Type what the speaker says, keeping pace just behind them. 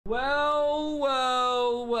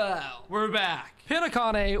we're back.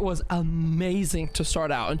 Penacony was amazing to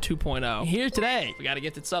start out in 2.0. Here today, we got a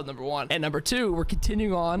gifted sub, number 1. And number 2, we're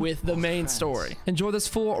continuing on with the main story. Enjoy this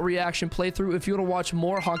full reaction playthrough. If you want to watch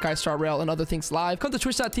more Honkai Star Rail and other things live, come to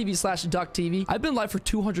twitch.tv/ducktv. I've been live for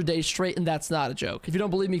 200 days straight, and that's not a joke. If you don't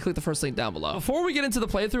believe me, click the first link down below. Before we get into the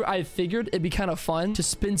playthrough, I figured it'd be kind of fun to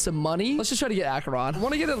spend some money. Let's just try to get Acheron. I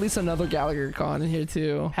want to get at least another Gallagher con in here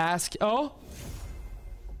too. Ask. Oh.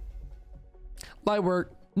 Light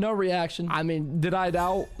work. No reaction. I mean, did I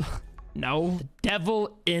doubt? No. The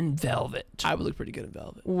devil in velvet. I would look pretty good in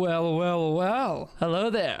velvet. Well, well, well. Hello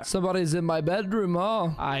there. Somebody's in my bedroom,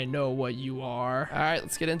 huh? I know what you are. All right,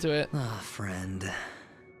 let's get into it. Ah, friend.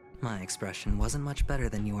 My expression wasn't much better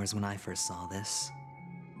than yours when I first saw this.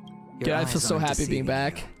 Dude, I feel so happy being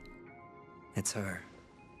back. It's her.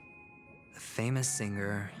 The famous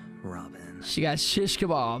singer, Robin. She got shish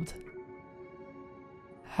kebabbed.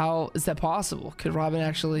 How is that possible? Could Robin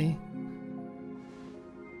actually...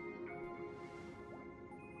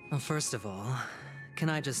 Well, first of all, can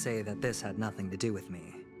I just say that this had nothing to do with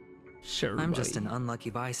me? Sure, I'm buddy. just an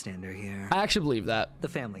unlucky bystander here. I actually believe that. The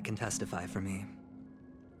family can testify for me.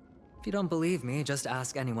 If you don't believe me, just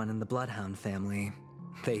ask anyone in the Bloodhound family.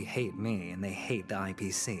 They hate me and they hate the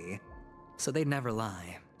IPC, so they'd never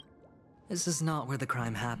lie. This is not where the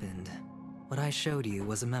crime happened. What I showed you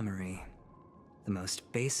was a memory. The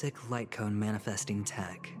most basic light cone manifesting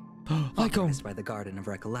tech. Light cone. Authorized by the Garden of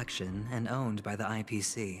Recollection and owned by the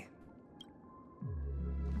IPC.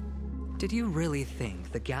 Did you really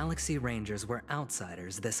think the Galaxy Rangers were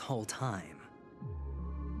outsiders this whole time?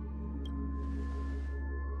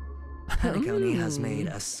 Penacony has made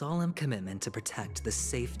a solemn commitment to protect the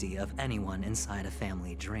safety of anyone inside a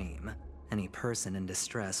family dream. Any person in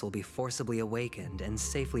distress will be forcibly awakened and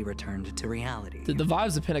safely returned to reality. Dude, the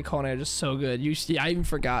vibes of Penacony are just so good. I even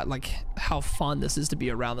forgot like how fun this is to be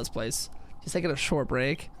around this place. Just taking a short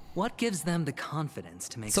break. What gives them the confidence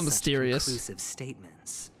to make So such mysterious. conclusive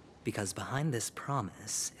statements? Because behind this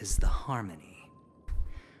promise is the harmony.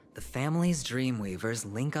 The family's Dreamweavers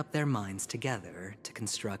link up their minds together to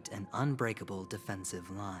construct an unbreakable defensive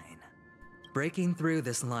line. Breaking through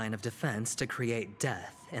this line of defense to create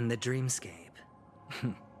death in the dreamscape.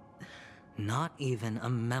 Not even a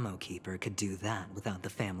memo keeper could do that without the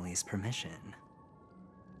family's permission.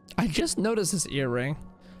 I just noticed this earring.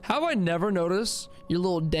 How have I never noticed your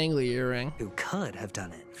little dangly earring? Who could have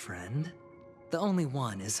done it, friend? The only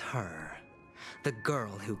one is her. The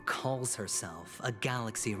girl who calls herself a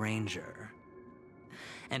Galaxy Ranger.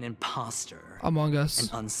 An imposter. Among Us. An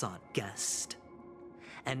unsought guest.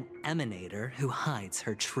 An emanator who hides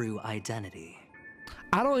her true identity.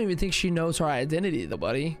 I don't even think she knows her identity, though,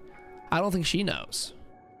 buddy. I don't think she knows.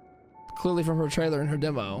 Clearly from her trailer and her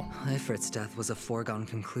demo. Ifrit's death was a foregone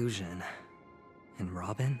conclusion. And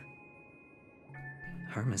Robin?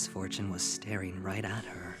 Her misfortune was staring right at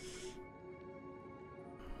her.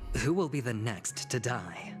 Who will be the next to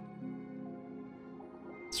die?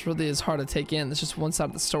 This really is hard to take in. It's just one side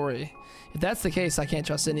of the story. If that's the case, I can't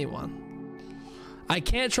trust anyone. I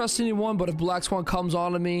can't trust anyone, but if Black Swan comes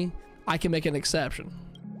on to me, I can make an exception.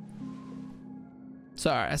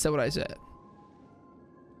 Sorry, I said what I said.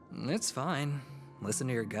 It's fine. Listen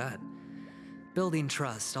to your gut. Building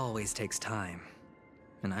trust always takes time.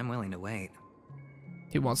 And I'm willing to wait.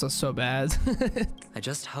 He wants us so bad. I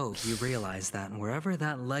just hope you realize that wherever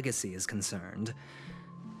that legacy is concerned,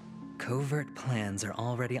 covert plans are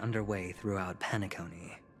already underway throughout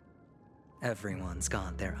Penacony. Everyone's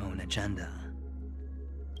got their own agenda.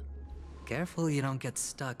 Careful you don't get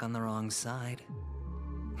stuck on the wrong side.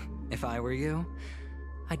 If I were you,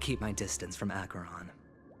 I'd keep my distance from Acheron.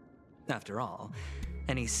 After all,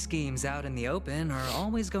 any schemes out in the open are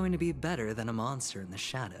always going to be better than a monster in the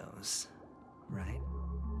shadows, right?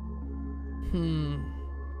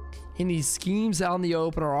 Any schemes out in the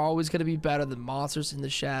open are always going to be better than monsters in the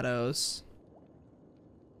shadows.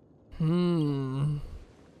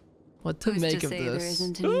 What to Who's make to of say this? there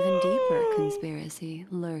isn't an even deeper conspiracy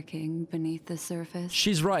lurking beneath the surface?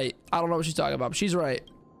 She's right. I don't know what she's talking about, but she's right.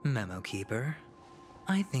 Memo Keeper,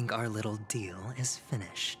 I think our little deal is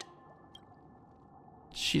finished.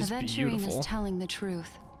 She's Aventurine beautiful. is telling the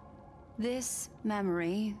truth. This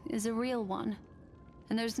memory is a real one,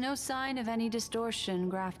 and there's no sign of any distortion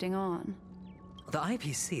grafting on. The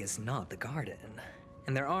IPC is not the Garden,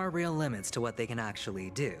 and there are real limits to what they can actually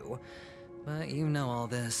do. But you know all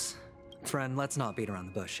this. Friend, let's not beat around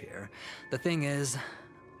the bush here. The thing is,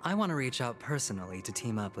 I want to reach out personally to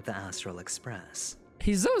team up with the Astral Express.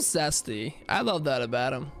 He's so zesty. I love that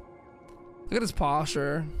about him. Look at his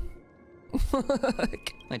posture.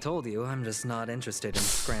 I told you, I'm just not interested in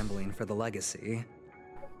scrambling for the legacy.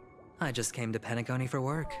 I just came to Penacony for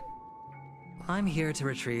work. I'm here to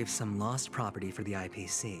retrieve some lost property for the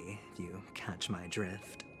IPC, if you catch my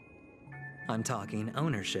drift. I'm talking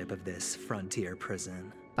ownership of this frontier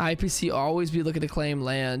prison. IPC always be looking to claim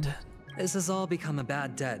land. This has all become a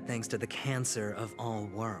bad debt thanks to the cancer of all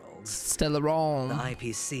worlds. Stellaron. The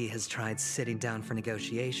IPC has tried sitting down for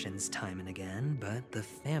negotiations time and again, but the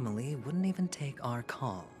family wouldn't even take our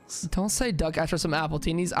calls. Don't say duck after some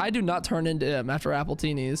appletinis. I do not turn into him after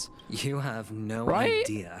appletinis. You have no Right?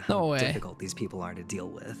 idea No how way. difficult these people are to deal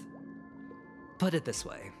with. Put it this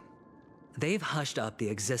way. They've hushed up the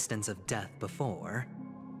existence of death before,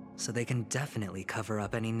 so they can definitely cover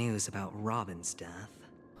up any news about Robin's death.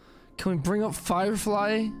 Can we bring up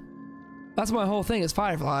Firefly? That's my whole thing is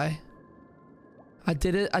Firefly. I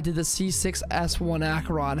did it. I did the C6S1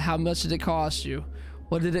 Acheron. How much did it cost you?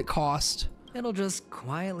 What did it cost? It'll just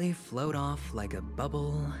quietly float off like a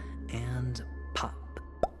bubble and pop.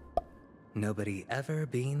 Nobody ever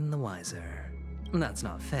being the wiser. That's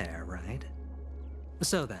not fair, right?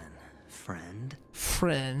 So then, friend,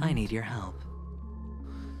 I need your help.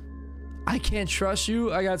 I can't trust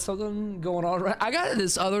you. I got something going on right. I got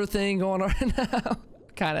this other thing going on right now.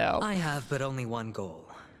 Kind of. I have but only one goal.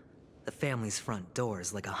 The family's front door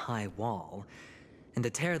is like a high wall, and to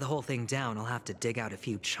tear the whole thing down, I'll have to dig out a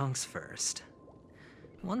few chunks first.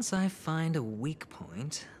 Once I find a weak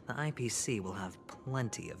point, the IPC will have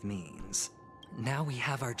plenty of means. Now we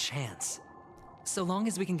have our chance. So long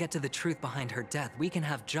as we can get to the truth behind her death, we can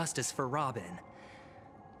have justice for Robin.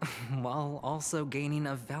 While also gaining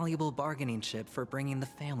a valuable bargaining chip for bringing the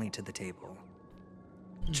family to the table.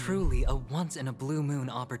 Truly a once-in-a-blue-moon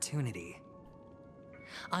opportunity.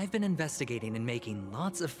 I've been investigating and making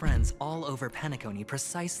lots of friends all over Penacony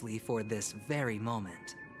precisely for this very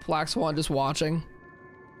moment. Black Swan just watching.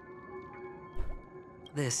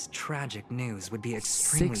 This tragic news would be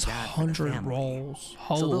extremely bad for the 600 family. rolls.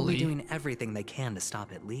 So they'll be Holy. doing everything they can to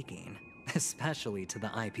stop it leaking, especially to the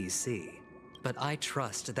IPC. But I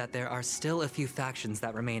trust that there are still a few factions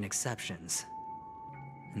that remain exceptions.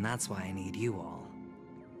 And that's why I need you all.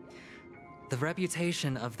 The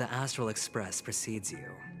reputation of the Astral Express precedes you.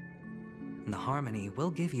 And the Harmony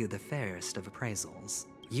will give you the fairest of appraisals.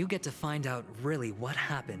 You get to find out really what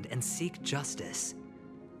happened and seek justice.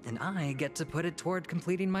 And I get to put it toward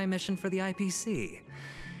completing my mission for the IPC.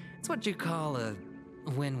 It's what you call a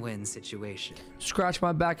win-win situation. Scratch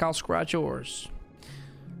my back, I'll scratch yours.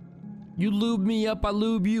 You lube me up, I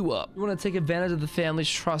lube you up. You want to take advantage of the family's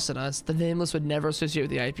trust in us. The Nameless would never associate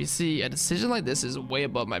with the IPC. A decision like this is way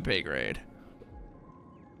above my pay grade.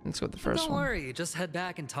 Let's go with the first Don't one. worry, just head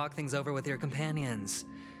back and talk things over with your companions.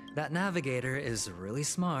 That navigator is really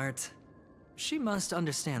smart. She must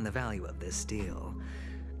understand the value of this deal.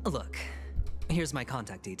 Look, here's my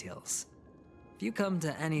contact details. If you come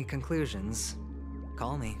to any conclusions,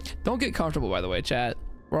 call me. Don't get comfortable, by the way, chat.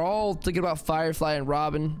 We're all thinking about Firefly and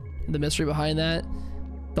Robin and the mystery behind that.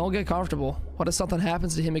 Don't get comfortable. What if something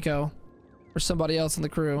happens to Himiko or somebody else in the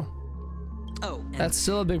crew? Oh, and That's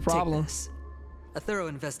still a big take problem. this. A thorough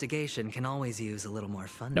investigation can always use a little more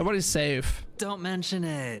fun. Nobody's safe. Don't mention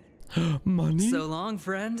it. Money? So long,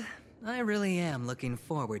 friend. I really am looking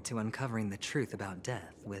forward to uncovering the truth about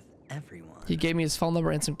death with everyone. He gave me his phone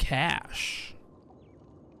number and some cash.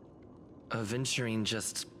 Aventurine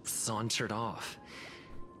just sauntered off.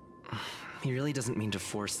 He really doesn't mean to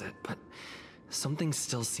force it, but something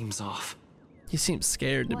still seems off. He seems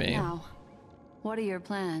scared to What me. now? What are your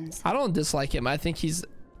plans? I don't dislike him. I think he's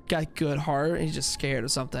got good heart. He's just scared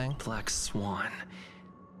of something. Black Swan.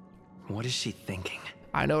 What is she thinking?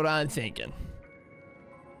 I know what I'm thinking.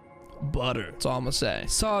 Butter. That's all I'm gonna say.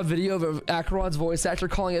 Saw a video of Acheron's voice actor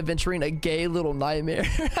calling Aventurine a gay little nightmare.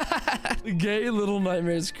 Gay little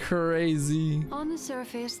nightmare is crazy. On the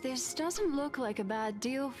surface, this doesn't look like a bad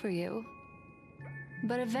deal for you.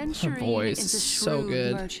 But Aventurine voice is a is so shrewd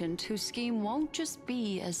good. merchant whose scheme won't just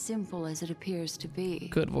be as simple as it appears to be.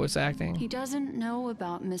 Good voice acting. He doesn't know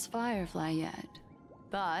about Miss Firefly yet.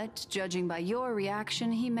 But, judging by your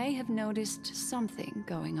reaction, he may have noticed something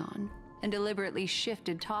going on and deliberately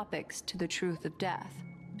shifted topics to the truth of death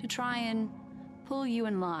to try and pull you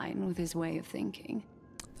in line with his way of thinking.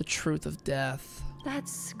 The truth of death.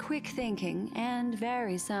 That's quick thinking and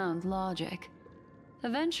very sound logic.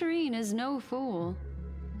 Aventurine is no fool,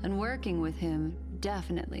 and working with him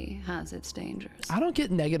definitely has its dangers. I don't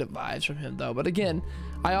get negative vibes from him though, but again,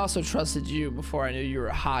 I also trusted you before I knew you were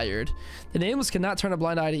hired. The Nameless cannot turn a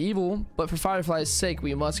blind eye to evil, but for Firefly's sake,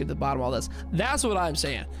 we must get to the bottom of all this. That's what I'm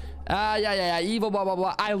saying. Yeah, evil, blah, blah,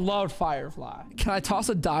 blah. I love Firefly. Can I toss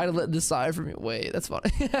a die to let it decide for me? Wait, that's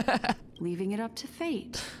funny. Leaving it up to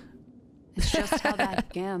fate. It's just how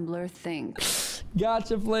that gambler thinks.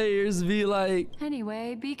 Gotcha players be like.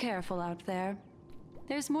 Anyway, be careful out there.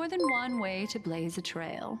 There's more than one way to blaze a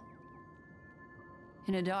trail.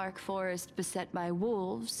 In a dark forest beset by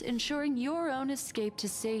wolves, ensuring your own escape to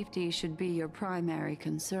safety should be your primary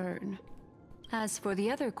concern. As for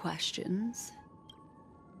the other questions...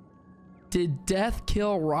 Did death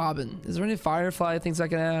kill Robin? Is there any Firefly things I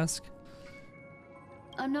can ask?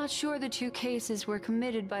 I'm not sure the two cases were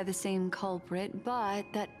committed by the same culprit, but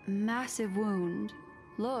that massive wound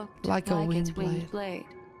looked like a its winged blade.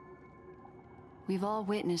 We've all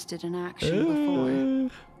witnessed it in action before.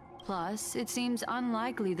 Plus, it seems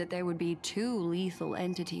unlikely that there would be two lethal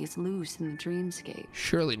entities loose in the dreamscape.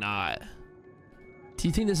 Surely not. Do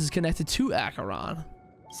you think this is connected to Acheron?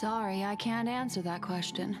 Sorry, I can't answer that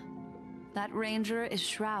question. That ranger is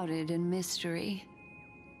shrouded in mystery.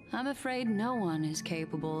 I'm afraid no one is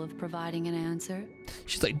capable of providing an answer.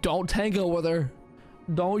 She's like, don't tango with her.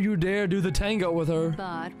 Don't you dare do the tango with her.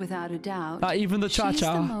 But without a doubt, not even the cha-cha. She's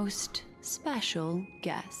the most special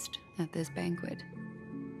guest at this banquet.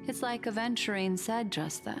 It's like Aventurine said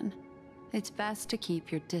just then. It's best to keep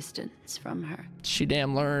your distance from her. She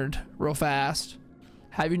damn learned real fast.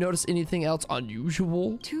 Have you noticed anything else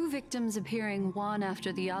unusual? Two victims appearing one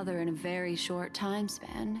after the other in a very short time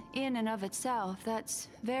span. In and of itself, that's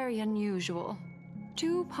very unusual.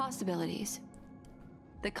 Two possibilities.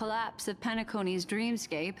 The collapse of Penacony's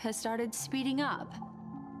dreamscape has started speeding up,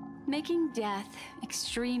 making death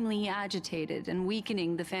extremely agitated and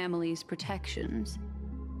weakening the family's protections.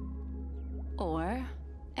 Or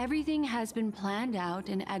everything has been planned out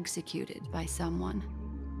and executed by someone.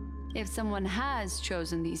 If someone has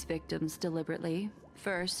chosen these victims deliberately,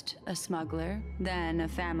 first a smuggler, then a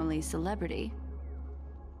family celebrity,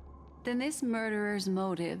 then this murderer's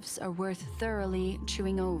motives are worth thoroughly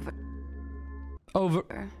chewing over. I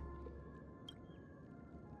don't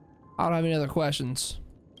have any other questions.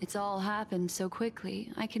 It's all happened so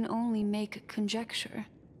quickly, I can only make conjecture.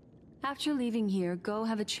 After leaving here, go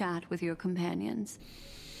have a chat with your companions.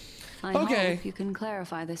 I hope you can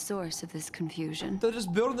clarify the source of this confusion. They're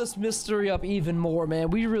just building this mystery up even more, man.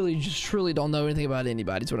 We really just truly don't know anything about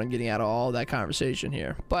anybody. Is what I'm getting out of all that conversation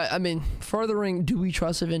here. But I mean, furthering, do we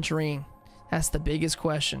trust Aventurine? That's the biggest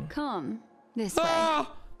question. Come this way.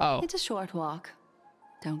 Oh, it's a short walk.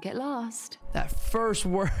 Don't get lost. That first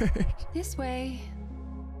word. This way.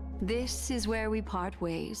 This is where we part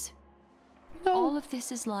ways. No. All of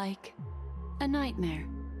this is like a nightmare.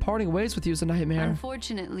 Parting ways with you is a nightmare.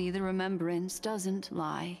 Unfortunately, the remembrance doesn't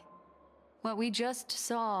lie. What we just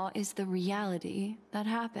saw is the reality that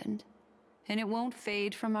happened, and it won't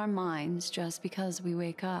fade from our minds just because we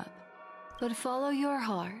wake up. But follow your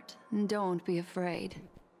heart and don't be afraid.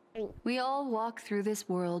 We all walk through this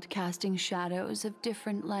world casting shadows of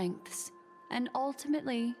different lengths, and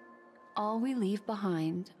ultimately, all we leave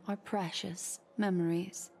behind are precious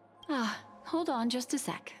memories. Hold on just a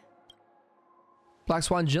sec. Black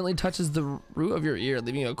Swan gently touches the root of your ear,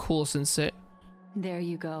 leaving a cool sensation. There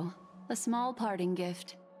you go. A small parting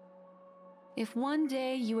gift. If one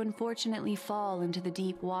day you unfortunately fall into the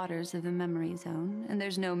deep waters of the memory zone, and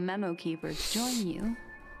there's no memo keeper to join you,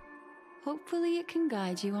 hopefully it can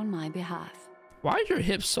guide you on my behalf. Why are your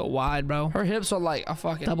hips so wide, bro? Her hips are like a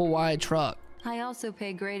fucking double wide truck. I also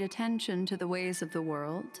pay great attention to the ways of the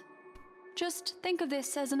world. Just think of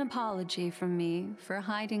this as an apology from me for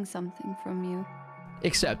hiding something from you.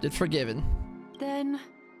 Accepted, forgiven. Then,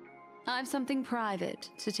 I've something private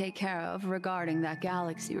to take care of regarding that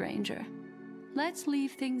Galaxy Ranger. Let's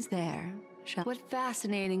leave things there, shall we? What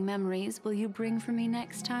fascinating memories will you bring for me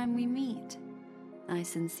next time we meet? I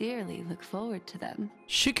sincerely look forward to them.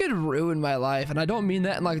 She could ruin my life, and I don't mean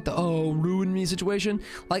that in like the, oh, ruin me situation.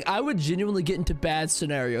 Like, I would genuinely get into bad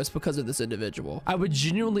scenarios because of this individual. I would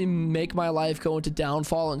genuinely make my life go into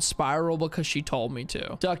downfall and spiral because she told me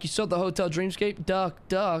to. Duck, you still at the hotel dreamscape?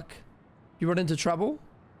 Duck. You run into trouble?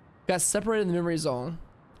 Got separated in the memory zone.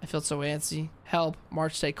 I feel so antsy. Help.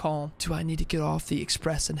 March, stay calm. Do I need to get off the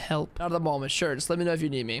express and help? Not at the moment. Sure, just let me know if you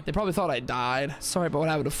need me. They probably thought I died. Sorry about what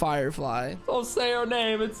happened to Firefly. Don't say her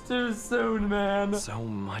name. It's too soon, man. So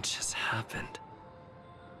much has happened.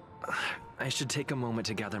 I should take a moment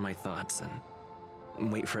to gather my thoughts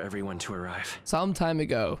and wait for everyone to arrive. Some time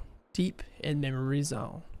ago, deep in memory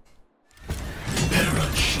zone. Better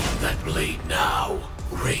unsheath that blade now,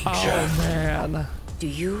 Ranger. Oh, man. Do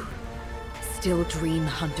you still dream,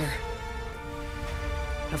 Hunter?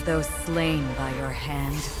 Of those slain by your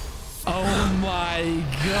hand? Oh my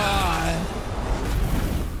god.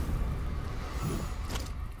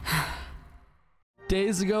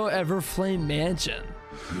 Days ago, Everflame Mansion.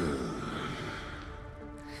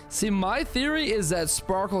 See, my theory is that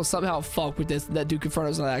Sparkle somehow fucked with this, that Duke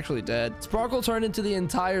Inferno's not actually dead. Sparkle turned into the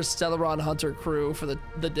entire Stellaron Hunter crew for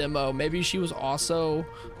the demo. Maybe she was also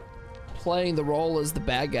playing the role as the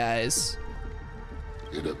bad guys.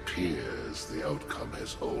 It appears the outcome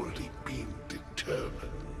has already been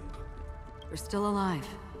determined. You're still alive,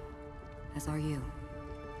 as are you.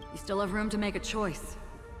 You still have room to make a choice.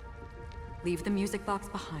 Leave the music box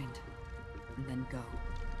behind, and then go.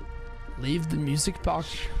 Leave the music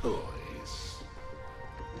box. Choice.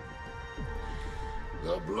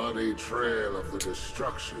 The bloody trail of the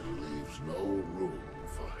destruction leaves no room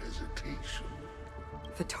for hesitation.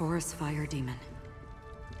 Vatora's fire demon.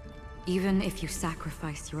 Even if you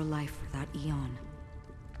sacrifice your life for that Eon,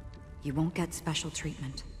 you won't get special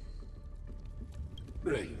treatment.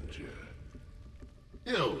 Ranger,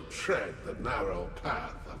 you tread the narrow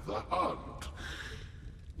path of the hunt.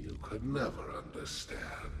 You could never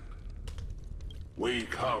understand. We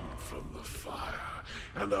come from the fire,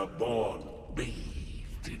 and are born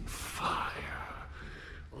bathed in fire.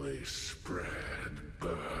 We spread,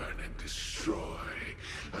 burn, and destroy,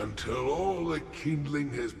 until all the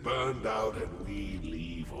kindling has burned out and we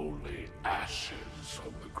leave only ashes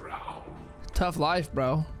on the ground. Tough life,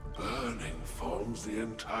 bro. Burning forms the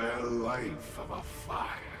entire life of a fire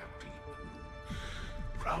demon,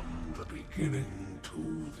 from the beginning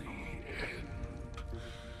to the end.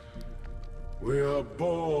 We are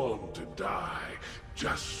born to die,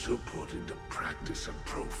 just to put into practice a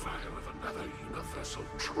profile of another universal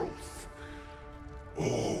truth.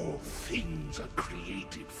 All things are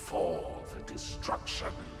created for the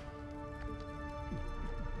destruction.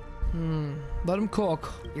 Let him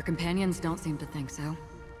cook. Your companions don't seem to think so.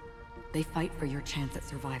 They fight for your chance at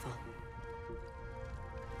survival.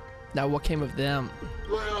 Now what came of them?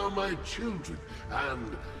 They are my children,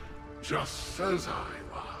 and just as I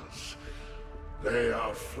was, they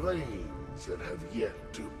are flames that have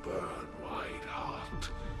yet to burn white hot.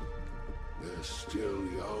 They're still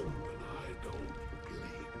young, and I don't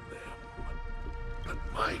blame them. But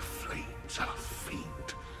my flames are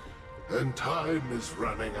faint, and time is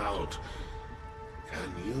running out.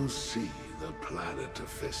 Can you see the planet of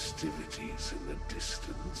festivities in the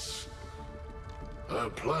distance? I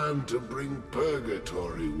plan to bring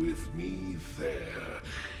Purgatory with me there,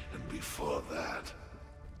 and before that,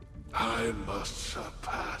 I must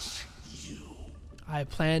surpass you. I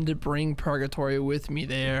plan to bring Purgatory with me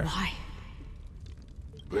there. Why?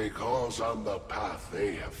 Because on the path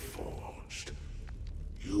they have forged,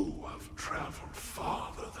 you have traveled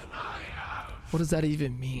farther than I have. What does that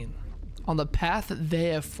even mean? On the path that they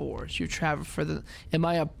have forged, you travel for the.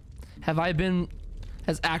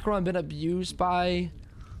 Has Acheron been abused by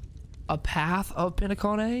a path of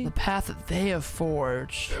Penacony? The path that they have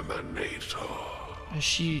forged. Emanator. Has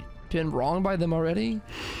she been wronged by them already?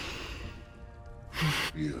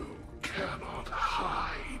 You cannot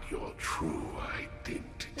hide your true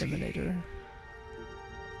identity. Emanator.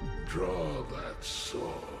 Draw that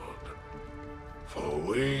sword, for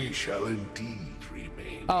we shall indeed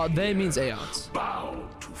remain. Oh, they here, means Aeons. bound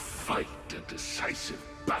to fight a decisive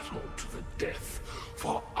battle to the death,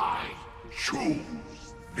 for I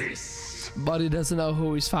choose this. But he doesn't know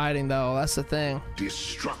who he's fighting, though. That's the thing.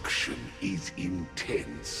 Destruction is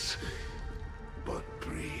intense, but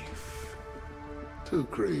brief. To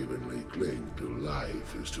cravenly cling to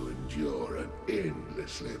life is to endure an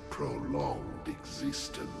endlessly prolonged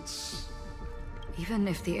existence. Even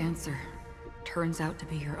if the answer turns out to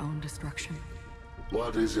be your own destruction.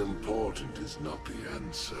 What is important is not the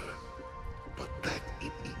answer, but that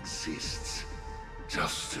it exists,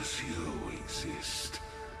 just as you exist.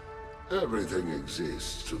 Everything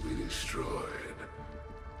exists to be destroyed.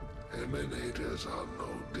 Emanators are no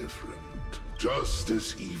different. Just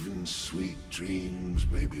as even sweet dreams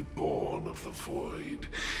may be born of the void,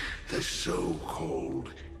 the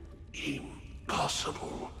so-called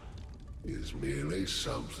impossible is merely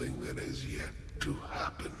something that has yet to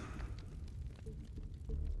happen.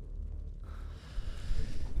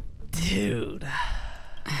 Dude.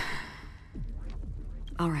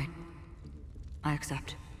 All right. I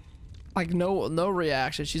accept. Like, no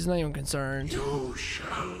reaction. She's not even concerned. You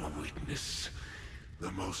shall witness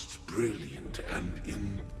the most brilliant and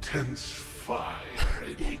intense fire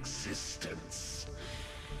in existence.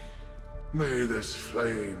 May this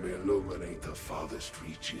flame illuminate the farthest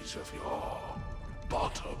reaches of your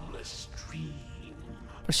bottomless dream.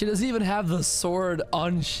 But she doesn't even have the sword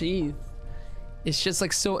unsheathed. It's just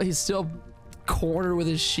like he's still cornered with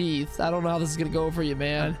his sheath. I don't know how this is gonna go for you,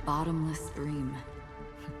 man. A bottomless dream.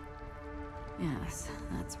 Yes,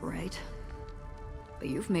 that's right. But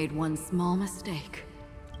you've made one small mistake.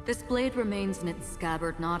 This blade remains in its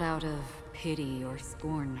scabbard not out of pity or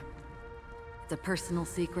scorn. It's a personal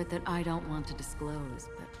secret that I don't want to disclose,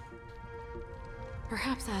 but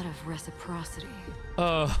perhaps out of reciprocity.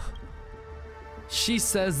 She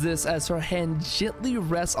says this as her hand gently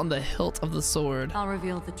rests on the hilt of the sword. I'll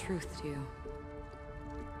reveal the truth to you.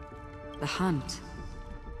 The hunt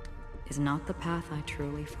is not the path I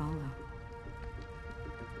truly follow.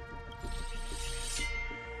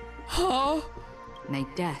 Huh? May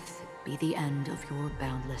death be the end of your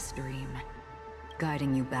boundless dream,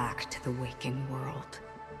 guiding you back to the waking world.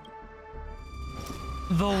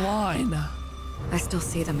 The line. I still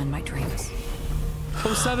see them in my dreams.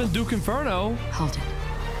 From 7 Duke Inferno. Hold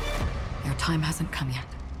it. Your time hasn't come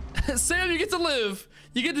yet. Sam, you get to live.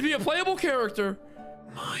 You get to be a playable character.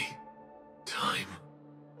 My time.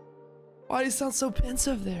 Why do you sound so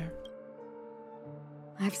pensive there?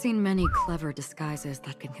 I've seen many clever disguises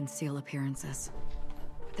that can conceal appearances.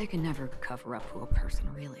 But they can never cover up who a person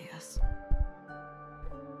really is.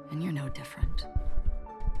 And you're no different.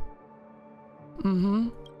 Mm-hmm.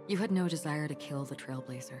 You had no desire to kill the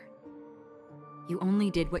Trailblazer. You only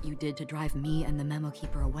did what you did to drive me and the Memo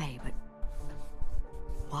Keeper away, but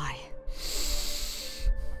why?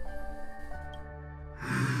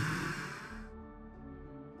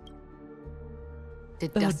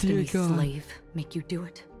 Did Destiny's slave make you do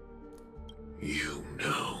it? You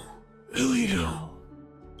know, Elio.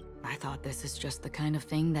 I thought this is just the kind of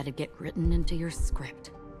thing that'd get written into your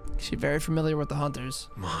script. She's very familiar with the Hunters.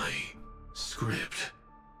 My script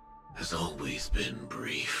has always been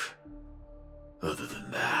brief. Other than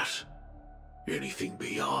that, anything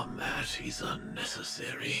beyond that is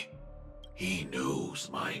unnecessary. He knows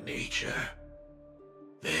my nature.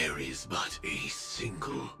 There is but a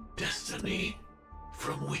single destiny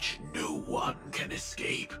from which no one can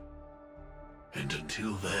escape. And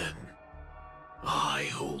until then, I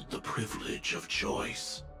hold the privilege of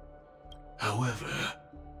choice. However,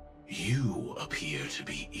 you appear to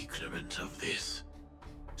be ignorant of this.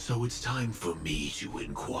 So it's time for me to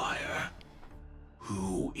inquire.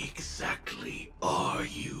 Who exactly are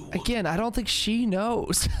you? Again, I don't think she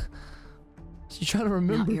knows. She's trying to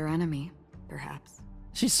remember. Not your enemy, perhaps.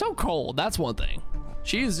 She's so cold, that's one thing.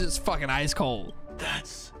 She's just fucking ice cold.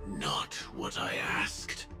 That's not what I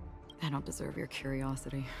asked. I don't deserve your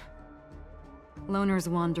curiosity. Loners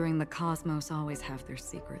wandering the cosmos always have their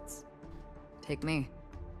secrets. Take me.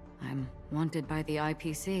 I'm wanted by the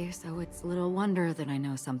IPC, so it's little wonder that I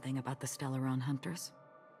know something about the Stellaron Hunters.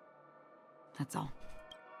 That's all.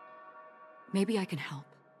 Maybe I can help.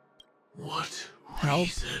 What Help?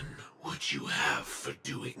 reason would you have for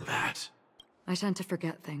doing that? I tend to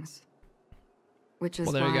forget things. Which is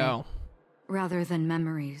Well, there you why, go. rather than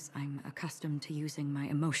memories, I'm accustomed to using my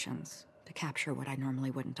emotions to capture what I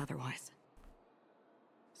normally wouldn't otherwise.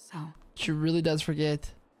 So, She really does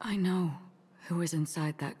forget. I know who is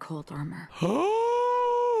inside that cold armor.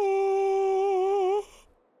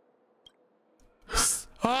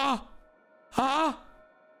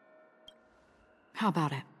 How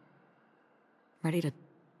about it? Ready to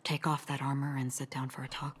take off that armor and sit down for a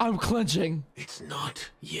talk? I'm clenching. It's not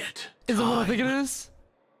yet. Is it what I think it time. is?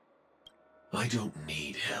 I don't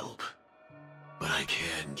need help, but I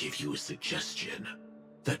can give you a suggestion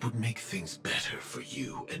that would make things better for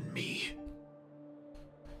you and me.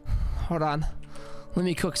 Hold on. Let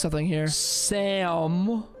me cook something here.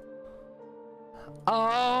 Sam.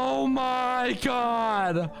 Oh my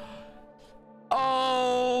god.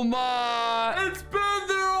 Oh my. It's been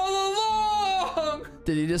there all along.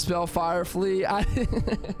 Did he dispel fire flea? I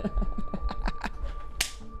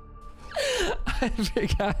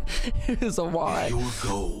forgot it was a Y. If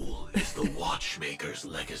your goal is the Watchmaker's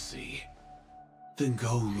legacy, then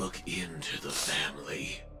go look into the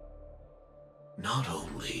family. Not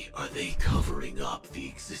only are they covering up the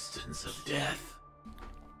existence of death,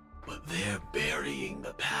 but they're burying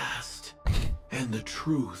the past and the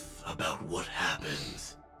truth about what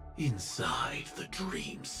happens inside the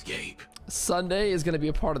dreamscape. Sunday is going to be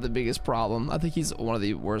a part of the biggest problem. I think he's one of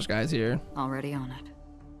the worst guys here. Already on it.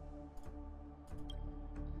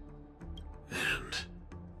 And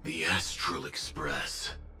the Astral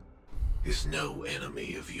Express is no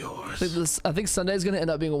enemy of yours. I think Sunday is going to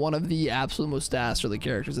end up being one of the absolute most dastardly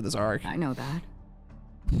characters in this arc. I know that.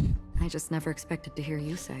 I just never expected to hear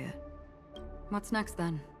you say it. What's next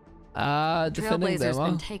then? Defending them, Trailblazer's huh?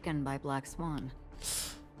 been taken by Black Swan.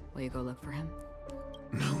 Will you go look for him?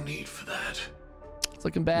 No need for that. It's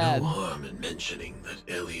looking bad. No harm in mentioning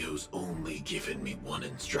that Elio's only given me one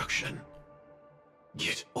instruction.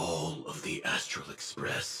 Get all of the Astral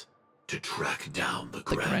Express to track down the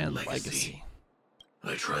Grand Legacy.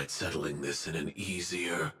 I tried settling this in an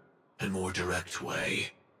easier and more direct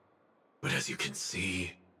way. But as you can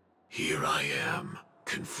see, here I am,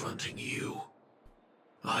 confronting you.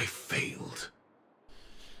 I failed.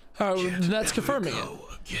 Oh, Can't that's ever confirming it. go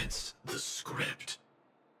against the script.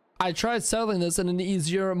 I tried settling this in an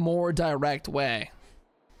easier, more direct way.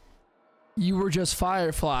 You were just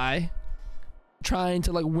Firefly, trying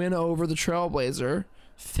to like win over the Trailblazer,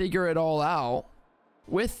 figure it all out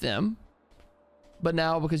with them. But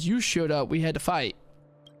now, because you showed up, we had to fight.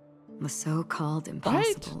 The so-called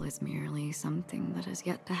impossible is merely something that has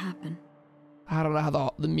yet to happen. I don't know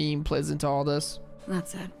how the meme plays into all this.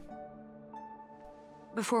 That's it.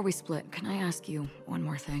 Before we split, can I ask you one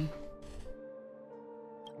more thing?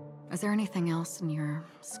 Is there anything else in your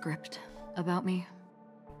script about me?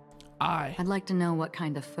 I'd like to know what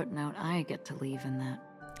kind of footnote I get to leave in that.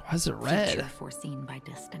 Why is it red? Future foreseen by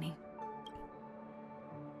destiny.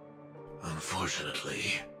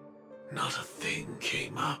 Unfortunately, not a thing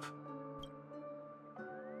came up.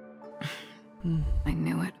 I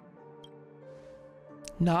knew it.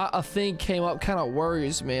 Not a thing came up kind of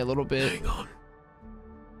worries me a little bit. Hang on.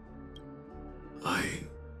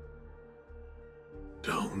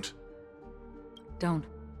 Don't.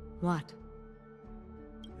 What?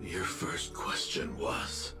 Your first question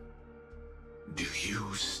was, do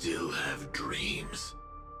you still have dreams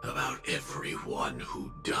about everyone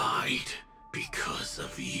who died because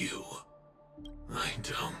of you? I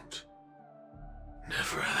don't.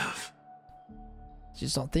 Never have.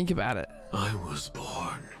 Just don't think about it. I was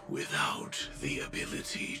born without the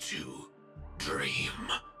ability to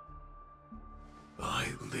dream. I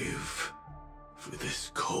live for this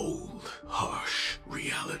cold, harsh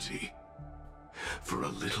reality. For a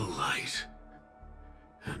little light,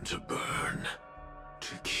 and to burn,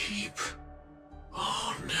 to keep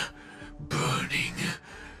on burning,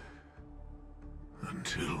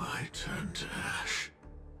 until I turn to ash.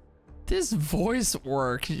 This voice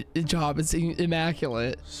work job is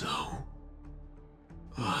immaculate. So,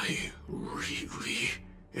 I really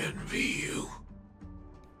envy you.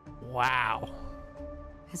 Wow.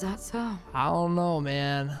 Is that so? I don't know,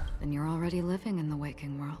 man. Then you're already living in the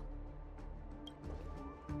waking world.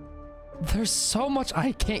 There's so much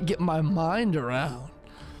I can't get my mind around.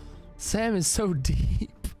 Sam is so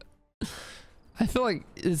deep. I feel like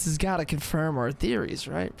this has got to confirm our theories,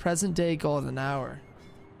 right? Present day golden hour.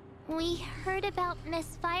 We heard about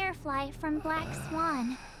Miss Firefly from Black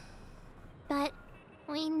Swan, but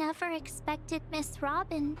we never expected Miss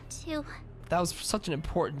Robin to... That was such an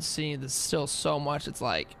important scene. There's still so much it's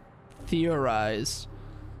like theorized.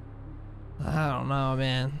 I don't know,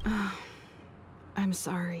 man. I'm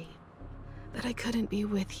sorry that I couldn't be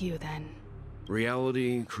with you then.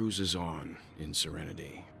 Reality cruises on in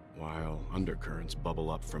serenity, while undercurrents bubble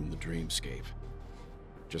up from the dreamscape.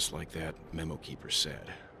 Just like that memo keeper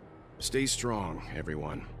said. Stay strong,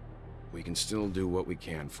 everyone. We can still do what we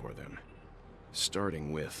can for them.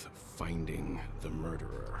 Starting with finding the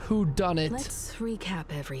murderer. Who done it? Let's recap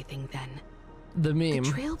everything then. The meme. The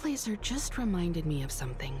Trailblazer just reminded me of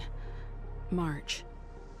something. March,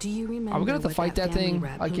 do you remember Are we gonna have to what fight that family thing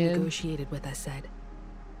rep who again? negotiated with us said?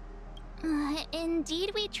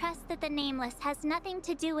 Indeed, we trust that the Nameless has nothing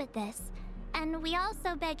to do with this. And we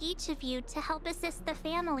also beg each of you to help assist the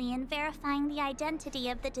family in verifying the identity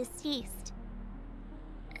of the deceased.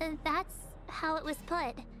 That's how it was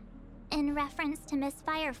put, in reference to Miss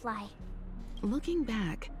Firefly. Looking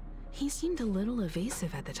back, he seemed a little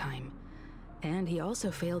evasive at the time. And he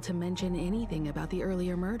also failed to mention anything about the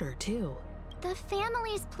earlier murder, too. The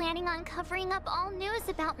family's planning on covering up all news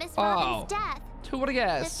about Miss Robin's death. Who would've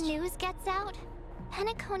guessed? If news gets out,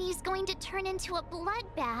 Penacony's going to turn into a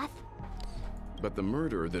bloodbath. But the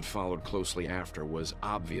murder that followed closely after was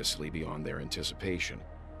obviously beyond their anticipation.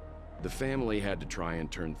 The family had to try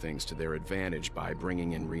and turn things to their advantage by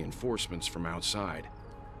bringing in reinforcements from outside.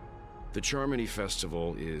 The Charmony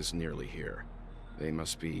Festival is nearly here. They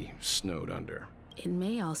must be snowed under. It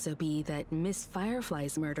may also be that Miss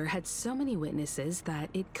Firefly's murder had so many witnesses that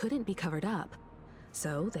it couldn't be covered up.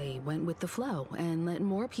 So they went with the flow and let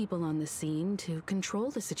more people on the scene to control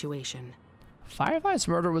the situation. Firefly's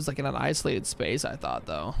murder was like in an isolated space, I thought,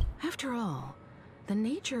 though. After all, the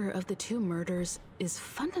nature of the two murders is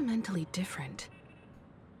fundamentally different.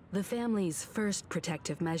 The family's first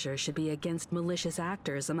protective measure should be against malicious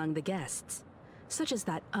actors among the guests, such as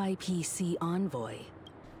that IPC envoy.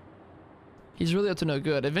 He's really up to no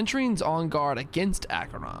good. Aventurine's on guard against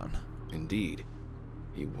Acheron. Indeed.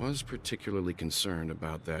 He was particularly concerned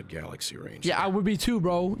about that Galaxy Ranger. Yeah, I would be too,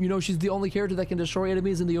 bro. You know, she's the only character that can destroy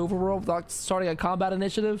enemies in the overworld without starting a combat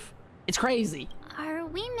initiative. It's crazy. Are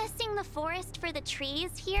we missing the forest for the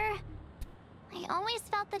trees here? I always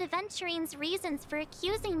felt that Aventurine's reasons for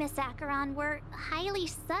accusing Miss Acheron were highly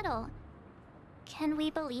subtle. Can we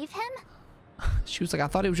believe him? She was like, I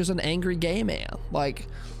thought he was just an angry gay man. Like,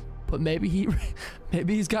 but maybe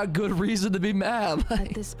he's got good reason to be mad.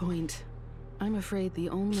 At this point, I'm afraid the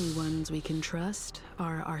only ones we can trust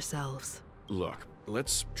are ourselves. Look,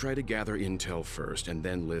 let's try to gather intel first and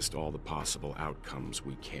then list all the possible outcomes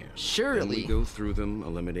we can. Surely. Then we go through them,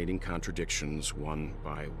 eliminating contradictions one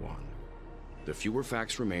by one. The fewer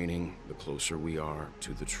facts remaining, the closer we are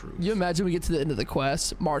to the truth. You imagine we get to the end of the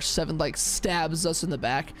quest, March 7th like stabs us in the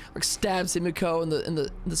back, like stabs Himiko in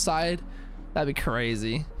the side. That'd be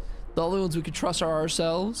crazy. The only ones we can trust are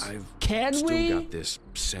ourselves. I've still got this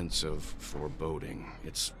sense of foreboding.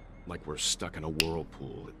 It's like we're stuck in a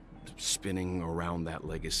whirlpool, spinning around that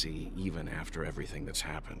legacy even after everything that's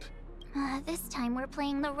happened. This time we're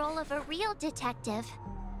playing the role of a real detective.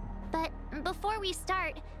 But before we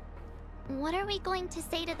start, what are we going to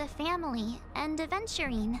say to the family and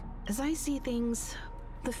Aventurine? As I see things,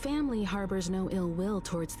 the family harbors no ill will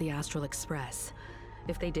towards the Astral Express.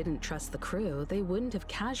 If they didn't trust the crew, they wouldn't have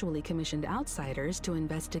casually commissioned outsiders to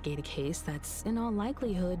investigate a case that's, in all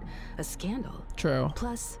likelihood, a scandal. True.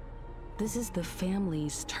 Plus, this is the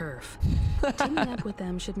family's turf. Teaming up with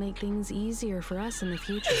them should make things easier for us in the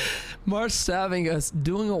future. March stabbing us,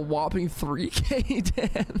 doing a whopping 3K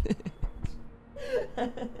damage.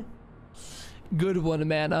 Good one,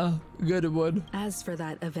 Amanda. Good one. As for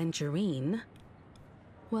that Aventurine,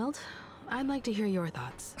 well, I'd like to hear your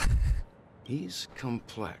thoughts. He's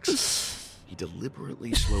complex. He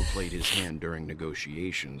deliberately slow-played his hand during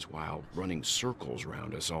negotiations while running circles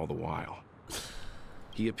around us all the while.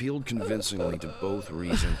 He appealed convincingly to both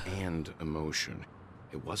reason and emotion.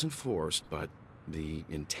 It wasn't forced, but the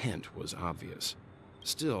intent was obvious.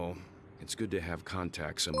 Still, it's good to have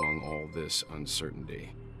contacts among all this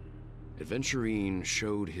uncertainty. Aventurine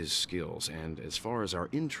showed his skills, and as far as our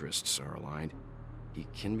interests are aligned, he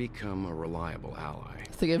can become a reliable ally.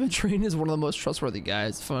 I think Aventurine is one of the most trustworthy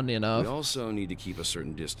guys, funny enough. We also need to keep a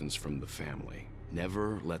certain distance from the family.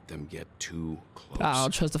 Never let them get too close. I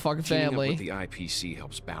don't trust the fucking family. Teaming up with the IPC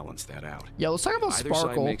helps balance that out. Yeah, let's talk about if Sparkle.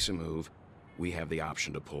 either side makes a move, we have the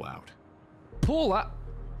option to pull out. Pull out?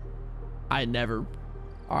 I never...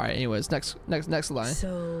 Alright, anyways, next line.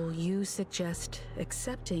 So you suggest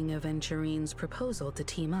accepting Aventurine's proposal to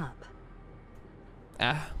team up?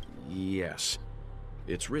 Yes.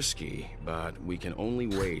 It's risky, but we can only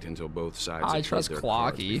wait until both sides I have trust played their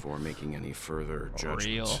cards Clocky. before making any further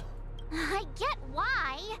judgments. I get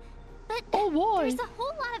why, but why? there's a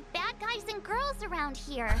whole lot of bad guys and girls around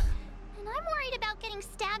here, and I'm worried about getting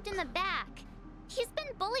stabbed in the back. He's been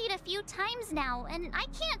bullied a few times now, and I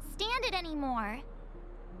can't stand it anymore.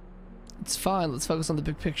 It's fine. Let's focus on the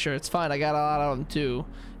big picture. It's fine. I got a lot of them too.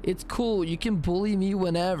 It's cool. You can bully me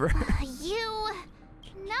whenever. No,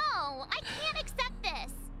 I can't accept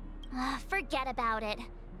this. Forget about it.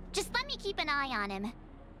 Just let me keep an eye on him.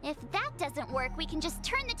 If that doesn't work, we can just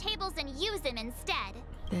turn the tables and use him instead.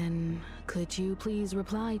 Then, could you please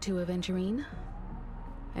reply to Aventurine?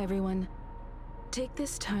 Everyone, take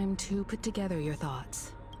this time to put together your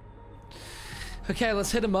thoughts. Okay,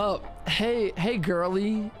 let's hit him up. Hey,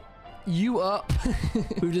 girly. You up?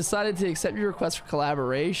 We've decided to accept your request for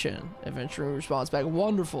collaboration. Aventurine responds back,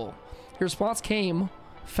 wonderful. Your response came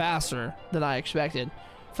faster than I expected.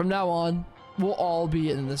 From now on, we'll all be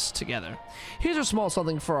in this together. Here's a small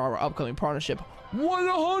something for our upcoming partnership.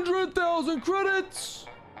 100,000 credits!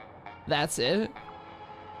 That's it?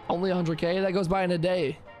 Only 100K? That goes by in a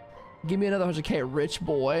day. Give me another 100K, rich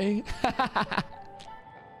boy.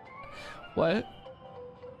 What?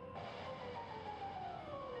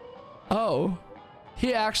 Oh,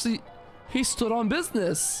 he stood on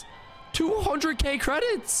business. 200K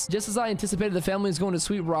credits. Just as I anticipated, the family is going to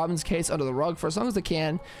sweep Robin's case under the rug for as long as they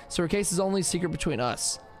can, so her case is only a secret between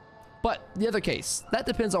us. But the other case, that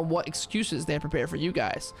depends on what excuses they have prepared for you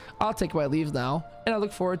guys. I'll take my leave now, and I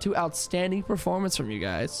look forward to outstanding performance from you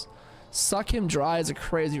guys. Suck him dry is a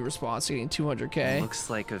crazy response to getting 200K. Looks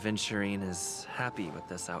like Aventurine is happy with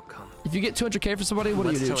this outcome. If you get 200K for somebody, what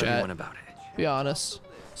do you do, Let's tell chat? everyone about it. Be honest.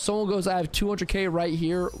 Someone goes, I have 200K right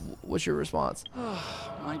here. What's your response?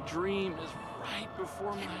 My dream is right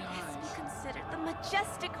before my eyes. Considered the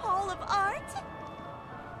majestic hall of art?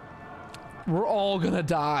 We're all gonna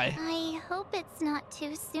die. I hope it's not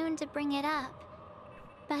too soon to bring it up.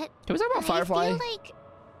 But can we talk about Firefly? I feel like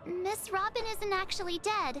Miss Robin isn't actually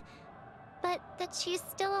dead, but that she's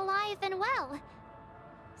still alive and well.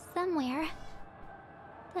 Somewhere.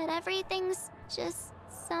 That everything's just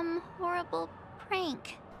some horrible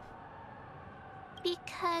prank.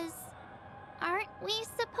 Because aren't we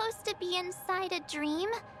supposed to be inside a dream?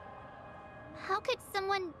 How could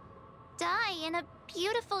someone die in a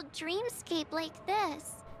beautiful dreamscape like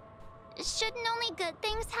this? Shouldn't only good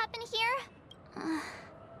things happen here?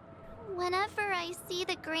 Whenever I see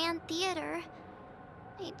the Grand Theater,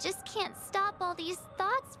 I just can't stop all these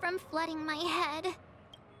thoughts from flooding my head.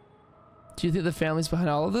 Do you think the family's behind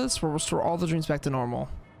all of this? We'll restore all the dreams back to normal.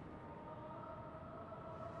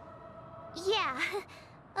 Yeah,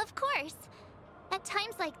 of course. At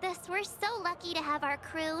times like this, we're so lucky to have our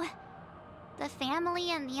crew. The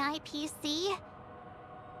family and the IPC.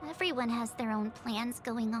 Everyone has their own plans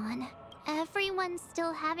going on. Everyone's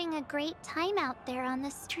still having a great time out there on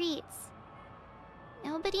the streets.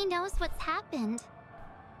 Nobody knows what's happened.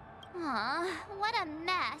 Aw, what a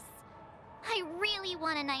mess. I really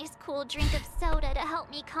want a nice cool drink of soda to help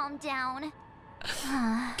me calm down.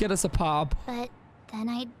 Get us a pop. But then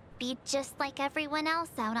I'd be just like everyone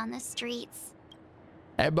else out on the streets.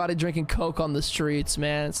 Everybody drinking Coke on the streets,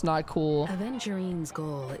 man. It's not cool. Avengerine's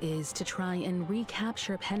goal is to try and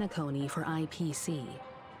recapture Penacony for IPC.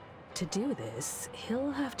 To do this,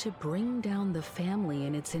 he'll have to bring down the family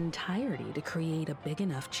in its entirety to create a big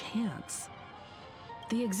enough chance.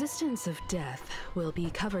 The existence of death will be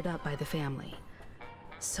covered up by the family.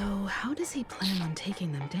 So how does he plan on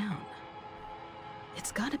taking them down?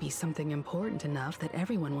 It's gotta be something important enough that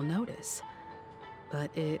everyone will notice. But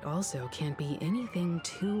it also can't be anything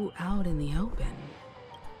too out in the open.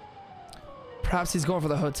 Perhaps he's going for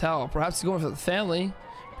the hotel. Perhaps he's going for the family.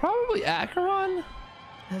 Probably Acheron?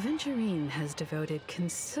 Aventurine has devoted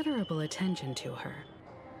considerable attention to her.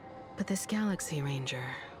 But this Galaxy Ranger,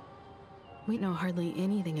 we know hardly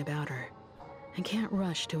anything about her and can't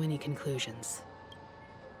rush to any conclusions.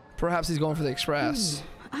 Perhaps he's going for the Express.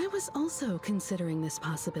 I was also considering this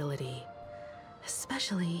possibility,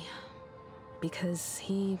 especially because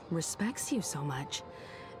he respects you so much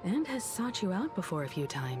and has sought you out before a few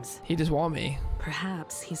times. He just want me.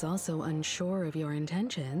 Perhaps he's also unsure of your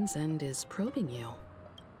intentions and is probing you.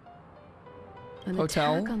 An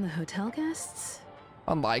attack on the hotel guests?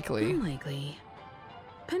 Unlikely. Unlikely.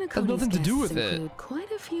 Penacony's has nothing to do with it. Include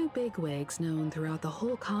quite a few bigwigs known throughout the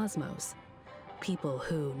whole cosmos. People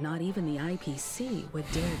who not even the IPC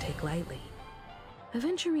would dare take lightly.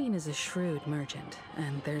 Aventurine is a shrewd merchant,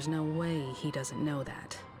 and there's no way he doesn't know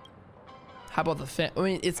that. How about the I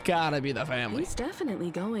mean, it's gotta be the family. He's definitely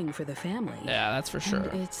going for the family. Yeah, that's for sure.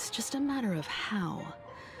 And it's just a matter of how.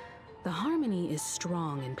 The harmony is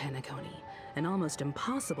strong in Penacony, and almost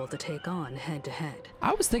impossible to take on head-to-head.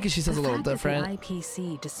 I was thinking she sounds a little different. The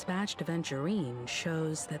IPC dispatched Aventurine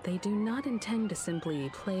shows that they do not intend to simply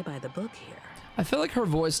play by the book here. I feel like her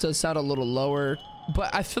voice does sound a little lower,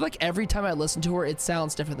 but I feel like every time I listen to her, it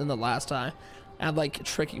sounds different than the last time. I'm like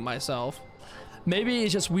tricking myself. Maybe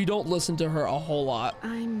it's just we don't listen to her a whole lot.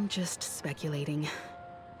 I'm just speculating.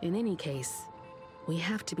 In any case, we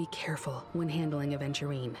have to be careful when handling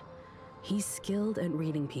Aventurine. He's skilled at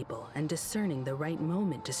reading people and discerning the right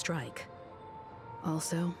moment to strike.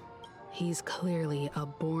 Also, he's clearly a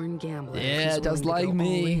born gambler. Yeah, just like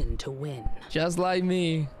me. All in to win. Just like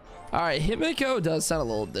me. All right, Himiko does sound a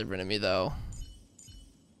little different to me, though.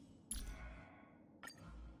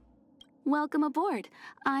 Welcome aboard.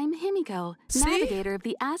 I'm Himiko, navigator of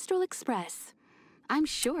the Astral Express. I'm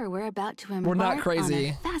sure we're about to embark on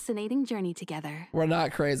a fascinating journey together. We're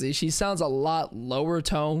not crazy. She sounds a lot lower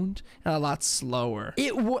toned and a lot slower.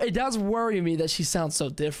 It does worry me that she sounds so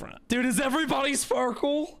different. Dude, is everybody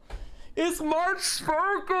Sparkle? It's March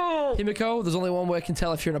Sparkle! Himiko, there's only one way I can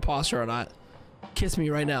tell if you're an imposter or not. Kiss me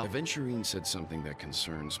right now. Aventurine said something that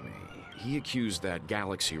concerns me. He accused that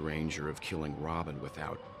Galaxy Ranger of killing Robin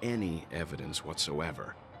without any evidence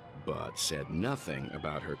whatsoever, but said nothing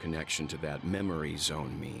about her connection to that memory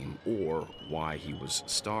zone meme or why he was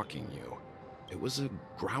stalking you. It was a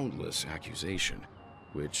groundless accusation,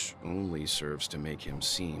 which only serves to make him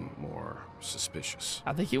seem more suspicious.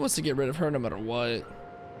 I think he wants to get rid of her no matter what.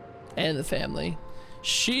 And the family.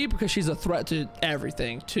 She, because she's a threat to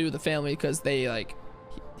everything, to the family, because they, like,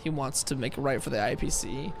 he wants to make it right for the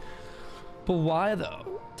IPC. But why,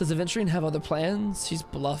 though? Does Aventurine have other plans? She's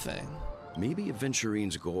bluffing. Maybe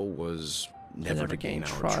Aventurine's goal was never to gain our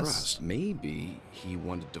trust. Maybe he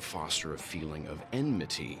wanted to foster a feeling of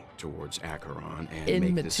enmity towards Acheron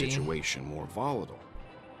and make the situation more volatile.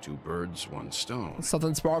 Two birds, one stone.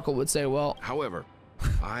 Something Sparkle would say, well. However,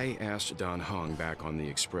 I asked Don Hung back on the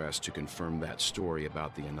Express to confirm that story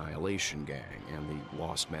about the Annihilation Gang and the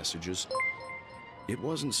lost messages. It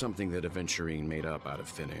wasn't something that Aventurine made up out of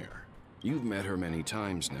thin air. You've met her many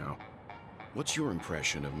times now. What's your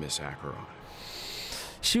impression of Miss Acheron?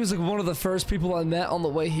 She was like one of the first people I met on the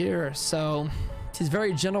way here, so she's a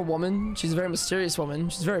very gentle woman. She's a very mysterious woman.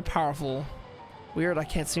 She's very powerful. Weird, I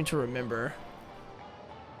can't seem to remember.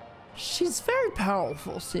 She's very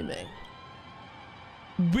powerful seeming.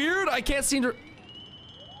 Weird, I can't seem to...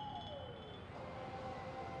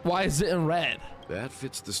 Why is it in red? That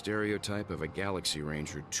fits the stereotype of a Galaxy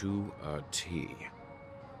Ranger to a T.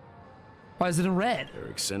 Why is it in red? They're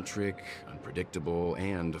eccentric, unpredictable,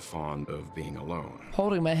 and fond of being alone.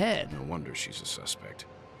 Holding my head. No wonder she's a suspect.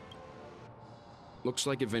 Looks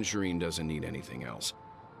like Aventurine doesn't need anything else.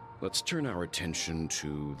 Let's turn our attention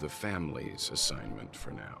to the family's assignment for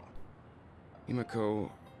now. Himiko,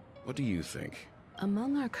 what do you think?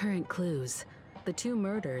 Among our current clues, the 2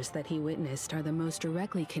 murders that he witnessed are the most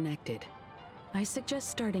directly connected. I suggest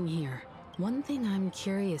starting here. One thing I'm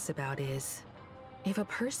curious about is, if a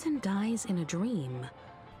person dies in a dream,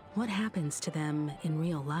 what happens to them in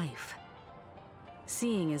real life?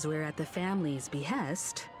 Seeing as we're at the family's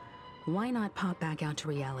behest, why not pop back out to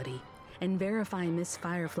reality and verify Miss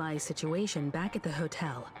Firefly's situation back at the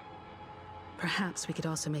hotel? Perhaps we could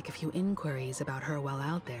also make a few inquiries about her while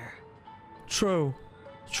out there. True.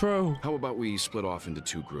 True. How about we split off into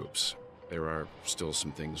 2 groups? There are still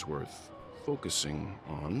some things worth focusing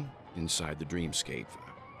on inside the dreamscape.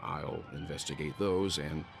 I'll investigate those,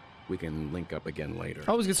 and we can link up again later.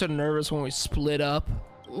 I always get so nervous when we split up.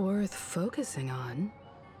 Worth focusing on?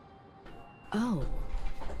 Oh.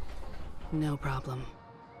 No problem.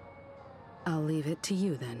 I'll leave it to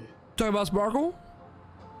you then. Talking about Sparkle?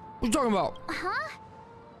 What you talking about? Huh?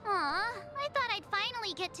 Aw, I thought I'd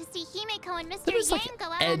finally get to see Himiko and Mr. They're just, Yang like, go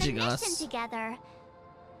out on a edging mission us. together.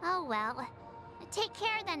 Oh well. Take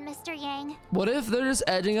care then, Mr. Yang. What if they're just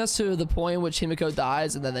edging us to the point in which Himiko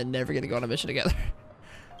dies and then they're never gonna go on a mission together?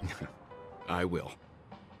 I will.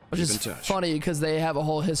 Which is funny because they have a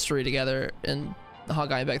whole history together in the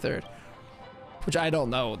Honkai Impact 3rd. Which I don't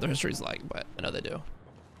know what their history's like, but I know they do.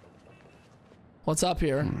 What's up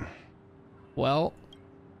here? Well...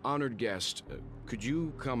 Honored guest, could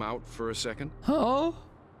you come out for a second? Huh?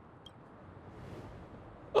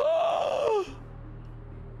 Oh!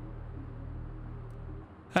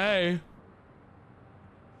 Hey.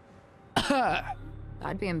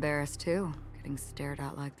 I'd be embarrassed too, getting stared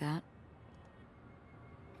at like that.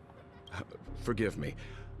 Forgive me.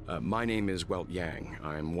 My name is Welt Yang.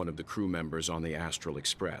 I'm one of the crew members on the Astral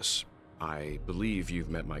Express. I believe you've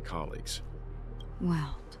met my colleagues.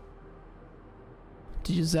 Welt.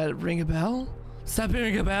 Does that ring a bell? Does that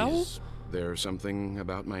ring a bell? Is there something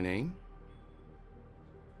about my name?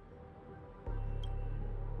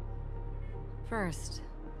 First,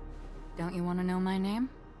 don't you want to know my name?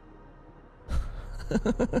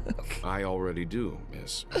 I already do,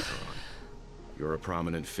 Miss Acheron. You're a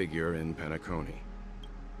prominent figure in Penacony.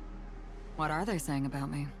 What are they saying about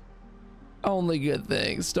me? Only good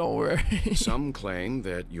things, don't worry. Some claim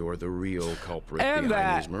that you're the real culprit And behind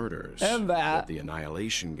that. these murders. And that. the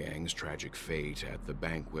Annihilation Gang's tragic fate at the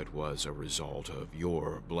banquet was a result of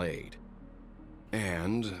your blade.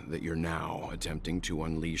 And that you're now attempting to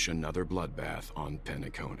unleash another bloodbath on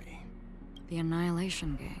Penacony. The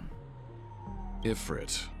Annihilation Gang.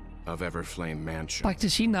 Ifrit of Everflame Mansion. Like,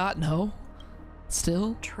 does she not know?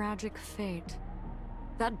 Still? Tragic fate.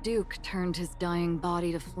 That Duke turned his dying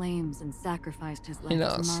body to flames and sacrificed his life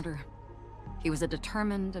to murder. He was a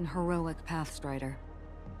determined and heroic pathstrider.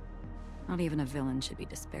 Not even a villain should be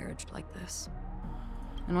disparaged like this.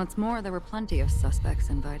 And what's more, there were plenty of suspects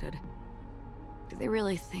invited. Do they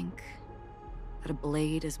really think that a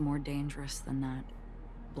blade is more dangerous than that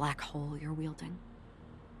black hole you're wielding?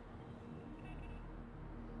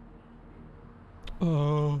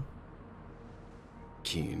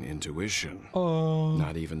 Keen intuition.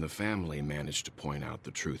 Not even the family managed to point out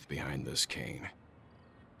the truth behind this cane.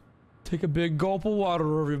 Take a big gulp of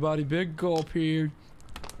water, everybody. Big gulp here.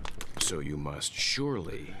 So you must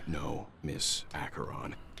surely know, Miss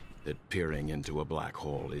Acheron, that peering into a black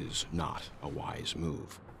hole is not a wise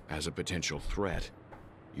move. As a potential threat,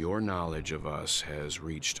 your knowledge of us has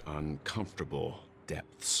reached uncomfortable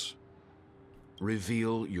depths.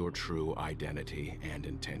 Reveal your true identity and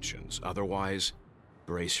intentions. Otherwise,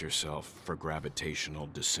 brace yourself for gravitational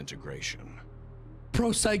disintegration.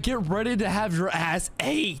 Bro, say, get ready to have your ass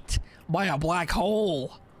ate by a black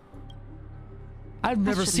hole. I've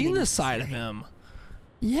never seen this side of him.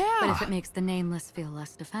 Yeah. But if it makes the Nameless feel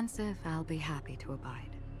less defensive, I'll be happy to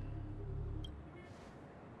abide.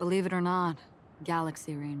 Believe it or not,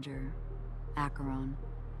 Galaxy Ranger, Acheron.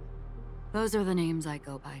 Those are the names I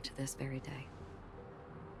go by to this very day.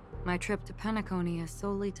 My trip to Penacony is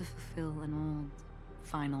solely to fulfill an old,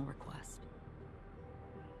 final request.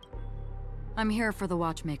 I'm here for the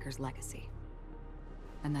Watchmaker's legacy.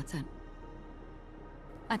 And that's it.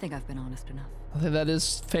 I think I've been honest enough. I think that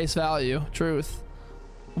is face value, truth.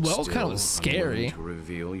 Well, Still kind of scary. unwilling to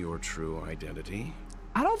reveal your true identity?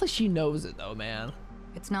 I don't think she knows it though, man.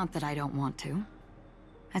 It's not that I don't want to.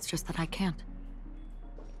 It's just that I can't.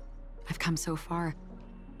 I've come so far,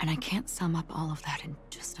 and I can't sum up all of that in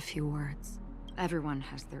just a few words. Everyone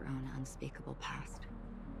has their own unspeakable past.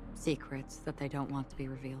 Secrets that they don't want to be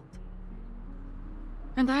revealed.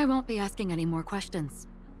 And I won't be asking any more questions,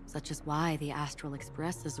 such as why the Astral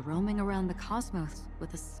Express is roaming around the cosmos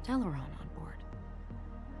with a Stellaron on board.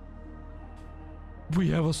 We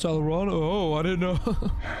have a Stellaron? Oh, I didn't know.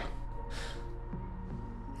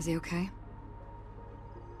 Is he okay?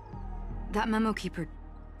 That memo keeper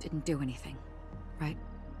didn't do anything, right?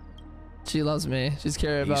 She loves me. She's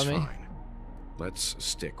caring about me. He's fine. Let's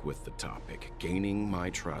stick with the topic. Gaining my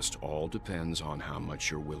trust all depends on how much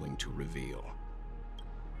you're willing to reveal.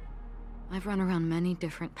 I've run around many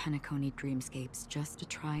different Penacony dreamscapes just to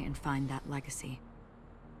try and find that legacy.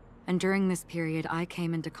 And during this period, I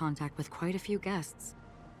came into contact with quite a few guests.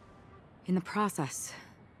 In the process,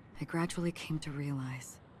 I gradually came to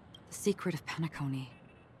realize the secret of Penacony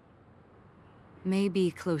may be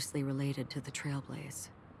closely related to the Trailblaze.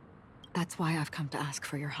 That's why I've come to ask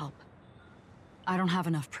for your help. I don't have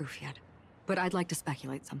enough proof yet, but I'd like to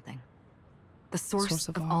speculate something. The source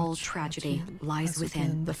of all tragedy lies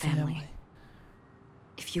within the family.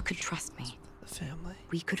 If you could trust me,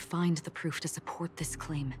 we could find the proof to support this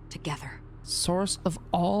claim together. Source of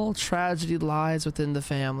all tragedy lies within the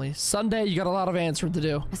family. Sunday, you got a lot of answering to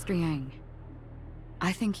do. Mr. Yang,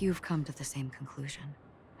 I think you've come to the same conclusion,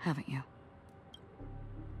 haven't you?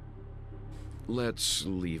 Let's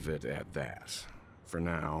leave it at that. For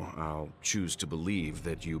now, I'll choose to believe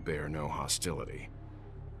that you bear no hostility.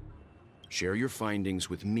 Share your findings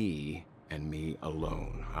with me and me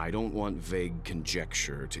alone. I don't want vague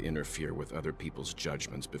conjecture to interfere with other people's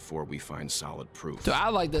judgments before we find solid proof. Dude, I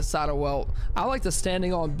like this side of Welt. I like the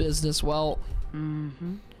standing on business Welt.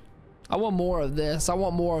 Mm-hmm. I want more of this. I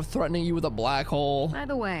want more of threatening you with a black hole. By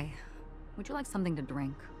the way, would you like something to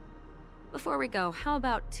drink? Before we go, how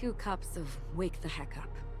about 2 cups of Wake the Heck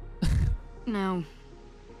Up? No,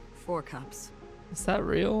 4 cups. Is that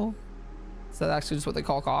real? Is that actually just what they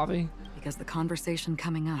call coffee? Because the conversation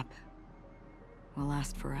coming up will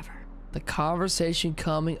last forever. The conversation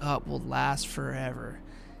coming up will last forever.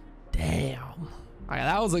 Damn. All right,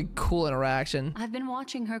 that was a cool interaction. I've been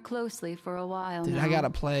watching her closely for a while Dude, now. I gotta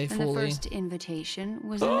play fully. And the first invitation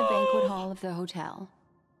was in the banquet hall of the hotel.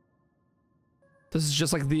 This is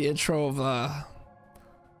just like the intro of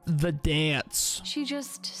the dance. She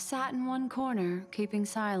just sat in one corner, keeping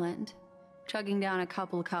silent, chugging down a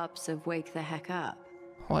couple cups of Wake the Heck Up.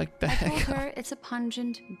 Like the I heck told up. her it's a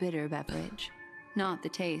pungent, bitter beverage, not the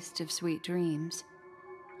taste of sweet dreams.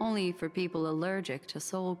 Only for people allergic to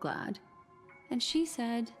Soul Glad. And she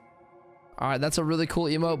said... All right, that's a really cool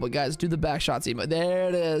emote, but guys, do the back shots emote. There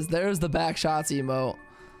it is. There's the back shots emote.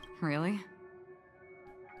 Really?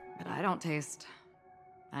 But I don't taste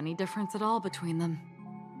any difference at all between them.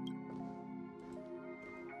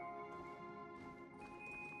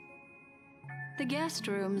 The guest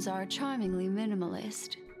rooms are charmingly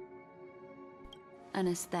minimalist. An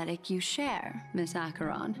aesthetic you share, Miss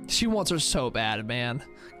Acheron. She wants her so bad, man.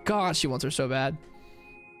 God, she wants her so bad.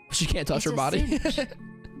 She can't touch her body.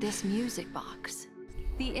 This music box.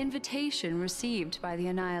 The invitation received by the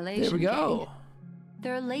Annihilation There we go. King.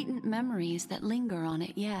 There are latent memories that linger on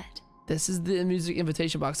it yet. This is the music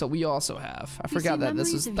invitation box that we also have. I forgot that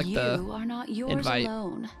this was like the you are not yours invite.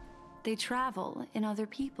 alone. They travel in other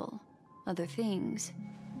people, other things.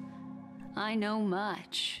 I know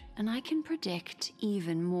much, and I can predict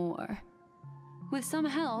even more. With some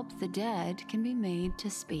help, the dead can be made to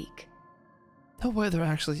speak. No way they're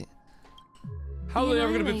actually... How are they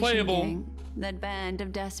ever going to be playable? Gang, that band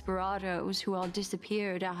of desperados who all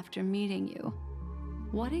disappeared after meeting you.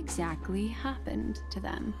 What exactly happened to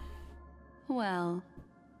them? Well,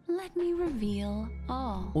 let me reveal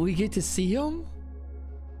all. We get to see them?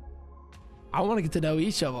 I want to get to know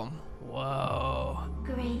each of them. Whoa.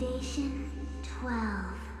 Gradation 12.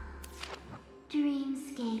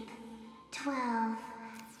 Dreamscape 12.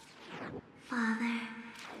 Father,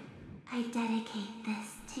 I dedicate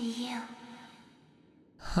this to you.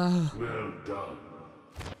 Well done,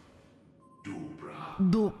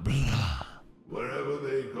 Dubra. Wherever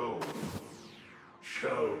they go,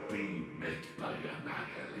 shall be met by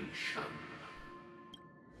annihilation.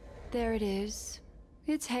 There it is.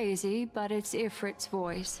 It's hazy, but it's Ifrit's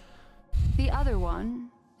voice. The other one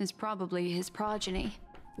is probably his progeny.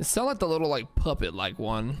 It sounds like the little like puppet like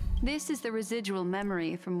one. This is the residual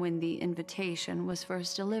memory from when the invitation was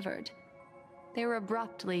first delivered. They were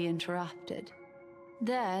abruptly interrupted.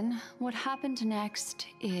 Then, what happened next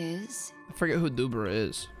is... I forget who Dubra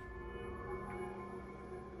is.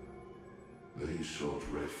 They sought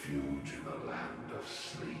refuge in a land of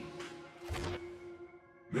sleep,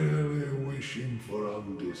 merely wishing for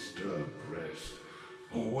undisturbed rest,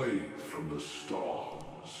 away from the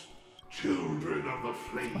storms. Children of the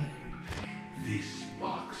flame, this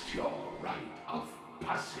marks your rite of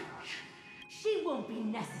passage. She won't be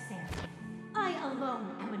necessary. I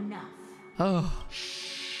alone am enough. Oh.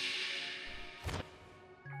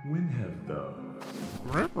 When have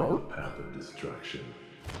those on the path of destruction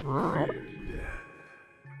feared death?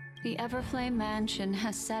 The Everflame Mansion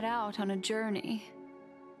has set out on a journey.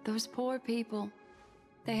 Those poor people,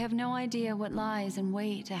 they have no idea what lies in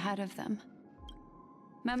wait ahead of them.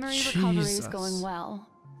 Memory recovery is going well,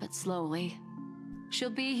 but slowly. She'll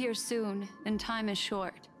be here soon, and time is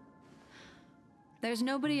short. There's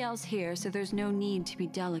nobody else here, so there's no need to be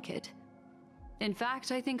delicate. In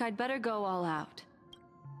fact, I think I'd better go all out.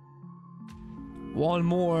 One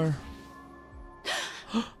more.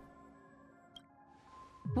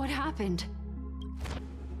 What happened?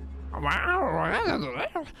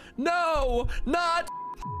 No! Not!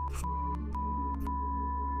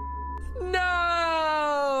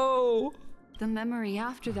 No! The memory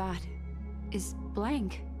after that is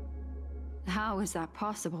blank. How is that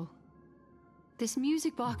possible? This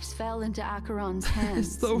music box fell into Acheron's hands.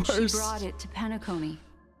 It's the and worst. She brought it to Penacony.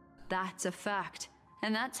 That's a fact,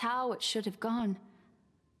 and that's how it should have gone.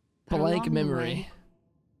 But Blank along the memory. way,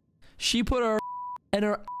 She put her in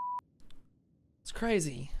her. It's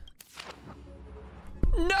crazy.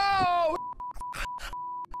 No!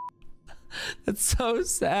 That's so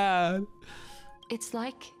sad. it's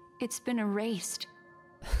like it's been erased.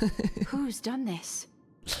 Who's done this?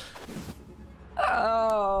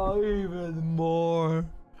 Oh, even more.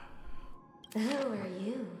 Who are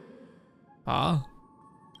you? Huh?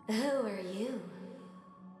 Who are you?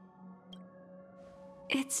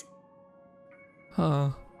 It's... Huh.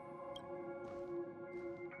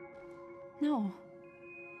 No.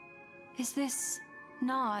 Is this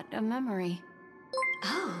not a memory?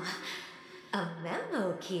 Oh, a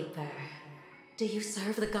memo keeper. Do you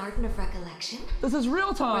serve the Garden of Recollection? This is real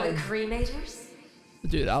Or time. the Cremators?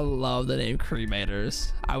 Dude, I love the name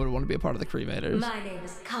Cremators. I would want to be a part of the Cremators. My name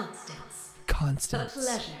is Constance. Constance. A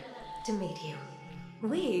pleasure to meet you.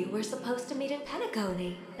 We were supposed to meet in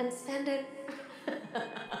Penacony and spend an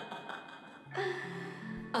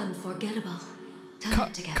unforgettable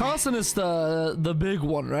time together. Constance is the big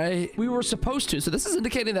one, right? We were supposed to, so this is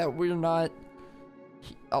indicating that we're not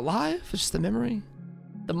alive. It's just a memory.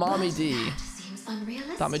 The mommy But D. that seems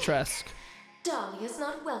unrealistic. Domitresk. Dahlia's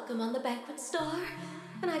not welcome on the banquet star,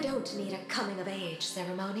 and I don't need a coming-of-age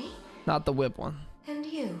ceremony. Not the whip one. And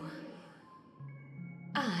you,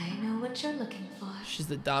 I know what you're looking for. She's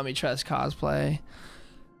the Domitresk cosplay.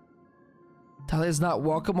 Dahlia's not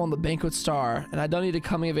welcome on the banquet star, and I don't need a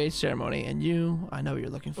coming of age ceremony. And you, I know what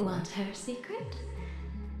you're looking for. Want her secret?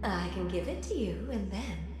 I can give it to you, and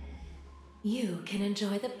then you can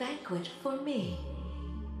enjoy the banquet for me.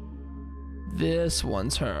 This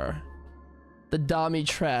one's her. The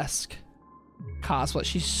Domitresk cosplay.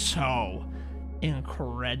 She's so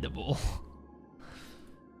incredible.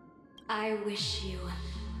 I wish you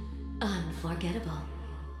unforgettable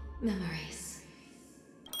memories.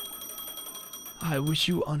 I wish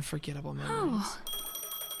you unforgettable memories.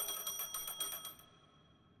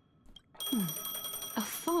 Oh. A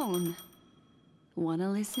phone. Wanna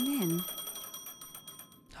listen in?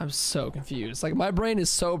 I'm so confused. Like, my brain is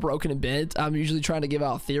so broken and bent. I'm usually trying to give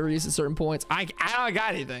out theories at certain points. I don't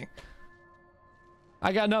got anything.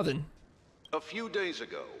 I got nothing. A few days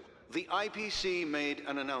ago, the IPC made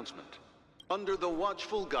an announcement. Under the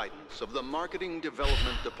watchful guidance of the Marketing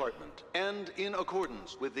Development Department, and in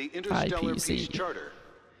accordance with the Interstellar IPC. Peace Charter,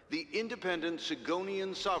 the independent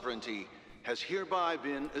Sigonian sovereignty has hereby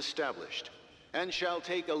been established, and shall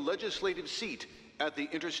take a legislative seat at the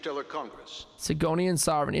Interstellar Congress. Sigonian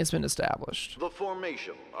sovereignty has been established. The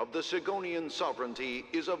formation of the Sigonian sovereignty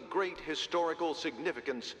is of great historical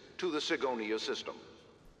significance to the Sigonia system.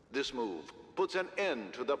 This move puts an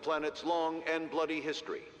end to the planet's long and bloody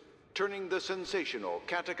history, turning the sensational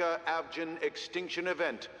Kataka-Abjin extinction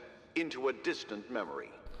event into a distant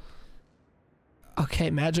memory.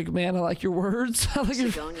 Okay, Magic Man, I like your words. I like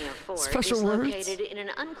your Sigonia 4 special is words. located in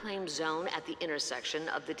an unclaimed zone at the intersection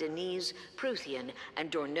of the Denise, Prothean,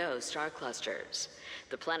 and Dorneau star clusters.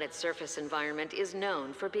 The planet's surface environment is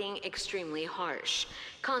known for being extremely harsh,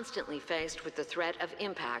 constantly faced with the threat of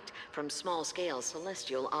impact from small-scale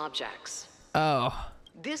celestial objects. Oh.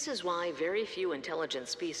 This is why very few intelligent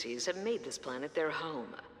species have made this planet their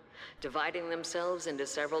home, dividing themselves into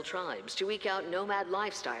several tribes to eke out nomad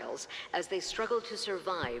lifestyles as they struggle to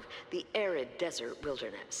survive the arid desert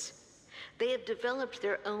wilderness. They have developed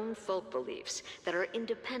their own folk beliefs that are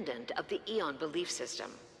independent of the Eon belief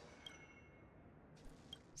system.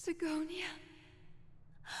 Sigonia.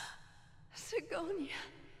 Sigonia.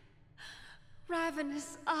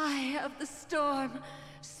 Ravenous eye of the storm,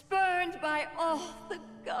 spurned by all the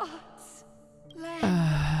gods.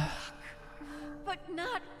 Land, but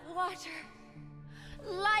not water.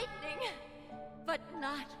 Lightning, but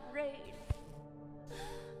not rain.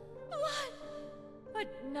 Blood, but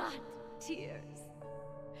not tears.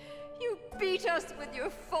 You beat us with your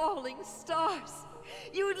falling stars.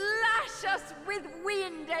 You lash us with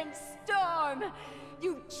wind and storm.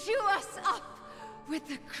 You chew us up with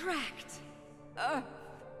the cracked earth.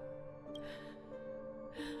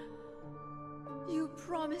 You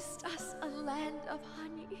promised us a land of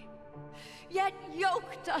honey, yet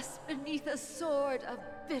yoked us beneath a sword of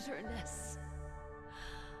bitterness.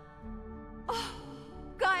 Oh,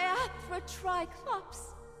 Gaiathra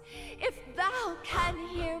Triclops, if thou can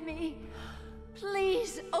hear me,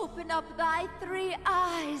 please open up thy 3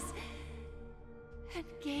 eyes and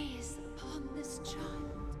gaze upon this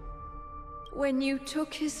child. When you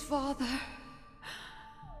took his father,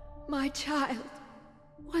 my child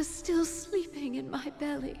was still sleeping in my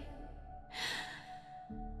belly.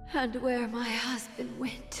 And where my husband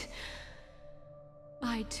went,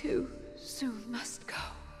 I too soon must go.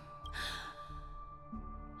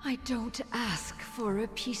 I don't ask for a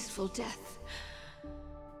peaceful death,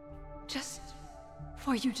 just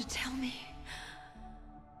for you to tell me,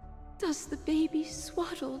 does the baby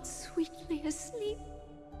swaddled sweetly asleep?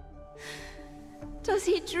 Does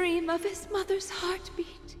he dream of his mother's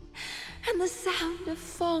heartbeat and the sound of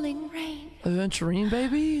falling rain? Aventurine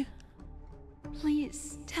baby?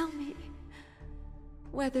 Please tell me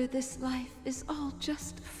whether this life is all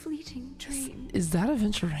just a fleeting dream. Is that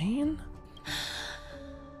Aventurine?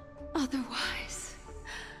 Otherwise,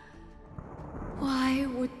 why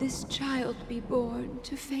would this child be born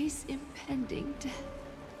to face impending death?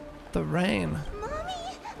 The rain.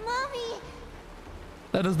 Mommy! Mommy!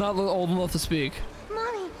 That does not look old enough to speak.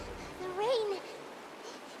 Mommy! The rain!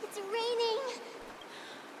 It's raining!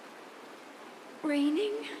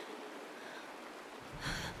 Raining?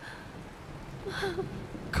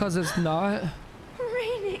 'Cause it's not.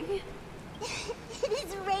 Raining. It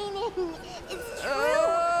is raining! It's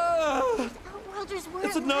true! Outworlders were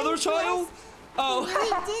It's another child? Oh. They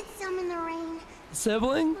really did summon the rain.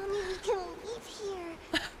 Sibling? Mommy, we can leave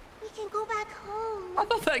here. We can go back home. I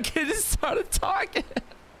thought that kid just started talking.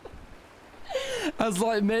 I was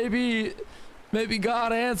like, maybe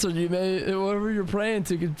God answered you. Maybe whatever you're praying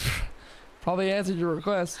to could probably answered your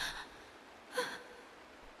request.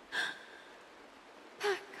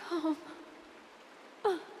 Back home.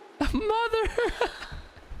 Mother!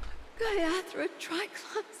 Gaiathra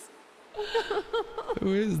Triclops.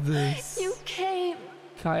 Who is this? You came.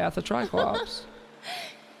 Gaiathra Triclops.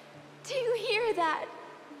 Do you hear that?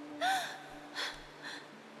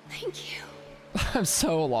 Thank you. I'm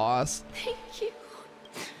so lost. Thank you.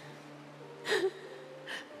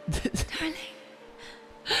 Darling,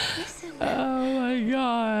 listen. Oh my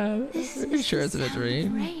god. This Are you is sure the it's in a sound of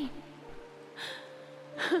dream? rain.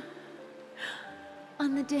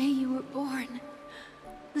 On the day you were born,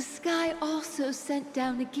 the sky also sent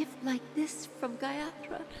down a gift like this from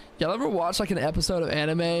Gaiathra. Y'all ever watch like an episode of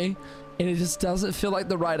anime and it just doesn't feel like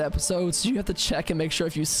the right episode, so you have to check and make sure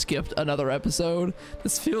if you skipped another episode?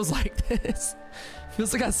 This feels like this.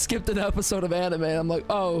 Feels like I skipped an episode of anime and I'm like,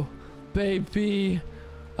 oh, baby.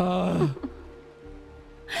 That's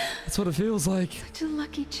what it feels like. Such a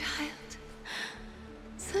lucky child.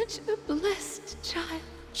 Such a blessed child.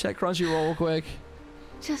 Check Crunchyroll real quick.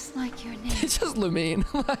 Just like your name. It's just Lumine.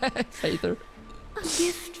 Aether. A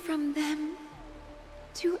gift from them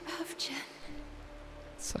to Avgen.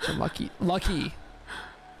 Such a lucky. My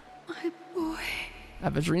boy.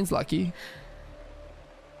 Avengerine's lucky.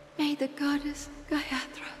 May the goddess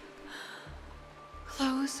Gaiathra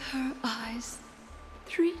close her eyes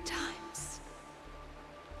 3 times.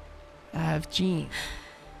 Avgene.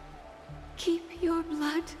 Keep your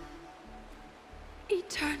blood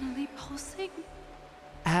eternally pulsing.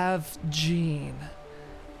 Avgene.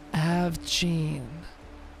 Avgene. Avgene.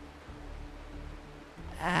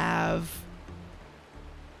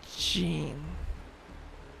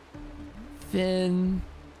 Venturina.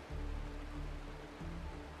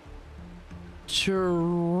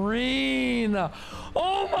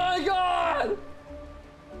 Oh my god!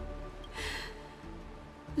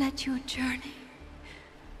 Let your journey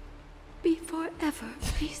be forever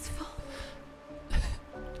peaceful.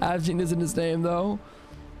 Avgene isn't his name though.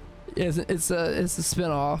 It's a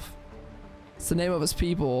spin-off. It's the name of his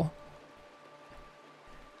people.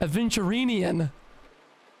 Aventurinian.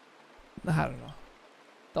 I don't know.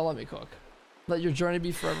 Don't let me cook. Let your journey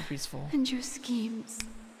be forever peaceful. And your schemes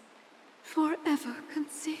forever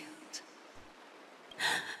concealed.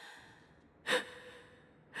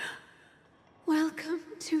 Welcome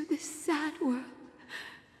to this sad world,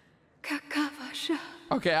 Kakavasha.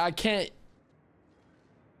 Okay, I can't.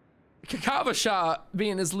 Kakavasha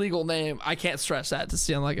being his legal name, I can't stress that to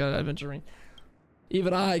sound like an adventuring.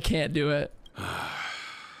 Even I can't do it.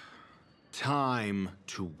 Time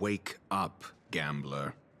to wake up,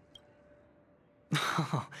 gambler.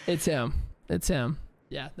 It's him. It's him.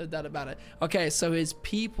 Yeah, no doubt about it. Okay, so his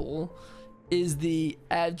people is the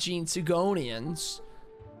Avgene Sigonians.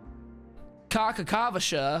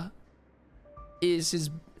 Kakavasha is his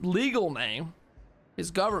legal name,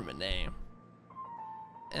 his government name.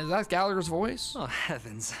 Is that Gallagher's voice? Oh,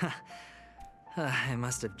 heavens. I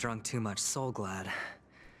must have drunk too much Soul Glad.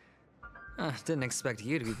 Didn't expect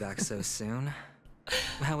you to be back so soon.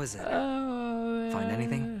 How is it? Find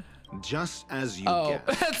anything? Just as you guessed.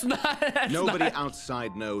 That's not. Nobody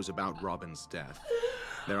outside knows about Robin's death.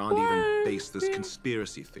 There aren't even baseless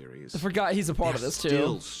conspiracy theories. I forgot he's a part of this too.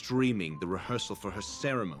 Still streaming the rehearsal for her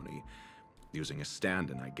ceremony, using a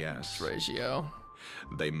stand-in, I guess. Ratio.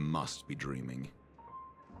 They must be dreaming.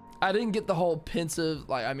 I didn't get the whole pensive,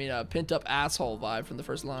 pent-up asshole vibe from the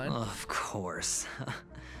first line. Of course.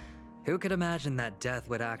 Who could imagine that death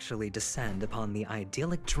would actually descend upon the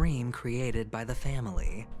idyllic dream created by the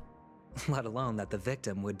family? Let alone that the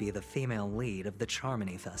victim would be the female lead of the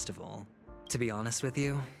Charmony Festival. To be honest with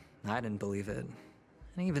you, I didn't believe it.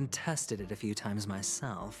 I even tested it a few times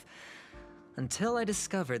myself, until I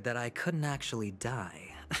discovered that I couldn't actually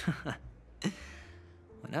die.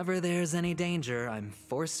 Whenever there's any danger, I'm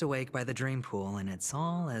forced awake by the dream pool, and it's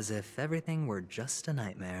all as if everything were just a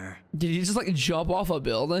nightmare. Did he just like jump off a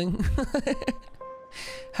building?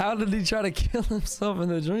 How did he try to kill himself in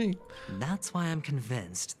the dream? That's why I'm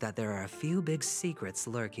convinced that there are a few big secrets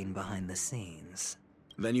lurking behind the scenes.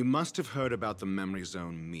 Then you must have heard about the Memory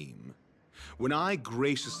Zone meme. When I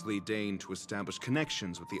graciously deigned to establish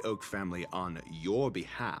connections with the Oak family on your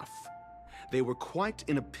behalf, they were quite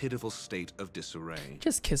in a pitiful state of disarray.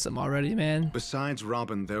 Just kiss him already, man. Besides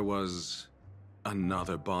Robin, there was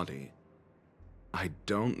another body. I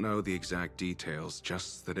don't know the exact details,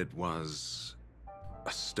 just that it was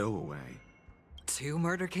a stowaway. 2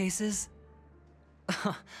 murder cases?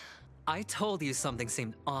 I told you something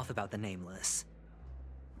seemed off about the Nameless.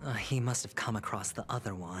 He must have come across the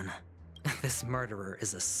other one. This murderer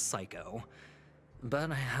is a psycho.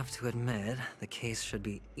 But I have to admit, the case should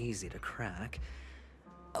be easy to crack.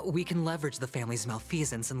 We can leverage the family's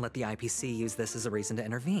malfeasance and let the IPC use this as a reason to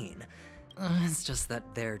intervene. It's just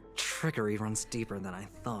that their trickery runs deeper than I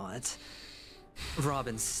thought.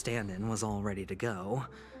 Robin's stand-in was all ready to go.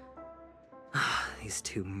 These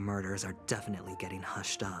 2 murders are definitely getting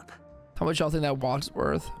hushed up. How much y'all think that watch's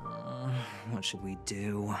worth? What should we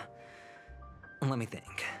do? Let me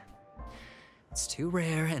think. It's too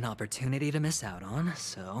rare an opportunity to miss out on,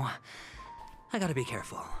 so I gotta be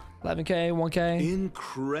careful. 11K, 1K?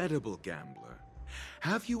 Incredible, gambler.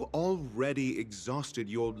 Have you already exhausted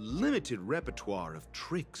your limited repertoire of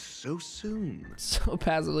tricks so soon? So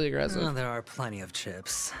passively aggressive. There are plenty of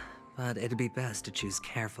chips, but it'd be best to choose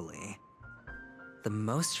carefully. The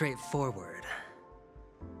most straightforward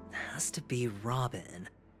has to be Robin.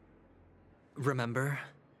 Remember?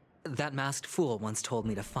 That masked fool once told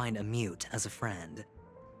me to find a mute as a friend.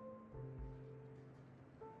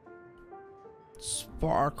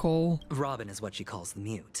 Sparkle? Robin is what she calls the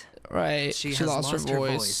mute. Right, She has lost her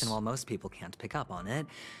voice, and while most people can't pick up on it,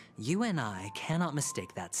 you and I cannot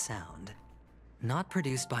mistake that sound. Not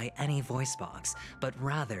produced by any voice box, but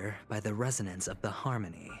rather by the resonance of the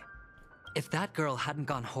harmony. If that girl hadn't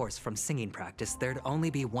gone hoarse from singing practice, there'd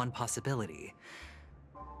only be one possibility.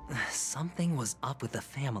 Something was up with the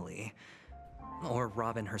family. Or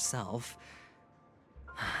Robin herself.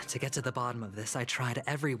 To get to the bottom of this, I tried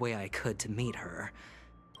every way I could to meet her.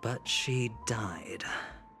 But she died.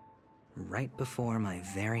 Right before my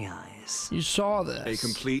very eyes. You saw this. A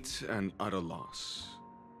complete and utter loss.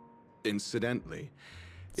 Incidentally,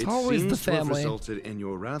 It always seems the to have family. resulted in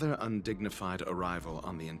your rather undignified arrival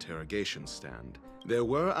on the interrogation stand. There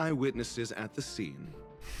were eyewitnesses at the scene,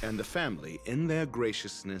 and the family, in their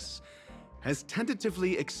graciousness, has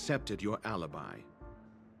tentatively accepted your alibi.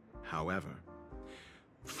 However,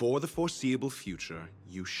 for the foreseeable future,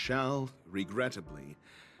 you shall, regrettably,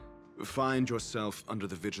 find yourself under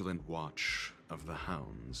the vigilant watch of the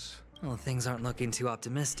hounds. Well, things aren't looking too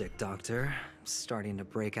optimistic, Doctor. I'm starting to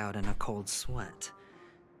break out in a cold sweat.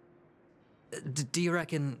 Do you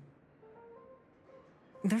reckon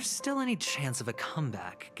there's still any chance of a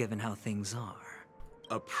comeback, given how things are?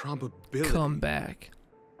 A probability? Comeback.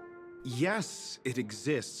 Yes, it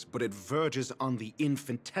exists, but it verges on the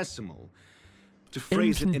infinitesimal. To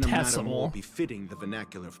phrase it in a manner more befitting the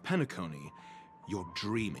vernacular of Penacony, you're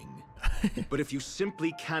dreaming. But if you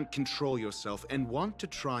simply can't control yourself and want to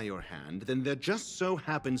try your hand, then there just so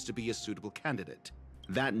happens to be a suitable candidate.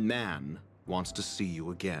 That man wants to see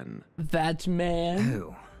you again. That man?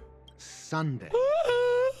 Who? Sunday.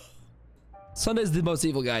 Sunday's the most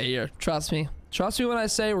evil guy here. Trust me. Trust me when I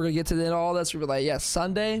say we're gonna get to the end of all this. We're like, yes,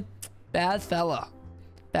 Sunday, bad fella.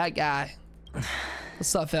 Bad guy.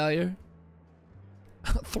 What's up, failure?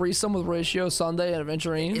 Threesome with Ratio, Sunday, and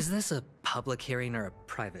Aventurine. Is this a public hearing or a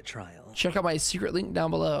private trial? Check out my secret link down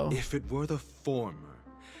below. If it were the former,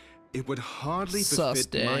 it would hardly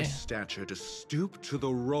befit my stature to stoop to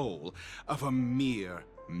the role of a mere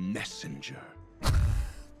messenger.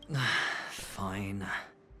 Fine.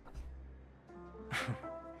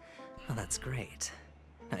 Well, that's great.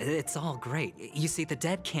 It's all great. You see, the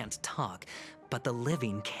dead can't talk, but the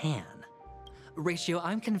living can. Ratio,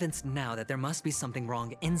 I'm convinced now that there must be something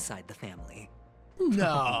wrong inside the family.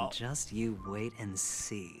 No. Just you wait and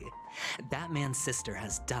see. That man's sister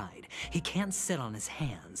has died. He can't sit on his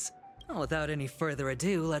hands. Well, without any further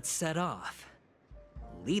ado, let's set off.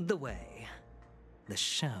 Lead the way. The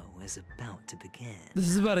show is about to begin. This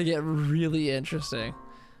is about to get really interesting.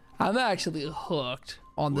 I'm actually hooked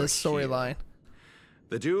on this storyline.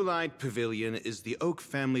 The Dewlight Pavilion is the Oak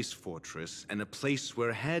family's fortress and a place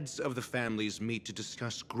where heads of the families meet to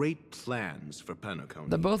discuss great plans for Penacony.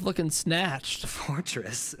 They're both looking snatched.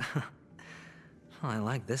 Fortress? I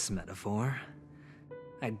like this metaphor.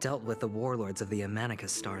 I dealt with the warlords of the Amanicus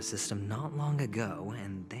star system not long ago,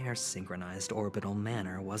 and their synchronized orbital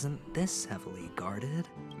manor wasn't this heavily guarded.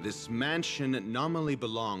 This mansion nominally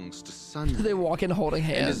belongs to Sunday. They walk in holding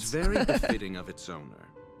hands. And is very befitting of its owner.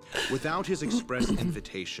 Without his express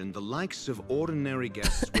invitation, the likes of ordinary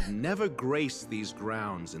guests would never grace these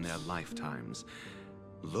grounds in their lifetimes.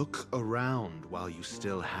 Look around while you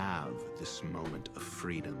still have this moment of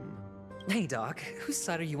freedom. Hey, Doc, whose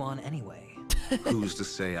side are you on anyway? Who's to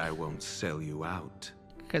say I won't sell you out?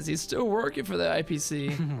 Because he's still working for the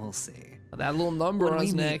IPC. We'll see. That little number on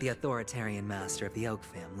his neck. When we meet the authoritarian master of the Oak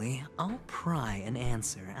family, I'll pry an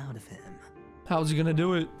answer out of him. How's he gonna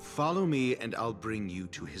do it? Follow me and I'll bring you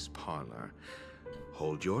to his parlor.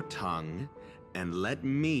 Hold your tongue and let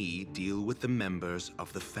me deal with the members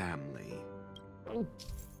of the family.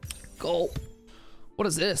 Gulp. What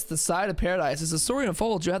is this? The Side of Paradise. As the story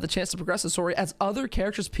unfolds, you have the chance to progress the story as other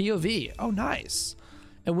characters' POV. Oh, nice.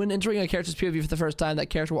 And when entering a character's POV for the first time, that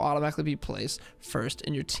character will automatically be placed first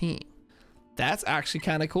in your team. That's actually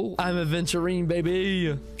kind of cool. I'm a Aventurine,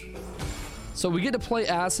 baby. So we get to play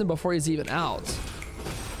as him before he's even out.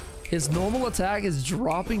 His normal attack is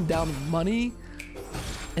dropping down money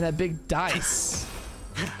and a big dice.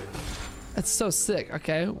 That's so sick.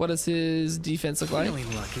 Okay, what does his defense look like?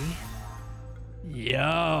 Feeling lucky.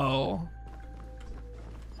 Yo.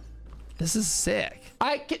 This is sick.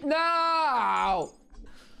 No!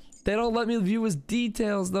 They don't let me view his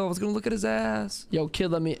details though. I was gonna look at his ass. Yo, kid,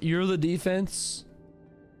 let me. You're the defense.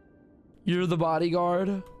 You're the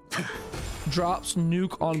bodyguard. Drops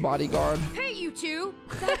nuke on bodyguard. Hey, you two!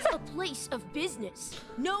 That's a place of business.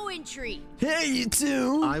 No entry. Hey, you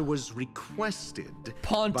two! I was requested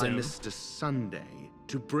by Mr. Sunday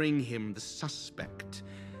to bring him the suspect.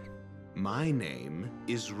 My name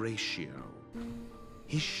is Ratio.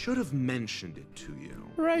 He should have mentioned it to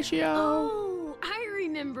you. Ratio. Oh, I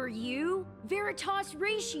remember you. Veritas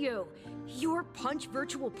Ratio. Your punch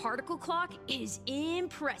virtual particle clock is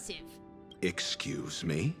impressive. Excuse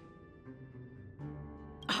me?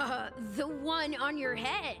 The one on your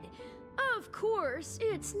head. Of course,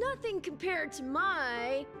 it's nothing compared to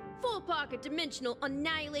my full pocket dimensional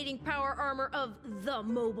annihilating power armor of the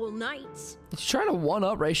Mobile Knights. He's trying to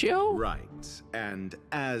one-up Ratio? Right, and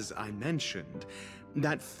as I mentioned,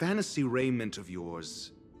 that fantasy raiment of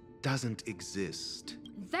yours doesn't exist.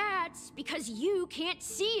 That's because you can't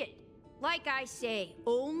see it. Like I say,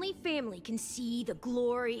 only family can see the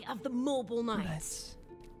glory of the Mobile Knights.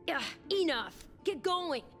 Enough. Get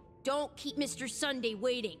going. Don't keep Mr. Sunday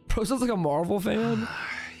waiting. Bro, sounds like a Marvel fan.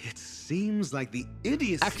 It seems like the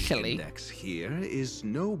idiocy index here is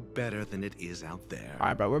no better than it is out there. All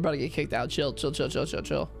right, bro, we're about to get kicked out. Chill.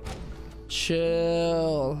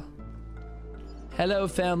 Chill. Hello,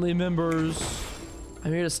 family members.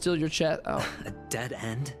 I'm here to steal your chat. Oh, a dead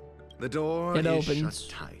end. The door it is opens. shut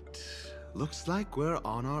tight. Looks like we're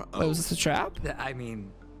on our own. Wait, was this a trap? I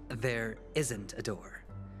mean, there isn't a door.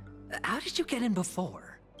 How did you get in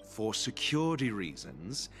before? For security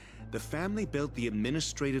reasons, the family built the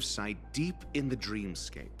administrative site deep in the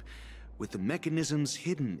dreamscape, with the mechanisms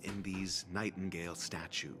hidden in these Nightingale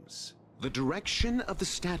statues. The direction of the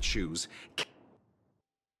statues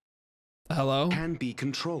can be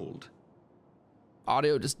controlled.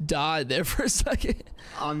 Audio just died there for a second.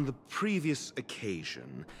 On the previous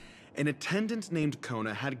occasion, an attendant named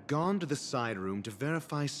Kona had gone to the side room to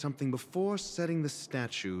verify something before setting the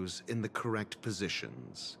statues in the correct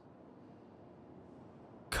positions.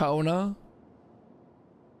 Kona?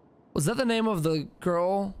 Was that the name of the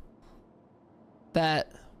girl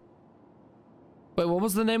that... Wait, what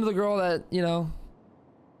was the name of the girl that, you know,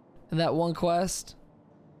 in that one quest?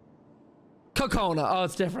 Kokona. Oh,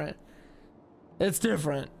 it's different. It's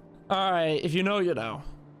different. All right, if you know, you know.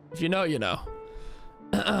 If you know, you know.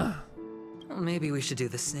 Well, maybe we should do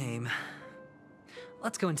the same.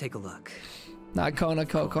 Let's go and take a look. Not Kona,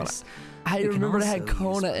 Kona. I remember it had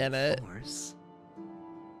Kona in it.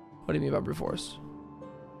 What do you mean by brute force?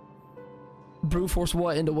 Brute force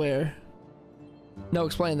what into where? No,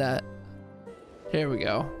 explain that. Here we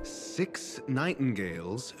go. 6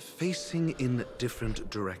 nightingales facing in different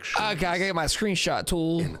directions. Okay, I got my screenshot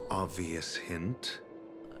tool. An obvious hint.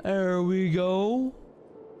 There we go.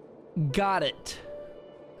 Got it.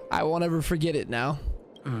 I won't ever forget it now.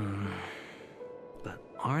 But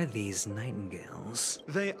are these nightingales?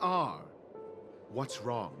 They are. What's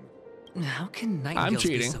wrong? How can nightingales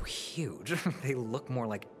be so huge? They look more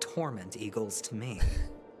like torment eagles to me.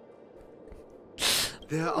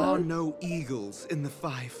 There are no eagles in the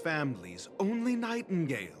 5 families, only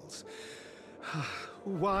nightingales.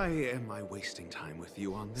 Why am I wasting time with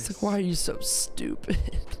you on this? It's like, why are you so stupid?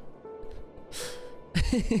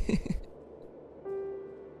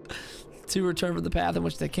 To return from the path in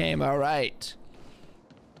which they came. All right.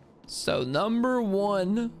 So number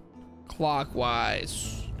 1,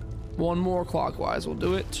 clockwise. One more clockwise. We'll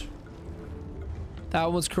do it.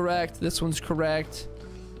 That one's correct. This one's correct.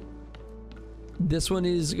 This one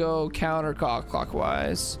needs to go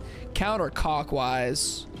counterclockwise.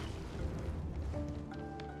 Counterclockwise.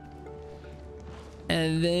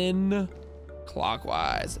 And then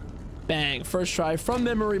clockwise. Bang. First try from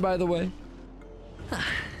memory, by the way.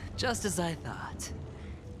 Just as I thought.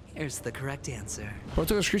 Here's the correct answer. Bro,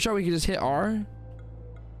 took a screenshot, we could just hit R.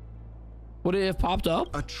 Would it have popped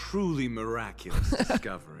up? A truly miraculous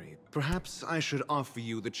discovery. Perhaps I should offer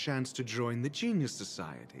you the chance to join the Genius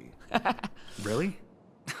Society. Really?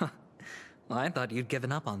 Well, I thought you'd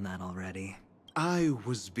given up on that already. I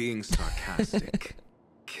was being sarcastic.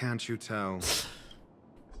 Can't you tell?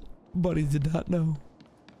 Buddy did not know.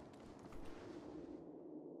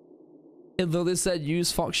 It literally said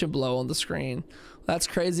use function below on the screen. That's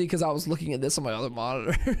crazy because I was looking at this on my other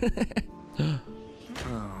monitor.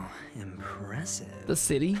 Oh, impressive. The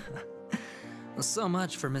city? So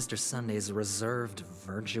much for Mr. Sunday's reserved,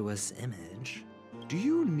 virtuous image. Do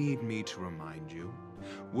you need me to remind you?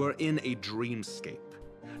 We're in a dreamscape.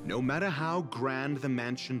 No matter how grand the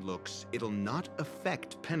mansion looks, it'll not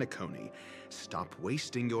affect Penacony. Stop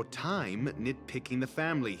wasting your time nitpicking the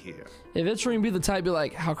family here. If it's going to be the type, be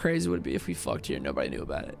like, how crazy would it be if we fucked here and nobody knew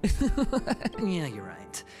about it? Yeah, you're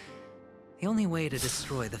right. The only way to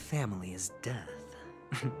destroy the family is death.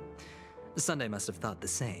 Sunday must have thought the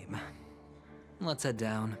same. Let's head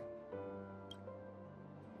down.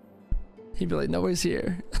 He'd be like, nobody's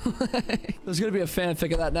here. There's gonna be a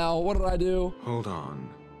fanfic of that now. What did I do? Hold on.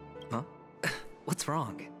 Huh? What's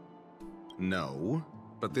wrong? No,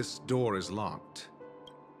 but this door is locked.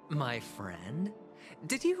 My friend?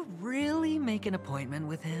 Did you really make an appointment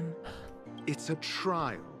with him? It's a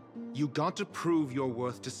trial. You got to prove your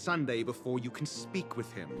worth to Sunday before you can speak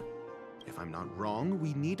with him. If I'm not wrong,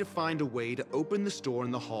 we need to find a way to open this door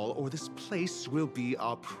in the hall or this place will be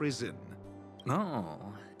our prison.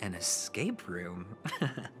 Oh, an escape room.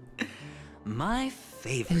 My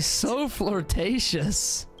favorite. He's so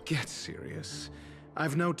flirtatious. Get serious.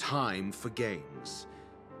 I've no time for games.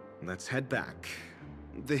 Let's head back.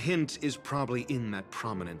 The hint is probably in that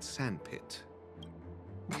prominent sandpit.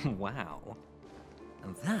 Wow.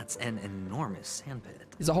 That's an enormous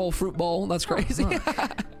sandpit. He's a whole fruit bowl. That's crazy.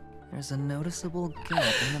 There's a noticeable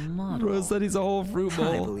gap in the model. Bro said he's a whole fruit bowl.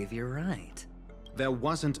 I believe you're right. There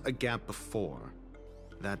wasn't a gap before.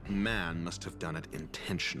 That man must have done it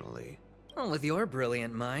intentionally. Well, with your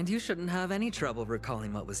brilliant mind, you shouldn't have any trouble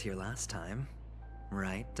recalling what was here last time.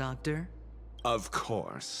 Right, Doctor? Of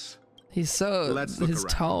course. He's so... Let's look his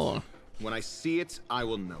around. tone. When I see it, I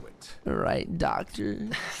will know it. Right, Doctor.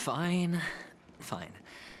 Fine. Fine.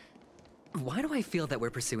 Why do I feel that we're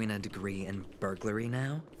pursuing a degree in burglary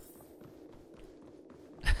now?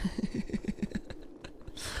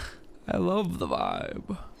 I love the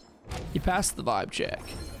vibe. You passed the vibe check.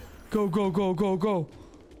 Go, go, go, go, go.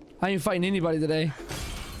 I ain't fighting anybody today.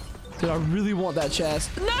 Dude, I really want that chest.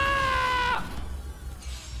 No!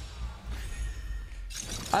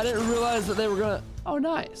 I didn't realize that they were gonna... Oh,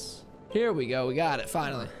 nice. Here we go. We got it,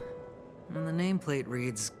 finally. And the nameplate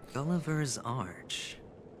reads Gulliver's Arch.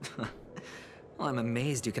 Well, I'm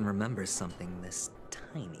amazed you can remember something this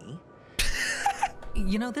tiny.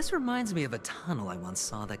 You know, this reminds me of a tunnel I once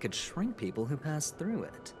saw that could shrink people who passed through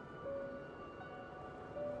it.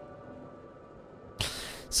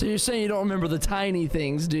 So you're saying you don't remember the tiny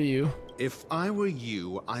things, do you? If I were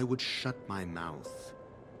you, I would shut my mouth.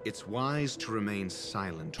 It's wise to remain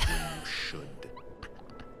silent when you should.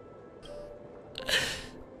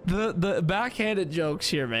 The backhanded jokes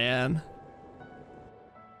here, man.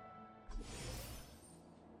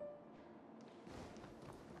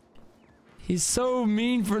 He's so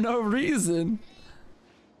mean for no reason.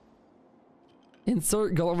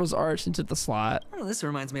 Insert Gulliver's Arch into the slot. Oh, this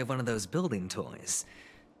reminds me of one of those building toys.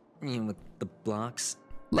 You know, with the blocks.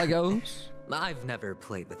 Legos? I've never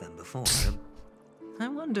played with them before. I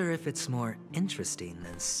wonder if it's more interesting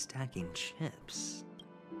than stacking chips.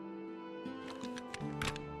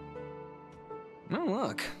 Oh,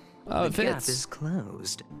 look. Oh, the it gap fits. is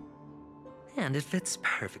closed. And it fits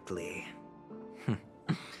perfectly.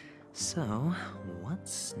 So,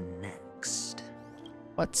 what's next?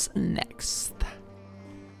 What's next?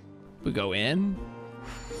 We go in.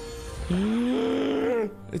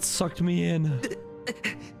 It sucked me in.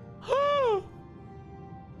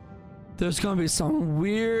 There's gonna be some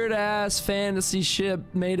weird ass fantasy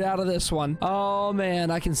ship made out of this one. Oh man,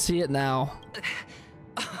 I can see it now.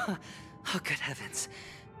 Oh, good heavens.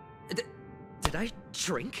 Did I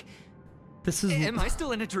drink? This is... Am I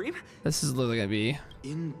still in a dream? This is literally gonna be...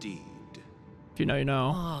 Indeed. If you know, you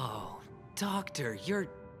know. Oh, Doctor, you're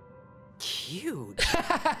cute.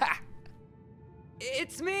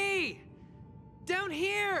 It's me! Down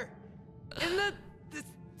here! In the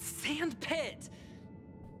sand pit!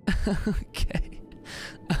 Okay.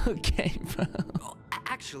 Okay, bro. Oh,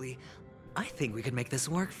 actually, I think we could make this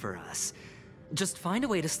work for us. Just find a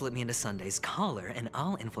way to slip me into Sunday's collar, and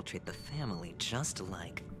I'll infiltrate the family just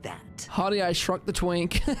like that. Honey, I shrunk the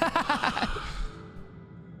twink.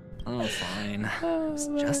 Oh, fine. I was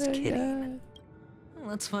just kidding.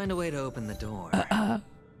 Let's find a way to open the door.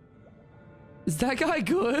 Is that guy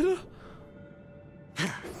good?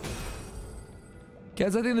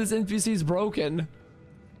 Guys, I think this NPC is broken.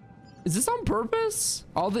 Is this on purpose?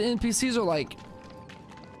 All the NPCs are like...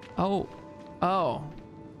 Oh. Oh.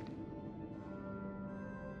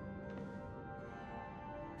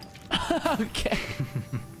 Okay.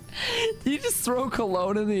 Did you just throw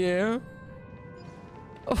cologne in the air?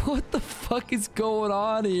 What the fuck is going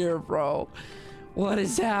on here, bro? What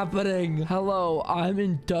is happening? Hello, I'm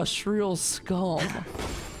Industrial Scum.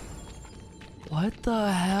 What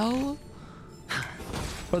the hell?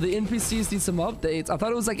 Or the NPCs need some updates. I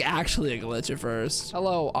thought it was like actually a glitch at first.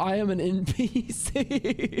 Hello, I am an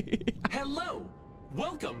NPC. Hello,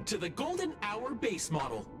 welcome to the Golden Hour base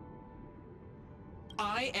model.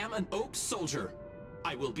 I am an Oak Soldier.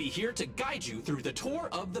 I will be here to guide you through the tour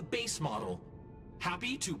of the base model.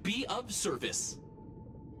 Happy to be of service.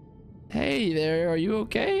 Hey there, are you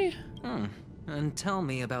okay? And tell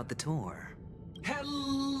me about the tour.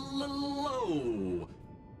 Hello.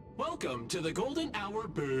 Welcome to the Golden Hour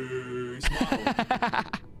base model.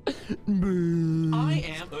 I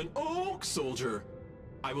am an Oak Soldier.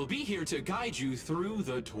 I will be here to guide you through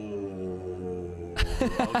the tour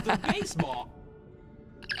of the base model.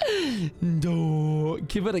 No,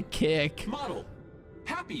 give it a kick. Model.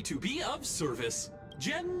 Happy to be of service.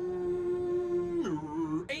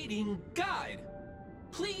 Generating guide.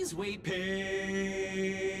 Please wait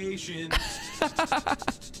patient.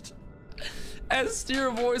 As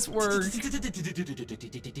your voice works. This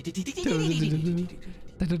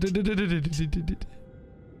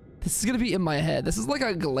is gonna be in my head. This is like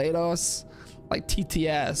a GLaDOS, like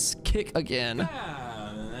TTS. Kick again.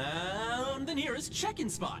 The nearest check-in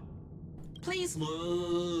spot. Please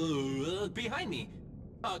look behind me.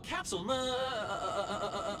 Capsule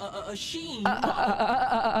machine.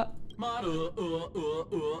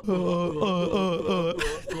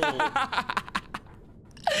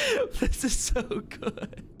 This is so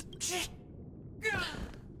good.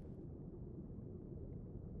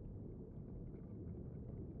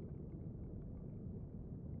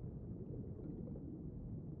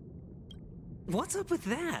 What's up with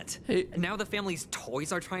that? Hey. Now the family's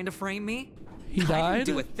toys are trying to frame me? He I died?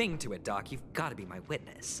 didn't do a thing to it, Doc. You've got to be my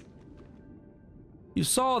witness. You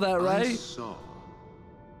saw that, right? I saw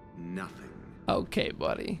nothing. Okay,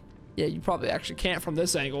 buddy. Yeah, you probably actually can't from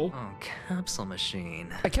this angle. Oh, capsule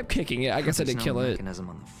machine. I kept kicking it. I guess I didn't kill it. Mechanism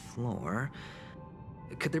on the floor.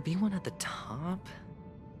 Could there be one at the top?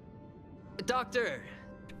 Doctor,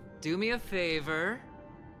 do me a favor.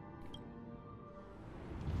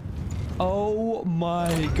 Oh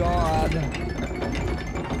my god.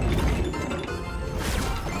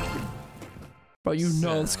 Bro, you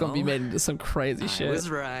know it's gonna be made into some crazy shit. I was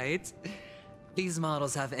right. These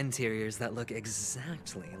models have interiors that look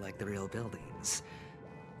exactly like the real buildings.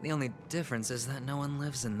 The only difference is that no one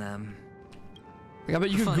lives in them. Like, I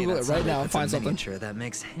bet you can Funny Google it that right now somebody and find puts a something. miniature that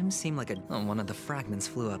makes him seem like one of the fragments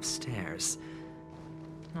flew upstairs.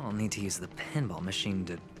 I'll need to use the pinball machine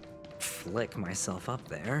to flick myself up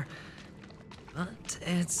there. But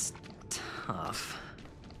it's tough.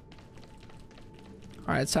 All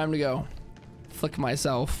right, it's time to go. Flick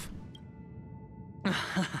myself.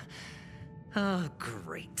 Oh,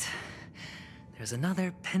 great. There's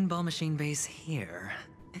another pinball machine base here.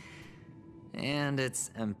 And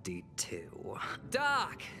it's empty too.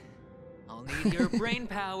 Doc! I'll need your brain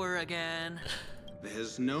power again.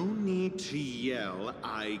 There's no need to yell.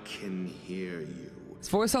 I can hear you. His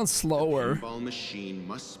voice sounds slower. The pinball machine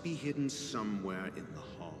must be hidden somewhere in the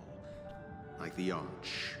hall. Like the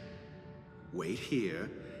arch. Wait here,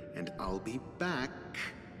 and I'll be back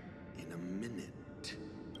in a minute.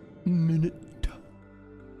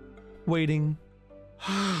 Waiting.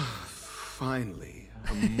 Finally,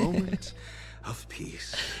 a moment of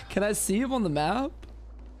peace. Can I see him on the map?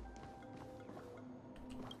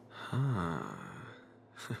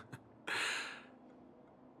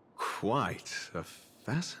 Quite a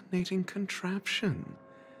fascinating contraption.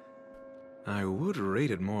 I would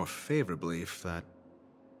rate it more favorably if that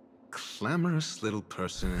clamorous little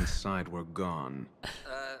person inside were gone.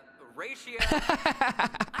 Ratio,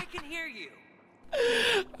 I can hear you.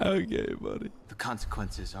 Okay, buddy. The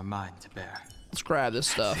consequences are mine to bear. Let's grab this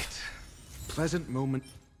stuff. Pleasant moments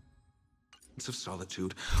of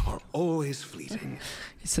solitude are always fleeting.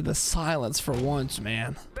 He said the silence for once,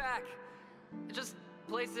 man. Back. Just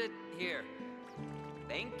place it here.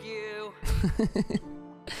 Thank you.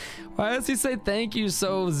 Why does he say thank you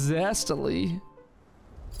so zestily?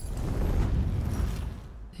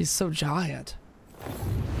 He's so giant.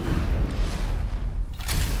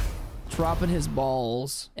 Dropping his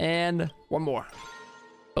balls. And one more.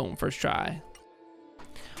 Boom, first try.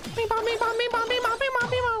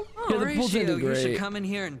 Oh, Ratio, you should come in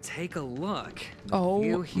here and take a look. The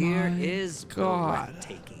view here is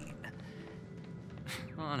breathtaking.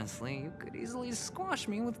 Honestly, you could easily squash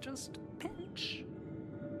me with just a pinch.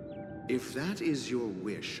 If that is your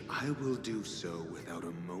wish, I will do so without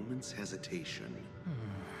a moment's hesitation.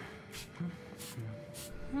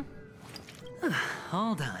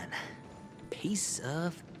 All done. Piece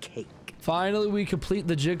of cake. Finally, we complete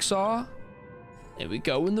the jigsaw. And we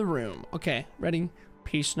go in the room. Okay, ready?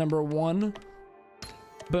 Piece number 1.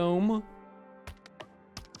 Boom.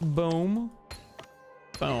 Boom.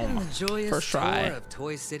 Boom. The joyous First try. tour of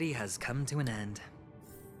Toy City has come to an end.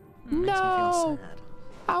 No. Makes me feel sad.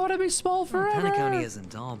 I want to be small forever. Penacony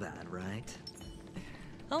isn't all bad, right?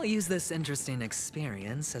 I'll use this interesting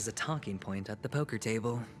experience as a talking point at the poker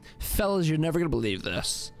table. Fellas, you're never gonna believe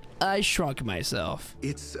this. I shrunk myself.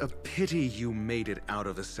 It's a pity you made it out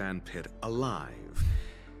of the sandpit alive.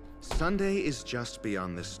 Sunday is just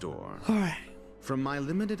beyond this door. All right. From my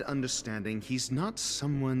limited understanding, he's not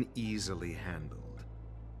someone easily handled.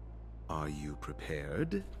 Are you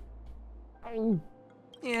prepared?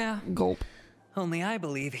 Yeah. Gulp. Only I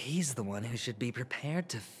believe he's the one who should be prepared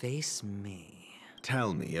to face me.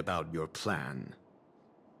 Tell me about your plan.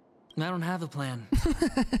 I don't have a plan.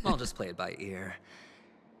 I'll just play it by ear.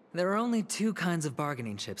 There are only 2 kinds of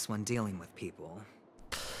bargaining chips when dealing with people.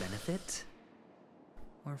 Benefit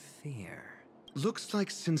or fear. Looks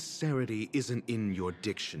like sincerity isn't in your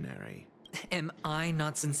dictionary. Am I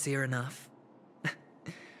not sincere enough?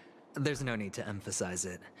 There's no need to emphasize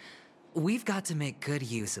it. We've got to make good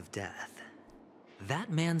use of death.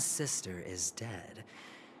 That man's sister is dead.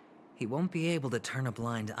 He won't be able to turn a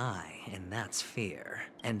blind eye, and that's fear.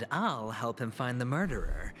 And I'll help him find the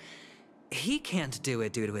murderer. He can't do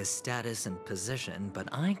it due to his status and position, but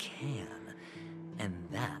I can. And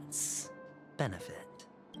that's benefit.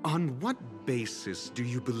 On what basis do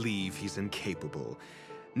you believe he's incapable,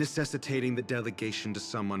 necessitating the delegation to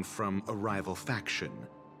someone from a rival faction?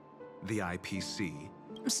 The IPC?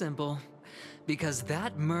 Simple. Because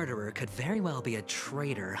that murderer could very well be a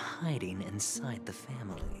traitor hiding inside the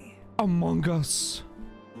family. Among Us.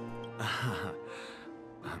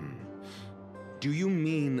 Do you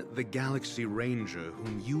mean the Galaxy Ranger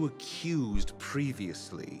whom you accused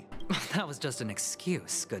previously? That was just an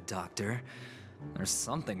excuse, good doctor. There's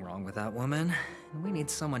something wrong with that woman, and we need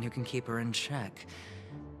someone who can keep her in check.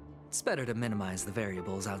 It's better to minimize the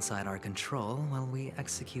variables outside our control while we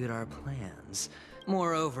execute our plans.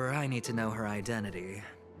 Moreover, I need to know her identity.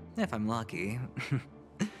 If I'm lucky.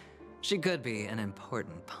 She could be an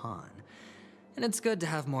important pawn. And it's good to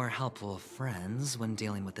have more helpful friends when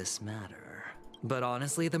dealing with this matter. But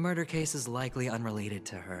honestly, the murder case is likely unrelated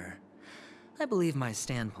to her. I believe my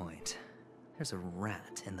standpoint. There's a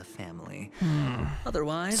rat in the family.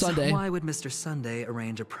 Otherwise, Sunday. Why would Mr. Sunday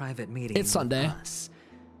arrange a private meeting It's Sunday. with us?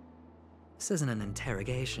 This isn't an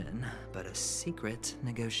interrogation, but a secret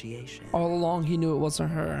negotiation. All along, he knew it wasn't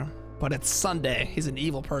her. But it's Sunday. He's an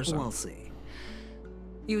evil person. We'll see.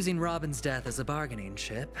 Using Robin's death as a bargaining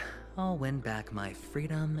chip, I'll win back my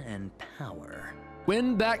freedom and power.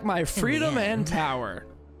 Win back my freedom and power.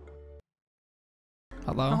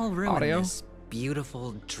 Hello? I'll ruin Audio? this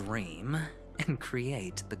beautiful dream and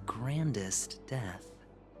create the grandest death.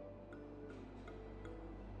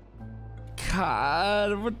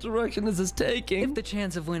 God, what direction is this taking? If the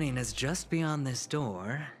chance of winning is just beyond this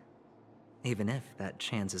door, even if that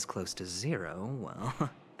chance is close to zero,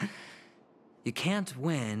 well, you can't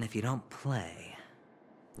win if you don't play,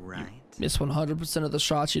 right? Miss 100% of the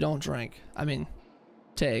shots you don't drink. I mean,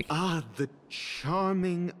 take. Ah, the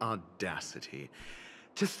charming audacity.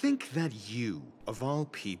 To think that you, of all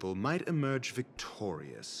people, might emerge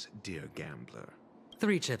victorious, dear gambler.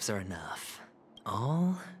 3 chips are enough.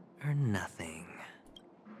 All or nothing.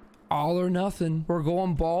 All or nothing. We're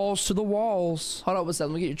going balls to the walls. Hold up, what's that?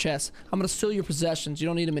 Let me get your chest. I'm gonna steal your possessions. You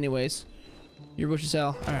don't need them anyways. You're rich as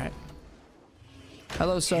hell. All right.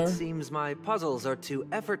 Hello, sir. It seems my puzzles are too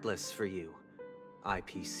effortless for you,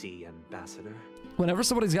 IPC ambassador. Whenever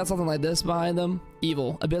somebody's got something like this behind them,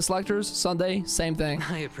 evil. Abyss Lectors, Sunday, same thing.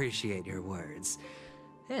 I appreciate your words.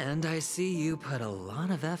 And I see you put a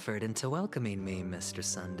lot of effort into welcoming me, Mr.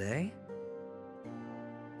 Sunday.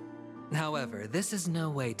 However, this is no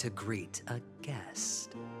way to greet a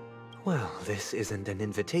guest. Well, this isn't an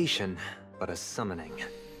invitation, but a summoning.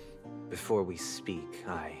 Before we speak,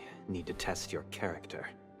 I need to test your character.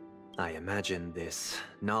 I imagine this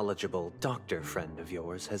knowledgeable doctor friend of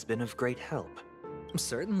yours has been of great help.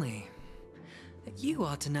 Certainly. You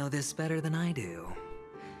ought to know this better than I do.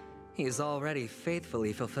 He's already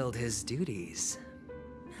faithfully fulfilled his duties,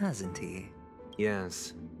 hasn't he?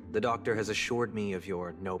 Yes, the doctor has assured me of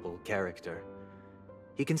your noble character.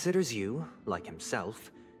 He considers you, like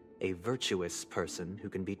himself, a virtuous person who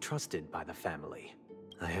can be trusted by the family.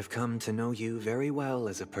 I have come to know you very well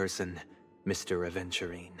as a person, Mr.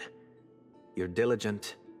 Aventurine. You're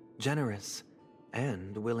diligent, generous,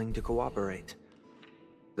 and willing to cooperate.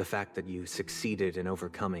 The fact that you succeeded in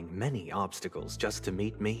overcoming many obstacles just to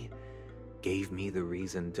meet me gave me the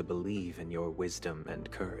reason to believe in your wisdom and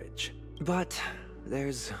courage. But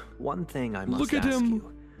there's one thing I must ask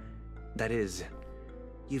you. That is,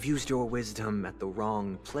 you've used your wisdom at the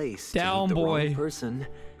wrong place to meet the wrong person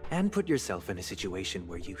and put yourself in a situation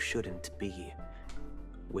where you shouldn't be,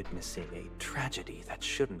 witnessing a tragedy that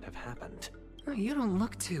shouldn't have happened. You don't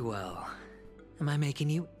look too well. Am I making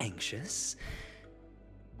you anxious?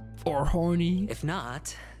 Or horny? If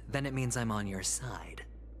not, then it means I'm on your side.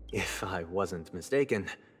 If I wasn't mistaken,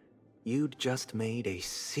 you'd just made a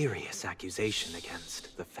serious accusation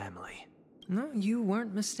against the family. No, you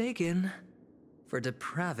weren't mistaken. For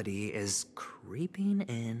depravity is creeping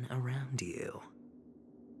in around you.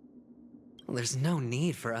 There's no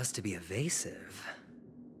need for us to be evasive.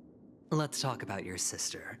 Let's talk about your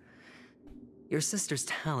sister. Your sister's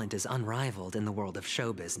talent is unrivaled in the world of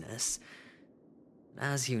show business.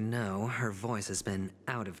 As you know, her voice has been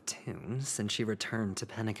out of tune since she returned to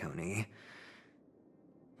Penacony.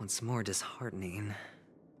 What's more disheartening,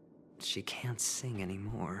 she can't sing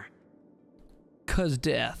anymore. 'Cause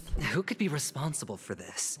death. Who could be responsible for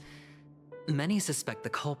this? Many suspect the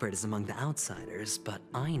culprit is among the outsiders, but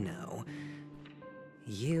I know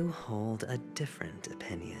you hold a different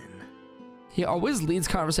opinion. He always leads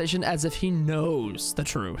conversation as if he knows the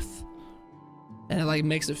truth. And it like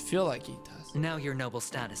makes it feel like he does. Now your noble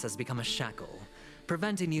status has become a shackle,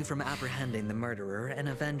 preventing you from apprehending the murderer and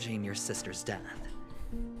avenging your sister's death.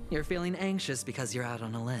 You're feeling anxious because you're out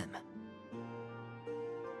on a limb.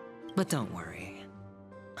 But don't worry,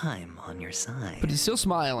 I'm on your side. But he's still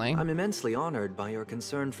smiling. I'm immensely honored by your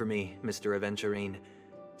concern for me, Mr. Aventurine.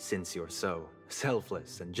 Since you're so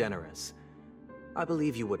selfless and generous, I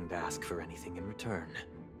believe you wouldn't ask for anything in return,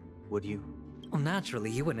 would you? Well, naturally,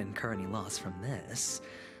 you wouldn't incur any loss from this.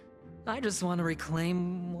 I just want to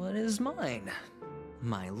reclaim what is mine.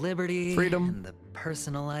 My liberty, freedom, and the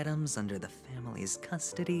personal items under the family's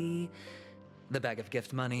custody, the bag of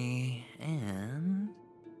gift money, and...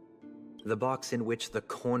 the box in which the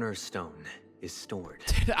cornerstone is stored.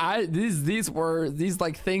 These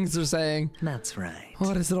like things they're saying. That's right.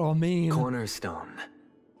 What does it all mean? Cornerstone.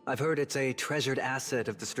 I've heard it's a treasured asset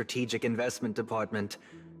of the Strategic Investment Department.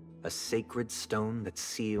 A sacred stone that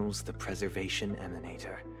seals the preservation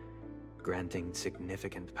emanator, granting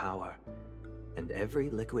significant power. And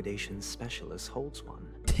every liquidation specialist holds one.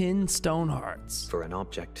 10 stone hearts. For an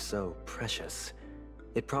object so precious,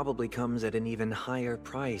 it probably comes at an even higher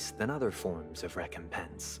price than other forms of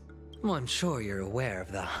recompense. Well, I'm sure you're aware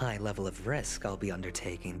of the high level of risk I'll be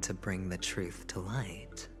undertaking to bring the truth to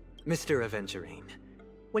light. Mr. Aventurine,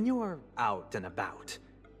 when you're out and about,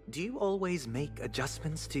 do you always make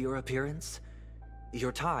adjustments to your appearance?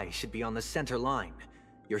 Your tie should be on the center line.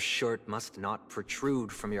 Your shirt must not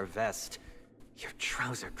protrude from your vest. Your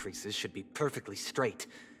trouser creases should be perfectly straight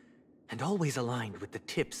and always aligned with the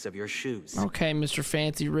tips of your shoes. Okay, Mr.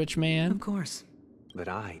 Fancy Rich Man. Of course. But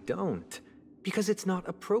I don't, because it's not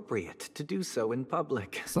appropriate to do so in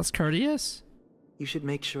public. So that's courteous. You should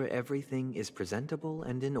make sure everything is presentable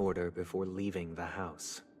and in order before leaving the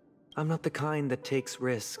house. I'm not the kind that takes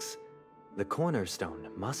risks. The cornerstone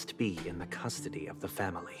must be in the custody of the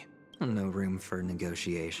family. No room for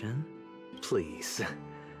negotiation. Please,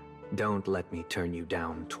 don't let me turn you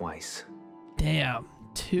down twice. Damn,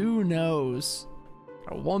 2 no's.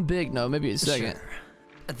 Or 1 big no, maybe a second.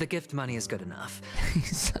 Sure. The gift money is good enough.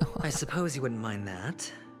 I suppose you wouldn't mind that.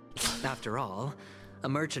 After all, a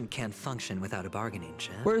merchant can't function without a bargaining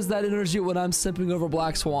chip. Where's that energy when I'm simping over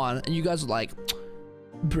Black Swan and you guys are like,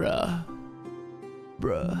 bruh.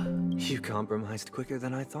 You compromised quicker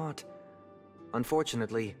than I thought.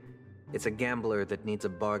 Unfortunately, it's a gambler that needs a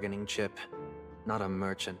bargaining chip, not a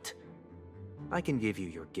merchant. I can give you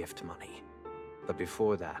your gift money, but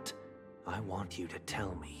before that, I want you to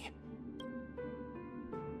tell me.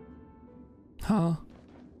 Huh?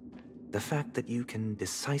 The fact that you can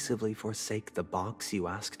decisively forsake the box you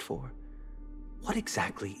asked for, what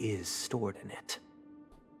exactly is stored in it?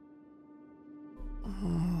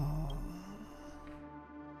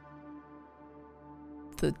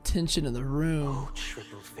 The tension in the room. Oh,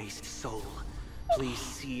 triple-faced soul, please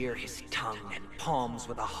sear his tongue and palms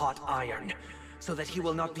with a hot iron, so that he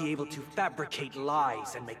will not be able to fabricate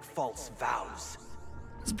lies and make false vows.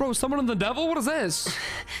 Bro, summoning the devil? What is this?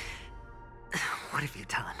 What have you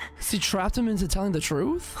done? Has he trapped him into telling the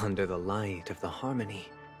truth? Under the light of the harmony,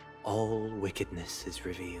 all wickedness is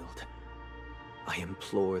revealed. I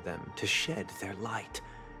implore them to shed their light,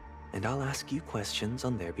 and I'll ask you questions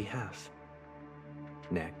on their behalf.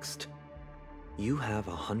 Next, you have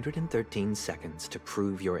 113 seconds to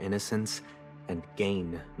prove your innocence and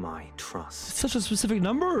gain my trust. It's such a specific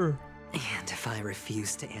number. And if I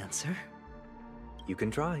refuse to answer? You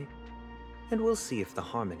can try, and we'll see if the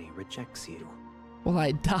harmony rejects you. Will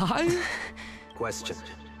I die? Question.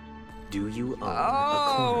 Do you own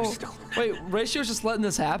a cornerstone? Wait, Ratio's just letting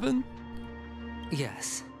this happen?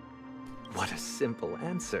 Yes. What a simple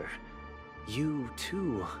answer. You,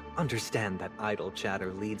 too, understand that idle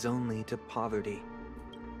chatter leads only to poverty.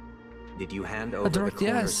 Did you hand over the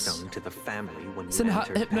cornerstone to the family when you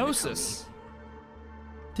entered hypnosis.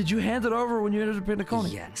 Penacony? Did you hand it over when you entered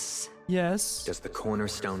Penacony? Yes. Yes. Does the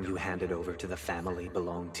cornerstone you handed over to the family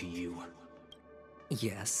belong to you?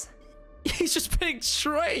 Yes. He's just being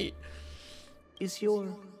straight. Is your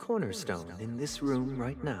cornerstone in this room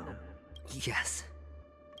right now? Yes.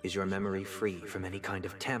 Is your memory free from any kind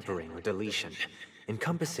of tampering or deletion,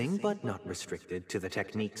 encompassing but not restricted to the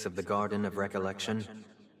techniques of the Garden of Recollection?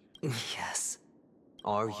 Yes.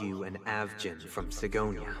 Are you an Avgin from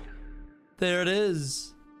Sigonia? There it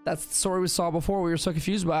is. That's the story we saw before we were so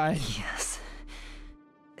confused by. Yes.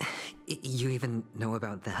 You even know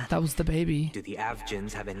about that? That was the baby. Do the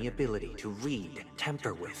Avgins have any ability to read,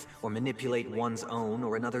 tamper with, or manipulate one's own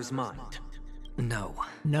or another's mind? No.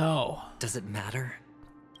 No. Does it matter?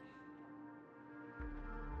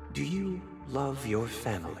 Do you love your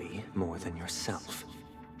family more than yourself?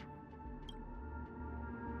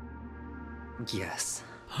 Yes.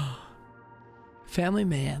 Family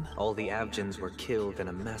man. All the Avgens were killed in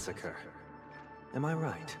a massacre. Am I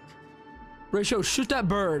right? Ratio, shoot that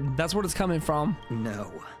bird. That's where it's coming from.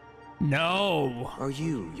 No. No. Are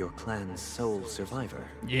you your clan's sole survivor?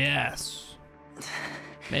 Yes.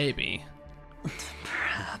 Maybe.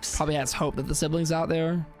 Perhaps. Probably has hope that the siblings out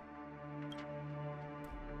there.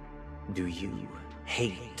 Do you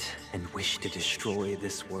hate and wish to destroy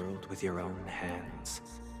this world with your own hands?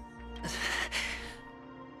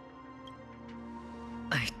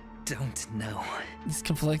 I don't know. He's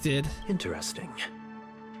conflicted. Interesting.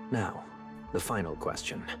 Now, the final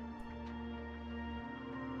question.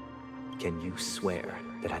 Can you swear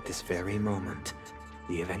that at this very moment,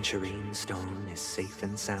 the Aventurine Stone is safe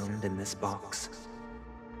and sound in this box?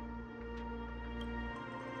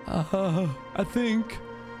 I think.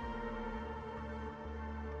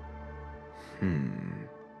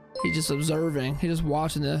 He's just observing. He's just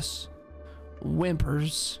watching this.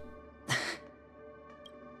 Whimpers.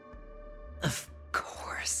 Of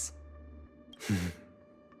course.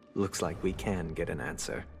 Looks like we can get an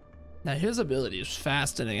answer. Now his ability is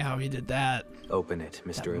fascinating how he did that. Open it,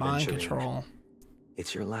 Mr. That mind Aventurine. control.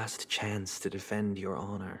 It's your last chance to defend your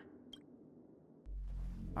honor.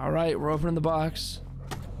 All right, we're opening the box.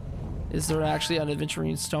 Is there actually an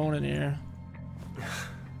Aventurine Stone in here?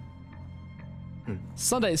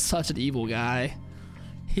 Sunday's such an evil guy.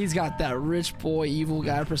 He's got that rich boy, evil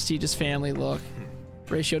guy, prestigious family look.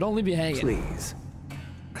 Ratio, don't leave me hanging. Please.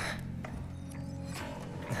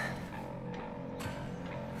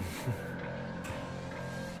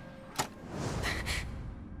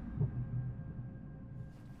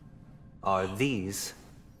 Are these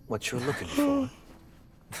what you're looking for?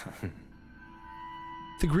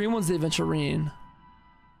 The green one's the Aventurine.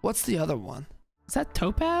 What's the other one? Is that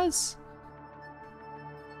Topaz?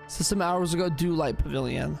 System hours ago, Dew Light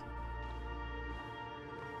Pavilion.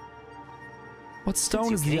 What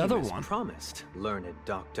stone is the other one? Promised, learned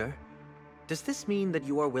doctor. Does this mean that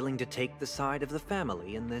you are willing to take the side of the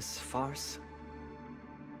family in this farce?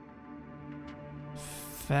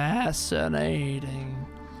 Fascinating.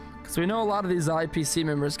 Because we know a lot of these IPC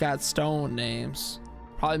members got stone names.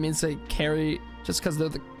 Probably means they carry, just because they're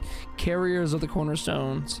the carriers of the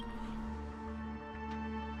cornerstones.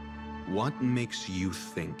 What makes you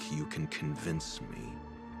think you can convince me?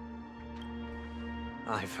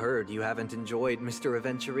 I've heard you haven't enjoyed Mr.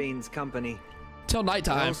 Aventurine's company. Till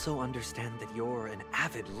nighttime. I also understand that you're an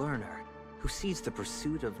avid learner who sees the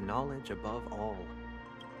pursuit of knowledge above all.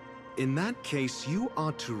 In that case, you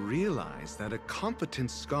ought to realize that a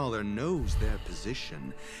competent scholar knows their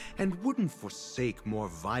position and wouldn't forsake more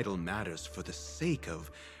vital matters for the sake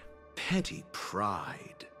of petty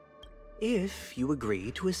pride. If you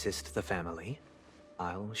agree to assist the family,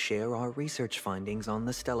 I'll share our research findings on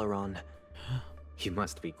the Stellaron. You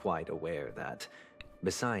must be quite aware that,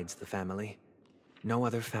 besides the family, no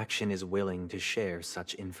other faction is willing to share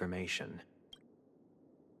such information.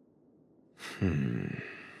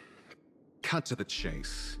 Cut to the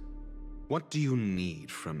chase. What do you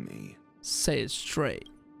need from me? Say it straight.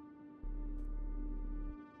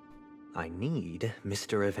 I need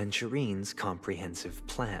Mr. Aventurine's comprehensive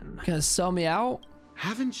plan. Gonna sell me out?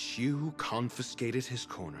 Haven't you confiscated his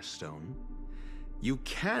cornerstone? You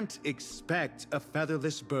can't expect a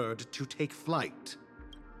featherless bird to take flight.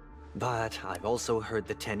 But I've also heard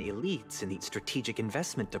the 10 elites in the Strategic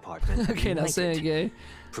Investment Department are okay, now say it again.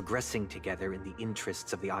 Progressing together in the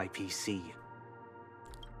interests of the IPC.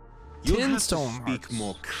 You'll have to speak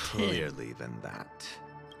more clearly than that.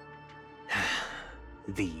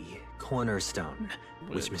 The cornerstone,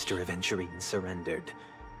 which Mr. Aventurine surrendered.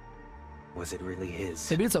 Was it really his?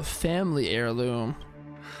 Maybe it's a family heirloom.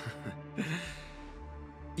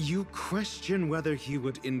 You question whether he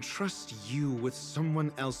would entrust you with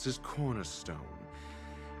someone else's cornerstone.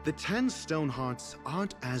 The 10 Stonehearts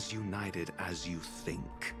aren't as united as you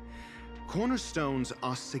think. Cornerstones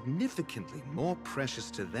are significantly more precious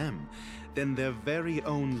to them than their very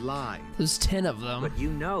own lives. There's 10 of them. But you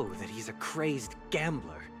know that he's a crazed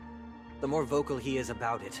gambler. The more vocal he is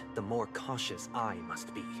about it, the more cautious I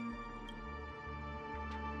must be.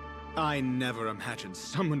 I never imagined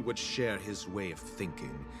someone would share his way of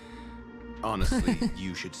thinking. Honestly,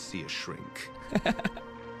 you should see a shrink.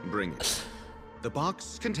 Bring it. The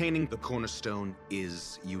box containing the cornerstone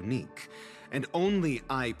is unique, and only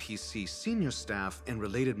IPC senior staff and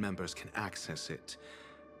related members can access it.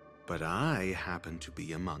 But I happen to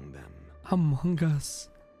be among them. Among Us.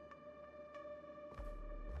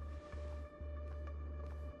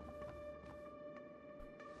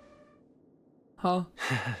 Huh?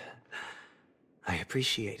 I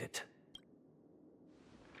appreciate it.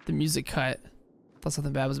 The music cut. Thought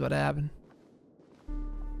something bad was about to happen.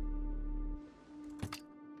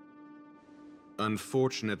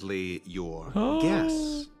 Unfortunately, your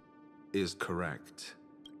guess is correct.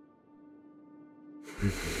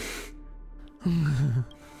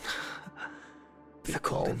 The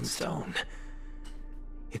golden stone.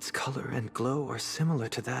 Its color and glow are similar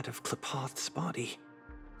to that of Klepoth's body.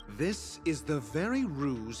 This is the very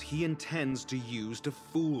ruse he intends to use to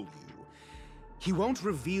fool you. He won't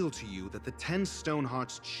reveal to you that the 10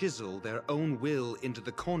 Stonehearts chisel their own will into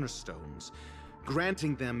the cornerstones,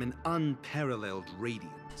 granting them an unparalleled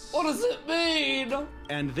radiance. What does it mean?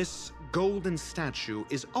 And this golden statue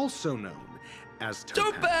is also known as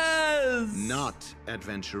Topaz, not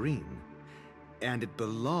Adventurine. And it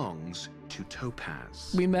belongs to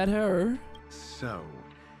Topaz. We met her. So,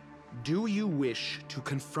 do you wish to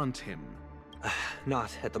confront him?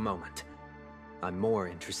 Not at the moment. I'm more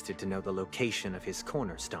interested to know the location of his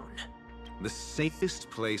cornerstone. The safest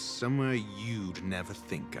place somewhere you'd never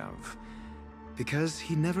think of. Because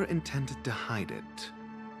he never intended to hide it.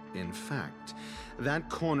 In fact, that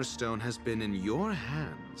cornerstone has been in your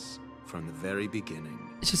hands from the very beginning.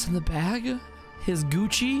 It's just in the bag? His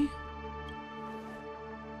Gucci?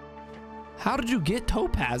 How did you get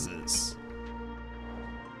topazes?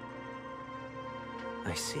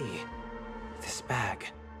 I see. This bag.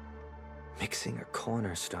 Mixing a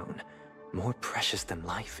cornerstone, more precious than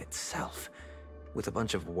life itself, with a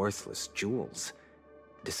bunch of worthless jewels,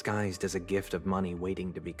 disguised as a gift of money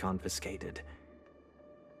waiting to be confiscated,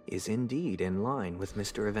 is indeed in line with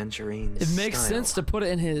Mr. Aventurine's It makes style. sense to put it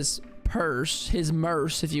in his purse, his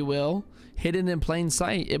merce, if you will. Hidden in plain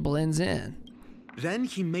sight, it blends in. Then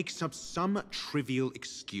he makes up some trivial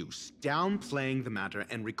excuse, downplaying the matter,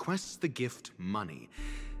 and requests the gift money.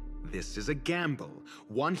 This is a gamble,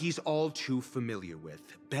 one he's all too familiar with,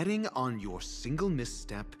 betting on your single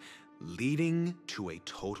misstep, leading to a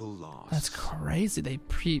total loss. That's crazy. They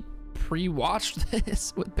pre-watched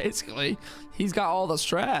this with basically, he's got all the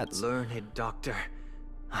strats. Learned doctor,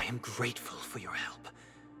 I am grateful for your help.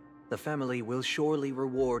 The family will surely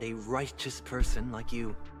reward a righteous person like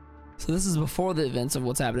you. So this is before the events of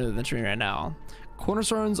what's happening with Venturing right now.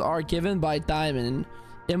 Cornerstones are given by Diamond,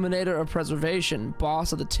 Emanator of Preservation,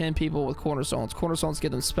 boss of the 10 people with cornerstones. Cornerstones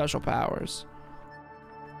give them special powers.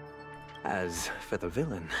 As for the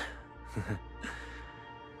villain,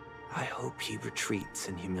 I hope he retreats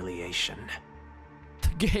in humiliation.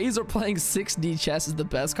 The gays are playing 6D chess is the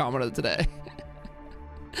best comment of today.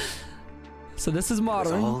 So this is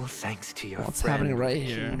modern. It was all thanks to your What's friend happening right with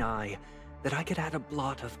here? keen eye that I could add a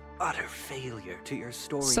blot of utter failure to your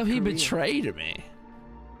story. So he betrayed me.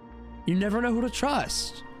 You never know who to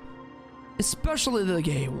trust. Especially the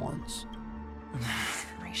gay ones.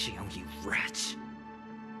 Ratio, you wretch.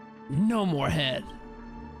 No more head.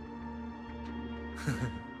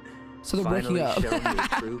 So they're breaking Finally up. shown your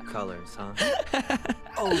true colors, huh?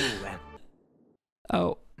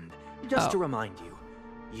 Just to remind you,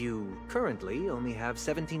 you currently only have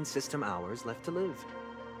 17 system hours left to live.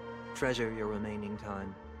 Treasure your remaining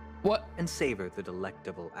time. What? And savor the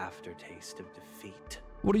delectable aftertaste of defeat.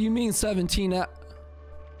 What do you mean 17?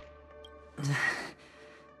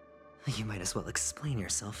 You might as well explain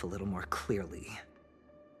yourself a little more clearly.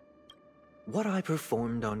 What I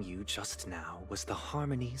performed on you just now was the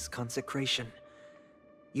Harmony's consecration.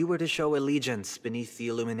 You were to show allegiance beneath the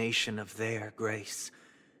illumination of their grace.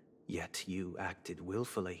 Yet you acted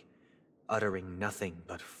willfully, uttering nothing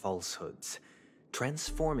but falsehoods,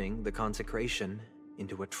 transforming the consecration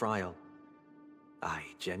into a trial. I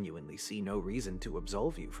genuinely see no reason to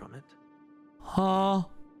absolve you from it. Huh?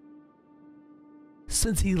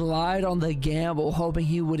 Since he lied on the gamble, hoping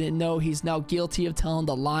he wouldn't know, he's now guilty of telling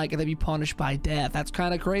the lie, gonna be punished by death. That's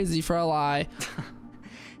kind of crazy for a lie.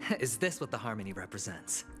 Is this what the Harmony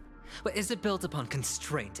represents? But is it built upon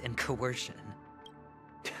constraint and coercion?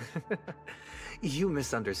 You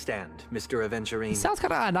misunderstand, Mr. Aventurine. It sounds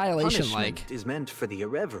kind of Annihilation-like. Punishment is meant for the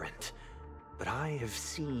irreverent, but I have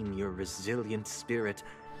seen your resilient spirit,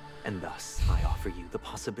 and thus I offer you the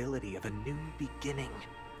possibility of a new beginning.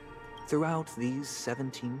 Throughout these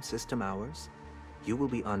 17 system hours, you will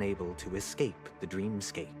be unable to escape the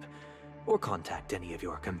dreamscape or contact any of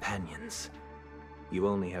your companions. You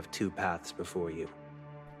only have 2 paths before you,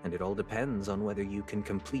 and it all depends on whether you can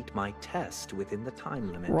complete my test within the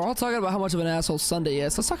time limit. We're all talking about how much of an asshole Sunday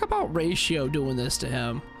is. Let's talk about Ratio doing this to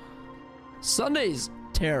him. Sunday's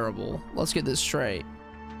terrible. Let's get this straight.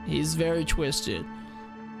 He's very twisted.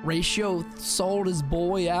 Ratio sold his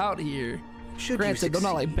boy out here. Granted, they're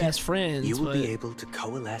not like best friends, you will but be able to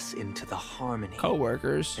coalesce into the harmony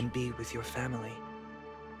co-workers and be with your family.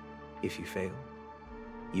 If you fail,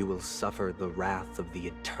 you will suffer the wrath of the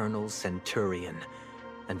eternal Centurion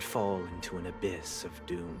and fall into an abyss of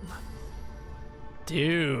doom.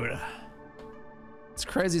 Dude, it's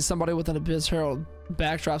crazy somebody with an Abyss Herald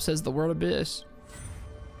backdrop says the word abyss.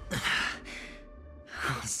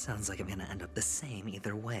 Sounds like I'm gonna end up the same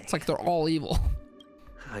either way. It's like they're all evil.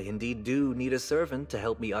 I indeed do need a servant to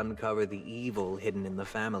help me uncover the evil hidden in the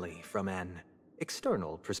family from an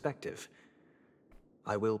external perspective.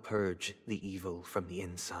 I will purge the evil from the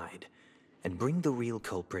inside and bring the real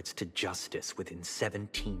culprits to justice within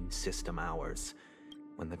 17 system hours.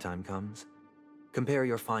 When the time comes, compare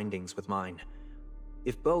your findings with mine.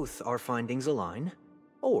 If both our findings align,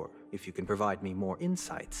 or if you can provide me more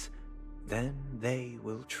insights, then they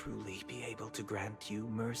will truly be able to grant you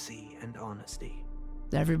mercy and honesty.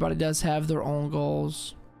 Everybody does have their own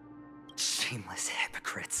goals. Shameless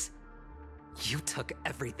hypocrites. You took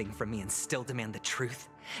everything from me and still demand the truth?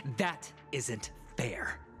 That isn't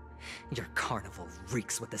fair. Your carnival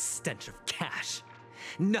reeks with the stench of cash.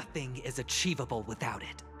 Nothing is achievable without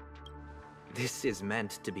it. This is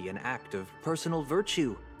meant to be an act of personal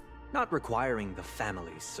virtue, not requiring the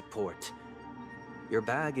family's support. Your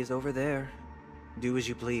bag is over there. Do as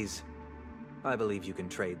you please. I believe you can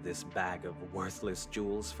trade this bag of worthless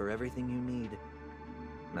jewels for everything you need.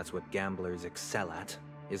 That's what gamblers excel at,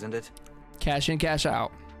 isn't it? Cash in, cash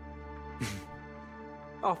out.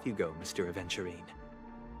 Off you go, Mr. Aventurine.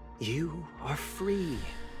 You are free.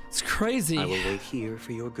 It's crazy. I will wait here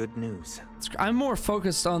for your good news. I'm more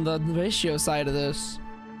focused on the ratio side of this.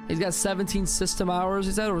 He's got 17 system hours,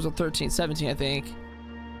 he said, or was it 13? 17, I think.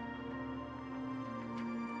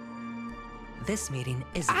 This meeting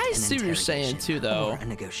isn't I see what you're saying too, though. Or a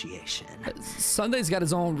negotiation. Sunday's got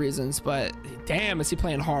his own reasons, but damn, is he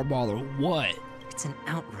playing hardball or what? It's an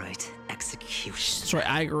outright execution. Straight,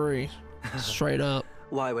 I agree. Straight up.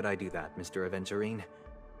 Why would I do that, Mr. Aventurine?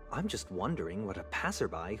 I'm just wondering what a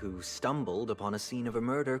passerby who stumbled upon a scene of a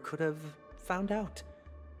murder could have found out.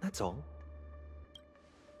 That's all.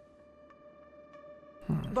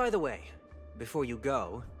 By the way, before you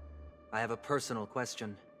go, I have a personal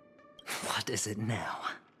question. What is it now?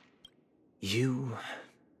 Do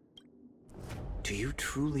you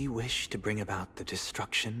truly wish to bring about the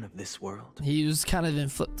destruction of this world? He was kind of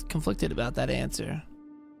conflicted about that answer. ...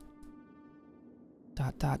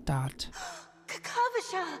 Kakavasha!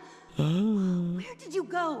 Oh. Where did you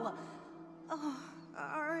go? Oh,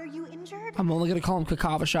 are you injured? I'm only gonna call him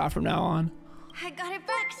Kakavasha from now on. I got it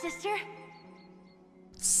back, sister.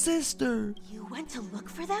 Sister! You went to look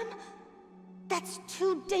for them? That's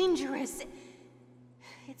too dangerous.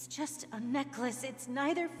 It's just a necklace. It's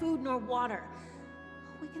neither food nor water.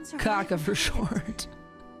 We can survive. Kaka for short.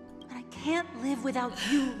 But I can't live without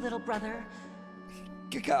you, little brother.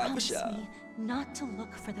 Promise me not to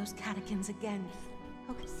look for those catechins again.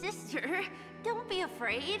 Okay. Sister, don't be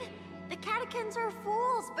afraid. The catechins are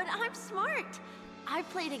fools, but I'm smart. I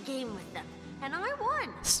played a game with them, and I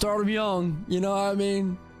won. Start 'em young, you know what I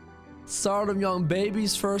mean? Start 'em young,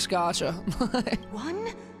 baby's first gotcha. One?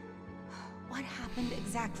 What happened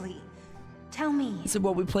exactly? Tell me. He said,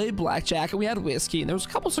 well, we played blackjack and we had whiskey and there was a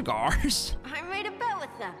couple cigars. I made a bet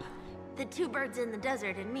with them. The two birds in the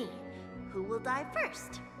desert and me. Who will die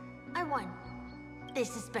first? I won. They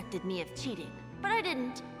suspected me of cheating, but I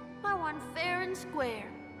didn't. I won fair and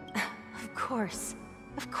square. Of course.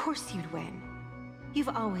 Of course you'd win. You've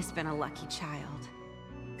always been a lucky child.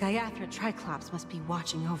 Gaiathra Triclops must be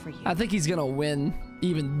watching over you. I think he's gonna win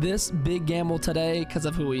even this big gamble today because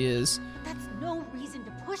of who he is. That's no reason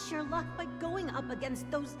to push your luck by going up against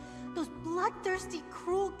those bloodthirsty,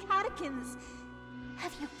 cruel catechins.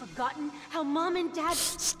 Have you forgotten how Mom and Dad—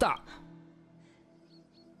 Stop.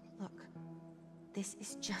 Look, this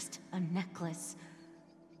is just a necklace.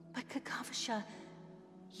 But Kakavasha,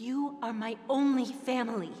 you are my only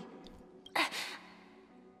family.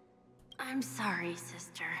 I'm sorry,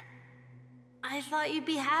 sister. I thought you'd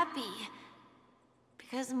be happy.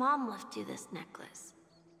 Because Mom left you this necklace.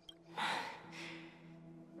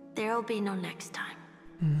 There'll be no next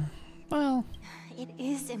time. Well... It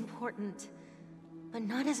is important. But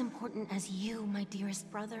not as important as you, my dearest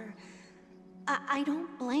brother. I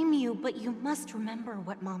don't blame you, but you must remember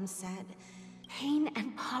what Mom said. Pain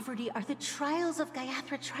and poverty are the trials of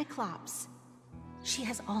Gaiathra Triclops. She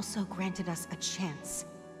has also granted us a chance.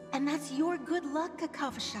 And that's your good luck,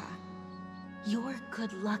 Kakavasha. Your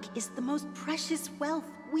good luck is the most precious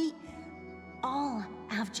wealth we all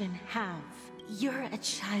Avgin have. You're a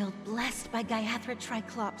child blessed by Gaiathra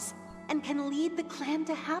Triclops and can lead the clan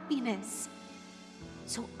to happiness.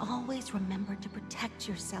 So always remember to protect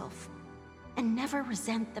yourself. And never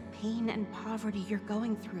resent the pain and poverty you're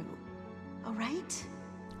going through. Alright?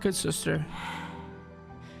 Good sister.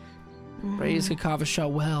 Raise Kakavasha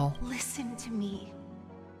well. Listen to me.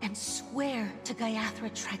 And swear to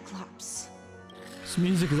Gaiathra Triclops. This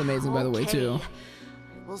music is amazing, by the way, too.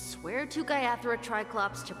 We'll swear to Gaiathra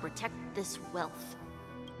Triclops to protect this wealth.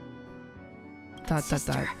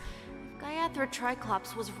 Sister, if Gaiathra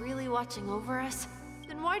Triclops was really watching over us,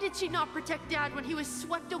 then why did she not protect Dad when he was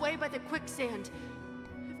swept away by the quicksand?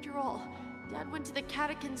 After all, Dad went to the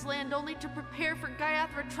Catechins' land only to prepare for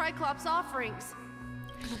Gaiathra Triclops' offerings.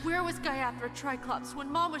 And where was Gaiathra Triclops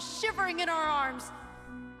when Mom was shivering in our arms?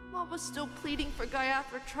 Mom was still pleading for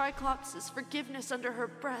Gaiathra Triclops' forgiveness under her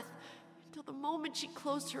breath until the moment she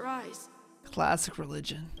closed her eyes. Classic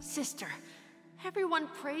religion. Sister, everyone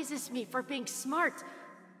praises me for being smart,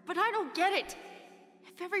 but I don't get it.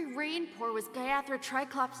 If every rainpour was Gaiathra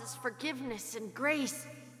Triclops' forgiveness and grace,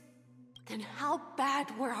 then how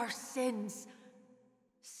bad were our sins?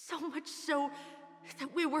 So much so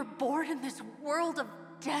that we were born in this world of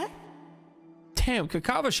death? Damn,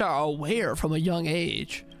 Kakavasha aware from a young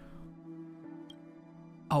age.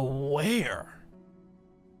 Aware.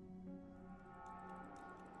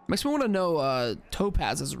 Makes me want to know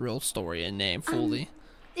Topaz's real story and name fully.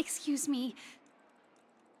 Excuse me.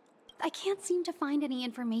 I can't seem to find any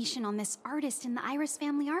information on this artist in the Iris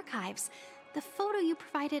family archives. The photo you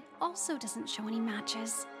provided also doesn't show any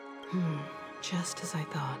matches. Just as I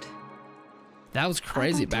thought. That was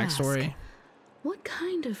crazy backstory. Ask, what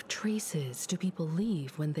kind of traces do people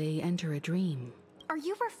leave when they enter a dream? Are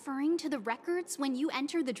you referring to the records when you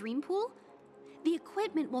enter the dream pool? The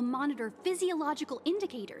equipment will monitor physiological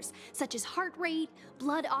indicators such as heart rate,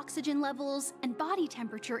 blood oxygen levels, and body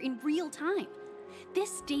temperature in real time.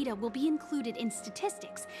 This data will be included in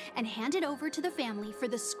statistics and handed over to the family for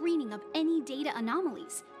the screening of any data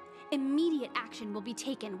anomalies. Immediate action will be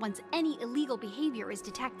taken once any illegal behavior is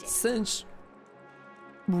detected. Since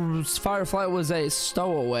Firefly was a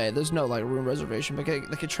stowaway, there's no like room reservation, but they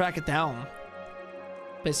could track it down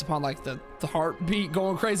based upon like the heartbeat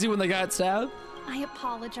going crazy when they got stabbed. I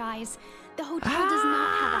apologize. The hotel does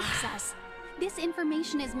not have access. This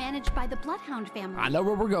information is managed by the Bloodhound family. I know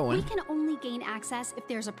where we're going. We can only gain access if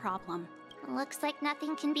there's a problem. Looks like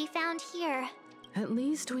nothing can be found here. At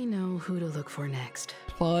least we know who to look for next.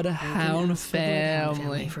 Bloodhound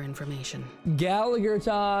family for information. Gallagher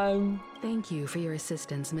time. Thank you for your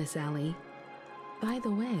assistance, Miss Allie. By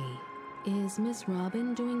the way, is Miss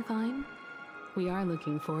Robin doing fine? We are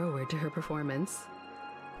looking forward to her performance.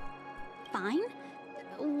 Fine?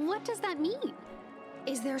 What does that mean?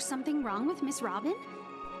 Is there something wrong with Miss Robin?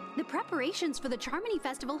 The preparations for the Charmony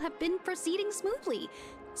Festival have been proceeding smoothly,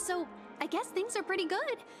 so I guess things are pretty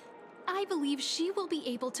good. I believe she will be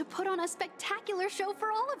able to put on a spectacular show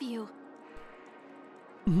for all of you.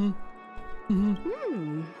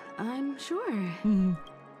 I'm sure.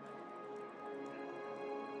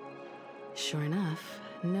 Sure enough,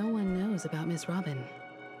 no one knows about Miss Robin.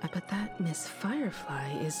 But that Miss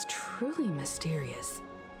Firefly is truly mysterious.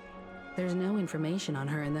 There's no information on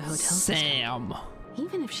her in the hotel system.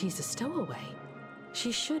 Even if she's a stowaway,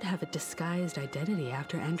 she should have a disguised identity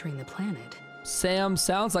after entering the planet. Sam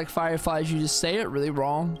sounds like Firefly. You just say it really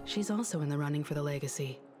wrong. She's also in the running for the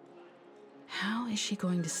legacy. How is she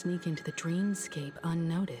going to sneak into the dreamscape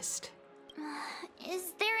unnoticed?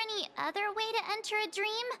 Is there any other way to enter a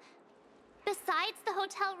dream? Besides the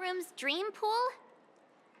hotel room's dream pool?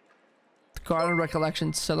 Garden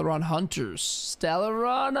Recollection Stellaron Hunters.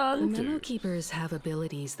 Stellaron Hunters. The Memo Keepers have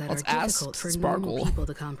abilities that are difficult for normal people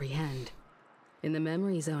to comprehend. In the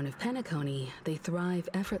memory zone of Penacony, they thrive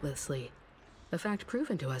effortlessly. A fact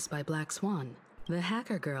proven to us by Black Swan. The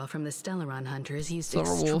hacker girl from the Stellaron Hunters used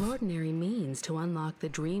extraordinary means to unlock the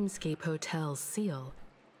Dreamscape Hotel's seal.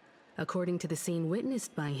 According to the scene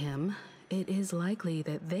witnessed by him, it is likely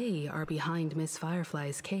that they are behind Miss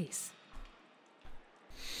Firefly's case.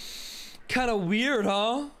 Kind of weird,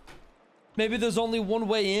 huh? Maybe there's only one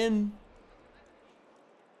way in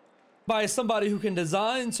by somebody who can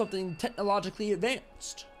design something technologically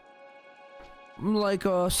advanced, like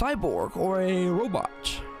a cyborg or a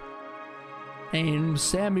robot named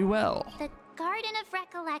Samuel. The Garden of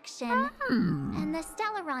Recollection and the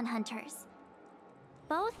Stellaron Hunters.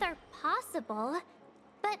 Both are possible,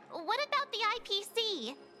 but what about the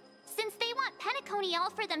IPC? Since they want Penacony all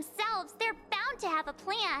for themselves, they're bound to have a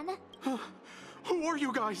plan. Who are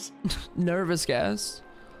you guys? Nervous guess.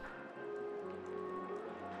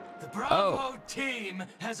 The Bravo team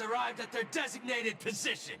has arrived at their designated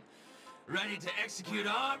position, ready to execute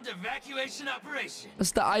armed evacuation operation.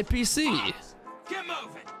 It's the IPC. Get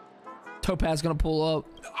moving. Topaz gonna pull up.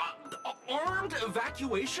 Armed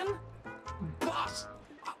evacuation? Boss,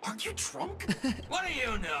 are you drunk? What do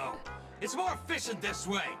you know? It's more efficient this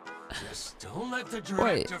way. Just don't let the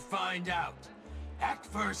director find out. Act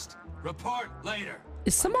first, report later.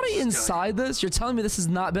 Is somebody inside this? You're telling me this has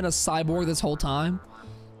not been a cyborg this whole time?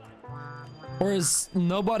 Or is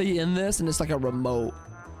nobody in this and it's like a remote?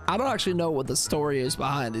 I don't actually know what the story is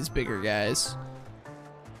behind these bigger guys.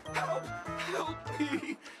 Help! Help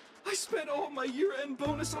me! I spent all my year-end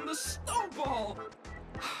bonus on the snowball!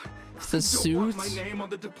 The Don't want suits? my name on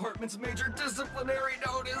the department's major disciplinary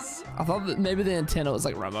notice! I thought that maybe the antenna was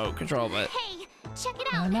like remote control, but... Hey, check it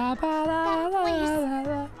out. That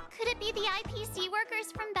place. Could it be the IPC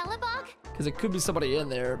workers from Belobog? Because it could be somebody in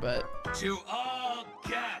there, but... To all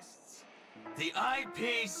guests, the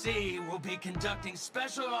IPC will be conducting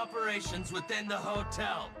special operations within the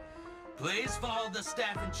hotel. Please follow the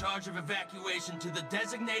staff in charge of evacuation to the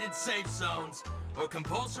designated safe zones, or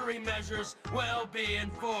compulsory measures will be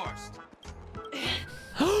enforced.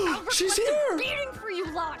 She's here! Beating for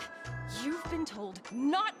you lot! You've been told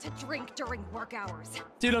not to drink during work hours.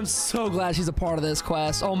 Dude, I'm so glad she's a part of this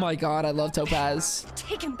quest. Oh my god, I love Topaz.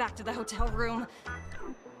 Take him back to the hotel room.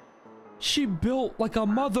 She built like a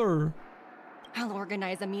mother. I'll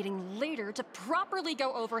organize a meeting later to properly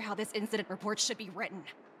go over how this incident report should be written.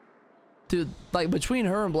 Dude, like between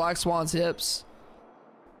her and Black Swan's hips,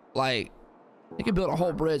 like, you could build a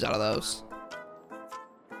whole bridge out of those.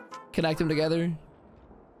 Connect them together.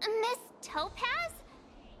 Miss Topaz?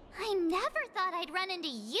 I never thought I'd run into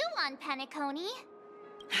you on Penacony.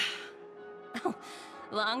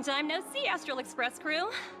 Long time no see, Astral Express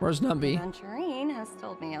crew. Where's Numby? Venturine has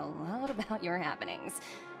told me a lot about your happenings.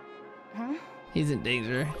 Huh? He's in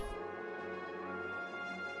danger.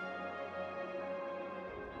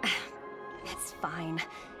 It's fine.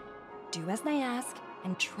 Do as they ask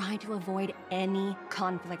and try to avoid any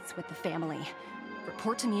conflicts with the family.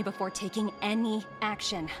 Report to me before taking any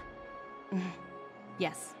action.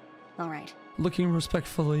 Yes. All right. Looking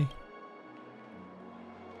respectfully.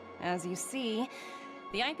 As you see,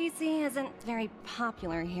 the IPC isn't very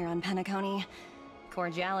popular here on Penacony.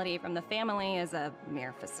 Cordiality from the family is a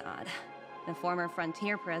mere facade. The former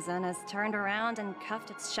frontier prison has turned around and cuffed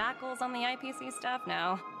its shackles on the IPC staff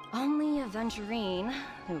now. Only a Venturine,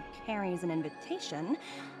 who carries an invitation,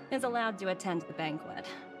 is allowed to attend the banquet.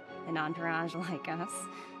 An entourage like us,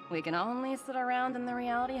 we can only sit around in the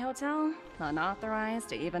reality hotel, unauthorized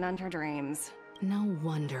to even enter dreams. No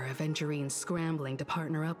wonder Aventurine's scrambling to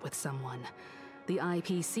partner up with someone. The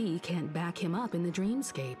IPC can't back him up in the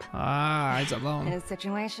dreamscape. Ah, he's alone. His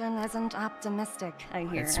situation isn't optimistic, I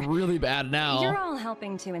hear. It's really bad now. You're all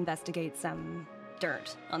helping to investigate some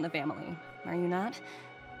dirt on the family, are you not?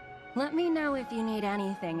 Let me know if you need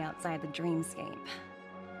anything outside the dreamscape.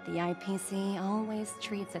 The IPC always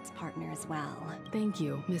treats its partners well. Thank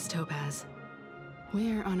you, Miss Topaz.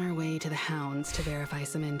 We're on our way to the Hounds to verify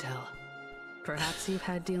some intel. Perhaps you've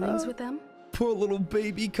had dealings with them? Poor little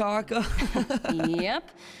baby Kaka. Yep.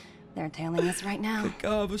 They're tailing us right now.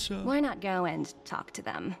 Why not go and talk to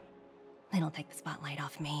them? It'll take the spotlight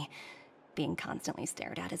off me. Being constantly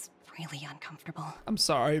stared at is really uncomfortable. I'm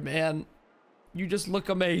sorry, man. You just look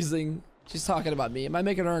amazing. She's talking about me. Am I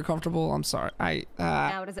making her uncomfortable? I'm sorry.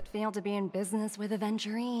 How does it feel to be in business with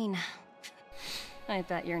Aventurine? I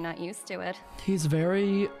bet you're not used to it. He's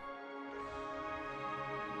very...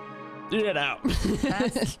 You know.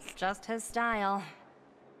 That's just his style.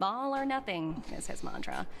 All or nothing is his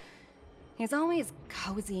mantra. He's always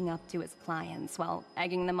cozying up to his clients while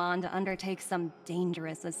egging them on to undertake some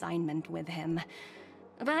dangerous assignment with him.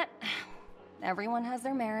 But everyone has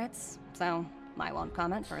their merits, so I won't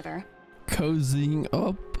comment further. Cozying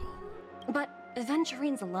up? But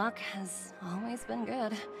Aventurine's luck has always been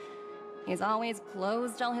good. He's always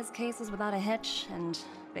closed all his cases without a hitch and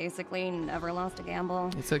basically never lost a gamble.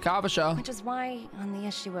 It's a coffee show. Which is why, on the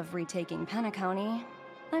issue of retaking Penacony,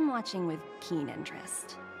 I'm watching with keen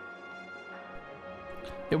interest.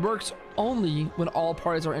 It works only when all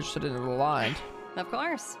parties are interested and aligned. Of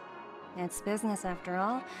course. It's business after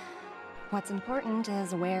all. What's important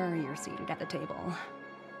is where you're seated at the table.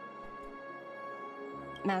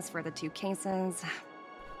 As for the two cases,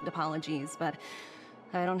 apologies, but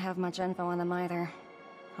I don't have much info on them either.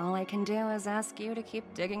 All I can do is ask you to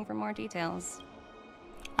keep digging for more details.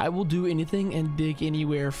 I will do anything and dig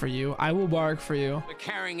anywhere for you. I will bark for you. We're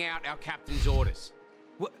carrying out our captain's orders.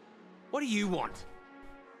 What do you want?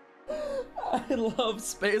 I love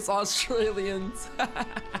space Australians.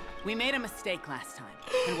 We made a mistake last time,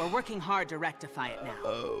 and we're working hard to rectify it now.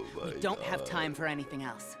 Oh my We don't have God. time for anything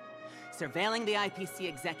else. surveilling the IPC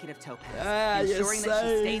executive Topaz, you're ensuring that she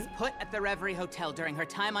saying. stays put at the Reverie Hotel during her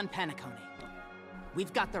time on Penacony.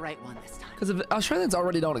 We've got the right one this time. Because Australians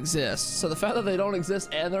already don't exist, so the fact that they don't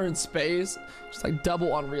exist and they're in space, just like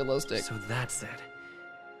double unrealistic. So that's it.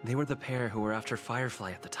 They were the pair who were after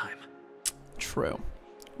Firefly at the time. True.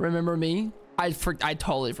 Remember me? I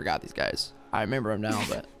totally forgot these guys. I remember them now,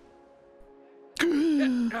 but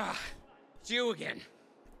It's you again.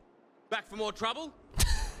 Back for more trouble?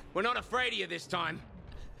 We're not afraid of you this time.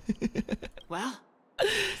 Well,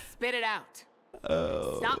 spit it out.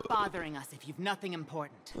 Stop bothering us if you've nothing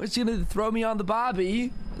important. What's you gonna throw me on the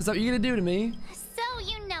bobby? Is that what you're gonna do to me? So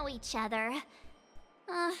you know each other.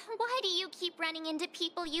 Why do you keep running into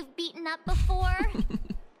people you've beaten up before?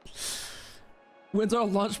 When's our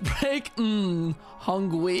lunch break?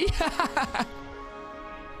 Hungry.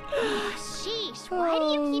 Sheesh, why do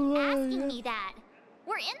you keep asking me that?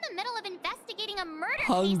 We're in the middle of investigating a murder case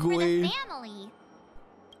for Hungry. the family.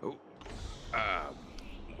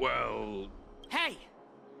 Well... Hey!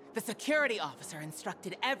 The security officer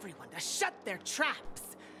instructed everyone to shut their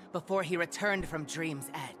traps before he returned from Dream's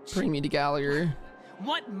Edge. Bring me to Gallagher.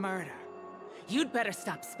 What murder? You'd better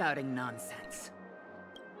stop spouting nonsense.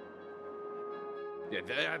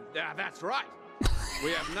 Yeah, that's right.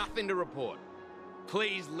 We have nothing to report.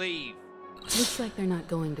 Please leave. Looks like they're not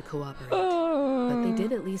going to cooperate. But they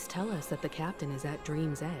did at least tell us that the captain is at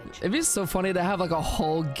Dream's Edge. It'd be so funny to have like a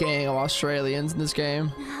whole gang of Australians in this game.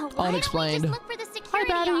 Why Unexplained. don't we just look for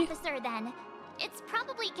the security officer then? It's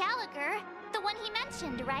probably Gallagher, the one he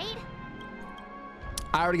mentioned, right?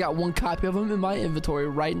 I already got one copy of him in my inventory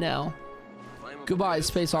right now. Goodbye,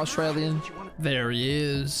 Space Australian. There he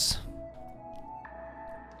is.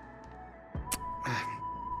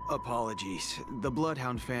 Apologies. The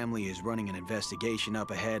Bloodhound family is running an investigation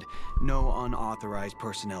up ahead. No unauthorized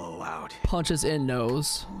personnel allowed. Punches in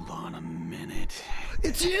nose. Hold on a minute.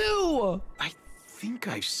 It's you! I think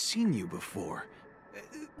I've seen you before.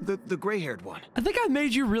 The gray-haired one. I think I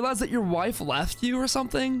made you realize that your wife left you or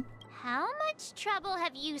something. How much trouble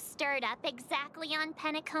have you stirred up exactly on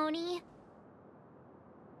Penacony?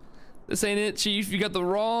 This ain't it, Chief. You got the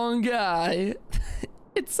wrong guy.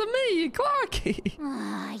 It's me, Clarky.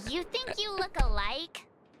 You think you look alike?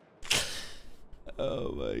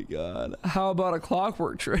 Oh my god. How about a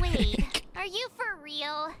clockwork trick? Wait, are you for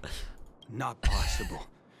real? Not possible.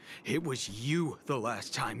 It was you the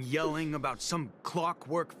last time yelling about some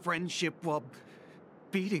clockwork friendship while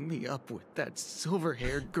beating me up with that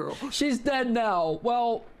silver-haired girl. She's dead now.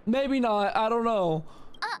 Well, maybe not. I don't know.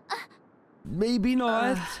 Maybe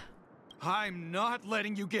not. I'm not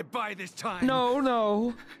letting you get by this time.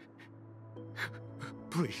 No.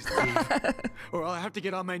 Please leave, or I'll have to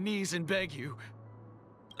get on my knees and beg you.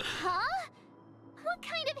 Huh? What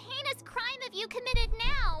kind of heinous crime have you committed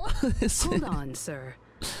now? Hold on, sir.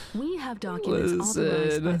 We have documents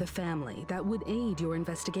authorized by the family that would aid your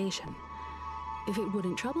investigation. If it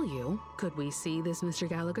wouldn't trouble you, could we see this Mr.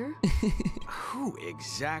 Gallagher? Who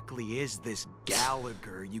exactly is this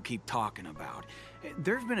Gallagher you keep talking about?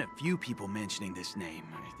 There's been a few people mentioning this name.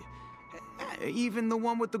 Even the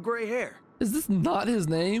one with the gray hair. Is this not his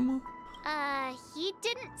name? He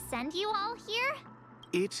didn't send you all here?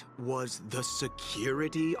 It was the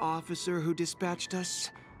security officer who dispatched us.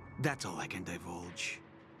 That's all I can divulge.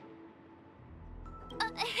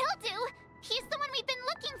 He'll do. He's the one we've been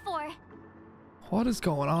looking for. What is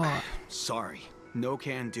going on? Sorry, no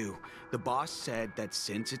can do. The boss said that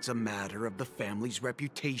since it's a matter of the family's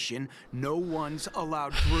reputation, no one's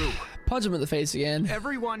allowed through. Punch him in the face again.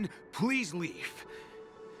 Everyone, please leave.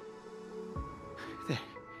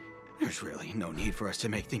 There's really no need for us to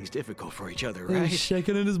make things difficult for each other, right? He's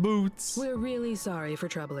shaking in his boots. We're really sorry for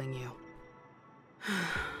troubling you.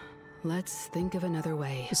 Let's think of another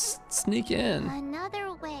way. Just sneak in.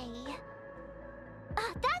 Another way.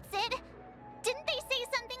 That's it! Didn't they say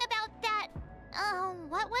something about that?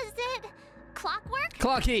 What was it? Clockwork?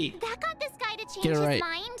 Clocky! That got this guy to change Get it his right.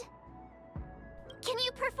 mind? Can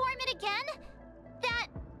you perform it again? That,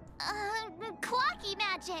 clocky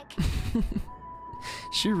magic.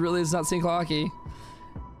 She really is not seeing Clocky.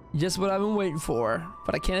 Just what I've been waiting for,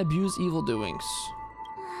 but I can't abuse evil doings.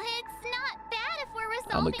 It's not bad if we're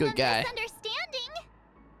resolving I'm a good guy. misunderstanding.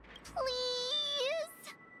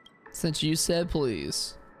 Please? Since you said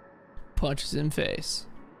please. Punches in face.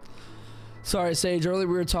 Sorry, Sage. Earlier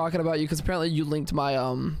we were talking about you because apparently you linked my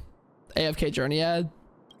AFK journey ad.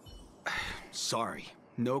 Sorry,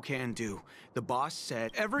 no can do. The boss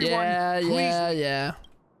said everyone. Yeah.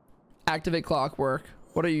 Activate clockwork.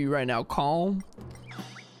 What are you right now? Calm?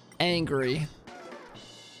 Angry?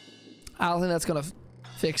 I don't think that's gonna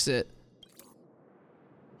fix it.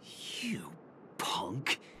 You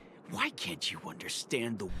punk. Why can't you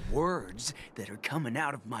understand the words that are coming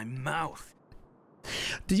out of my mouth?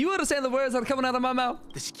 Do you understand the words that are coming out of my mouth?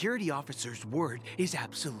 The security officer's word is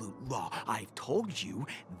absolute law. I've told you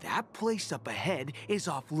that place up ahead is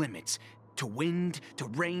off limits. To wind, to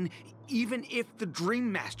rain, even if the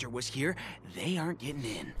Dream Master was here, they aren't getting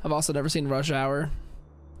in. I've also never seen Rush Hour.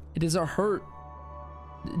 It doesn't hurt.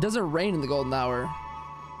 It doesn't rain in the golden hour.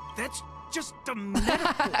 That's just a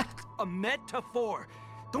metaphor. A metaphor.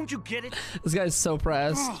 Don't you get it? This guy's so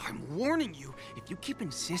pressed. Oh, I'm warning you. If you keep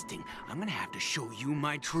insisting, I'm gonna have to show you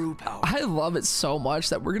my true power. I love it so much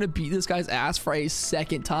that we're gonna beat this guy's ass for a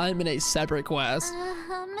second time in a separate quest.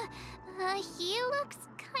 He looks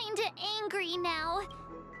kinda angry now.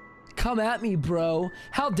 Come at me, bro.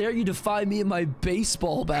 How dare you defy me and my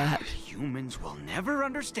baseball bat? Humans will never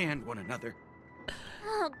understand one another.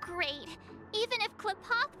 Oh, great. Even if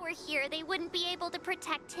Klipoth were here, they wouldn't be able to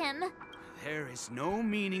protect him. There is no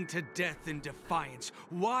meaning to death in defiance.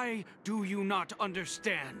 Why do you not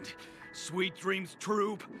understand? Sweet Dreams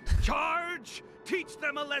Troop, charge! Teach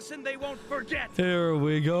them a lesson they won't forget! Here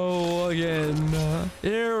we go again.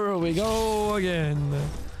 Here we go again.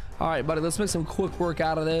 All right, buddy, let's make some quick work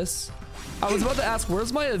out of this. I was about to ask,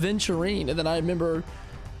 where's my aventurine? And then I remember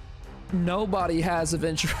nobody has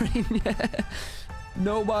aventurine yet.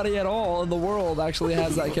 Nobody at all in the world actually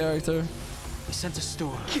has that character. We sent a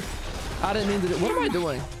storm. I didn't mean to do. What am I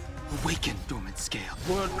doing? Awaken, dormant scale.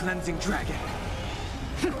 World cleansing dragon.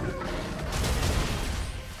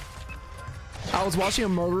 I was watching a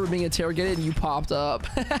murderer being interrogated and you popped up.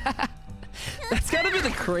 That's gotta be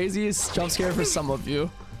the craziest jump scare for some of you.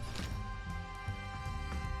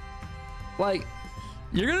 Like,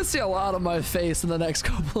 you're gonna see a lot of my face in the next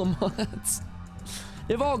couple of months.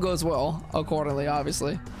 If all goes well, accordingly,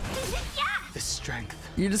 obviously. The strength.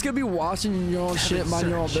 You're just gonna be watching your own shit, mind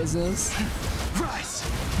your own business. Rise.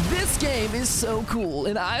 This game is so cool,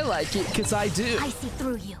 and I like it because I do. I see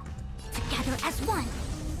through you. Together as one.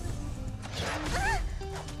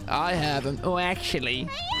 I haven't. Oh, actually.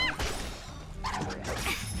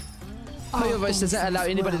 Oh, your voice doesn't allow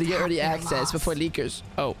anybody to get early access before leakers.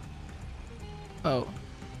 Oh. Oh.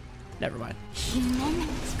 Never mind. Human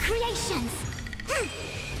creations.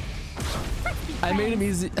 I made him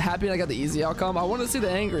easy, happy and I got the easy outcome. I wanted to see the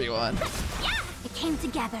angry one. Yeah, it came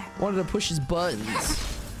together. Wanted to push his buttons.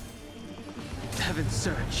 Heaven's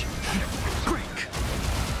surge. Break.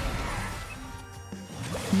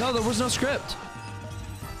 No, there was no script.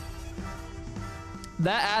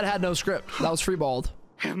 That ad had no script. That was freeballed.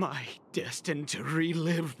 Am I destined to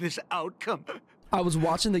relive this outcome? I was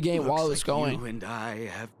watching the game while it was like going. You and I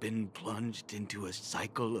have been plunged into a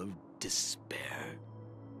cycle of despair.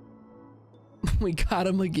 We got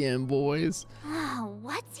him again, boys. Oh,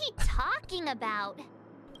 what's he talking about?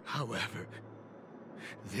 However,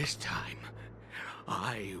 this time,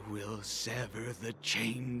 I will sever the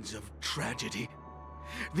chains of tragedy.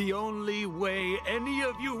 The only way any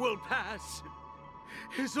of you will pass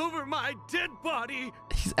is over my dead body.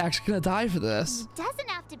 He's actually gonna die for this. He doesn't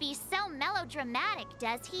have to be so melodramatic,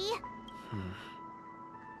 does he?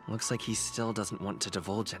 Looks like he still doesn't want to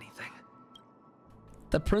divulge anything.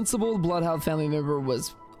 The principal Bloodhound family member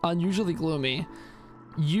was unusually gloomy.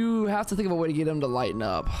 You have to think of a way to get him to lighten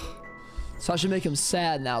up. So I should make him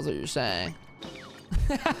sad now, is what you're saying.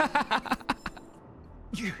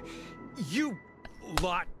 You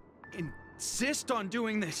lot insist on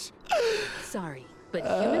doing this. Sorry, but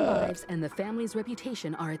human lives and the family's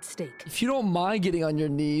reputation are at stake. If you don't mind getting on your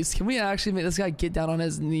knees, can we actually make this guy get down on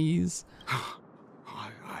his knees?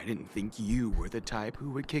 I didn't think you were the type who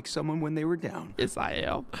would kick someone when they were down. Yes, I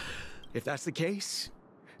am. If that's the case,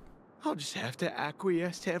 I'll just have to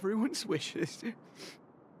acquiesce to everyone's wishes.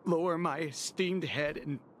 Lower my esteemed head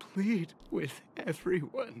and plead with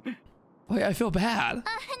everyone. Wait, I feel bad. No.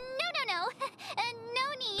 No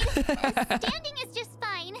need. Standing is just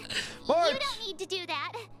fine. You don't need to do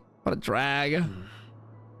that. What a drag.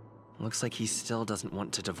 Looks like he still doesn't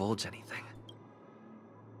want to divulge anything.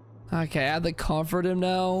 Okay, I have to comfort him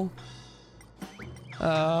now.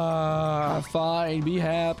 Fine, be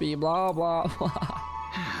happy, blah, blah, blah.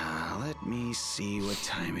 Let me see what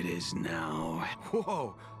time it is now.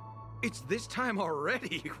 Whoa, it's this time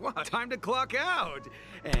already. What? Time to clock out.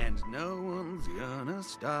 And no one's gonna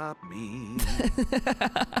stop me.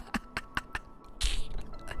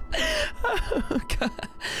 Oh, God.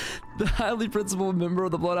 The highly principled member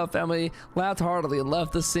of the Bloodhound family laughed heartily and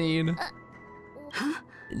left the scene.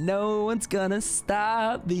 No one's gonna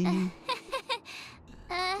stop me.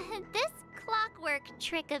 This clockwork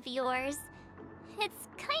trick of yours, it's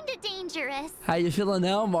kinda dangerous. How you feeling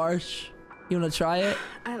now, Marsh? You wanna try it?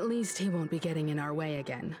 At least he won't be getting in our way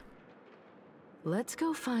again. Let's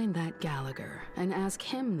go find that Gallagher and ask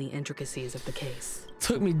him the intricacies of the case.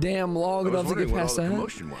 Took me damn long enough to get past that.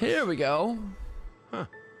 Commotion was. Here we go. Huh.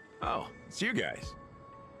 Oh, it's you guys.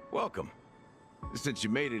 Welcome. Since you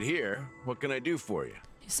made it here, what can I do for you?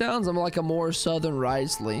 He sounds like a more southern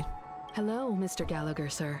Risley. Hello, Mr. Gallagher,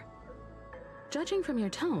 sir. Judging from your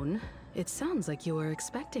tone, it sounds like you were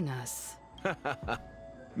expecting us.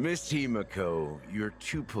 Miss Himiko, you're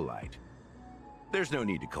too polite. There's no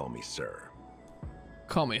need to call me sir.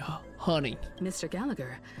 Call me honey. Mr.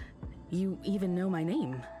 Gallagher, you even know my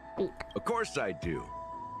name. Of course I do.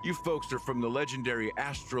 You folks are from the legendary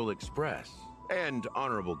Astral Express and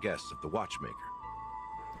honorable guests of the Watchmaker.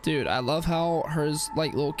 Dude, I love how hers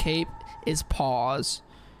like little cape is paws.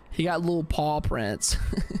 He got little paw prints.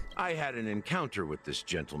 I had an encounter with this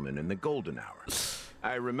gentleman in the golden hour.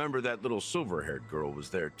 I remember that little silver-haired girl was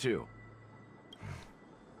there too.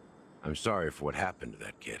 I'm sorry for what happened to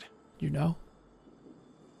that kid. You know?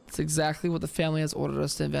 It's exactly what the family has ordered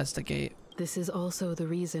us to investigate. This is also the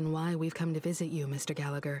reason why we've come to visit you, Mr.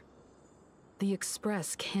 Gallagher. The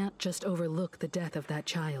Express can't just overlook the death of that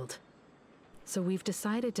child. So we've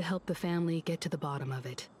decided to help the family get to the bottom of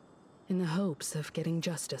it, in the hopes of getting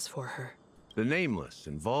justice for her. The Nameless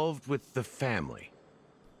involved with the family.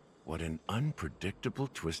 What an unpredictable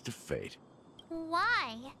twist of fate.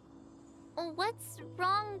 Why? What's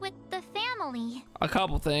wrong with the family? A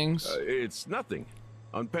couple things. It's nothing.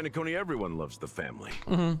 On Penacony, everyone loves the family.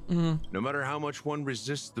 No matter how much one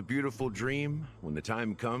resists the beautiful dream, when the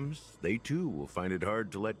time comes, they too will find it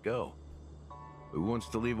hard to let go. Who wants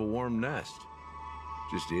to leave a warm nest?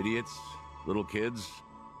 Just idiots, little kids,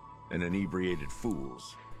 and inebriated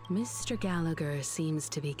fools. Mr. Gallagher seems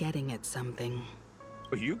to be getting at something.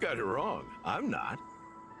 But you got it wrong. I'm not.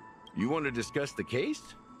 You want to discuss the case?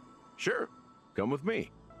 Sure, come with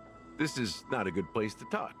me. This is not a good place to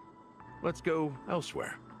talk. Let's go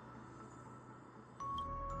elsewhere.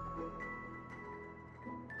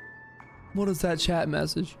 What is that chat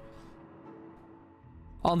message?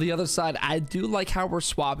 On the other side, I do like how we're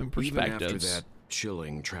swapping perspectives. Even after that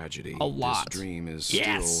chilling tragedy, a lot. This dream is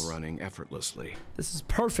Yes. still running effortlessly. This is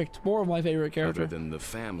perfect. More of my favorite character. Other than the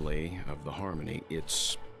family of the Harmony,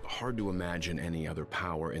 it's hard to imagine any other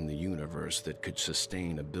power in the universe that could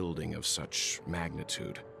sustain a building of such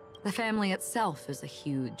magnitude. The family itself is a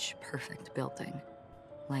huge, perfect building.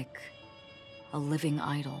 Like a living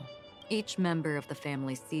idol. Each member of the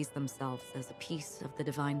family sees themselves as a piece of the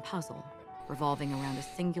divine puzzle, revolving around a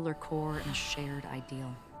singular core and a shared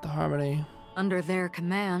ideal. The Harmony. Under their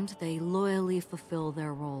command, they loyally fulfill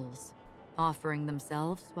their roles, offering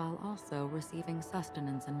themselves while also receiving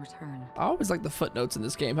sustenance in return. I always like the footnotes in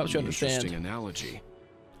this game. Helps you understand. Interesting analogy.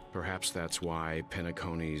 Perhaps that's why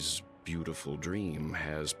Penacony's beautiful dream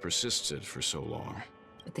has persisted for so long.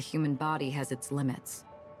 But the human body has its limits,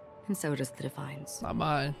 and so does the divine's. Not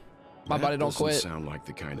mine. My body don't quit. That doesn't sound like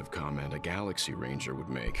the kind of comment a Galaxy Ranger would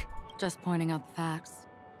make. Just pointing out the facts.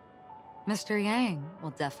 Mr. Yang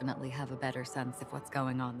will definitely have a better sense of what's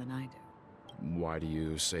going on than I do. Why do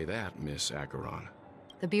you say that, Miss Acheron?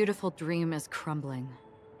 The beautiful dream is crumbling.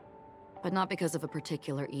 But not because of a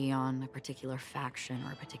particular eon, a particular faction,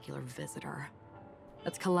 or a particular visitor.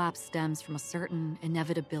 Its collapse stems from a certain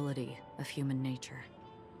inevitability of human nature.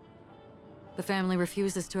 The family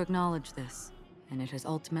refuses to acknowledge this, and it has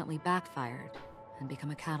ultimately backfired and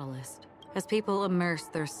become a catalyst. As people immerse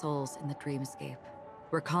their souls in the dreamscape,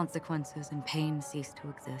 where consequences and pain cease to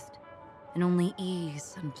exist, and only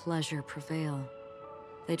ease and pleasure prevail,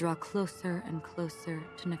 they draw closer and closer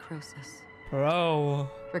to necrosis. Bro.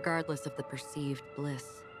 Regardless of the perceived bliss,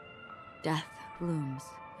 death looms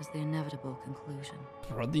as the inevitable conclusion.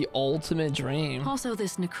 Bro, the ultimate dream. Also,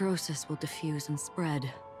 this necrosis will diffuse and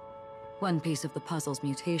spread. One piece of the puzzle's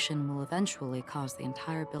mutation will eventually cause the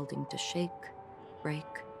entire building to shake, break,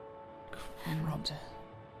 and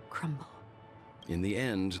crumble. In the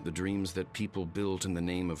end, the dreams that people built in the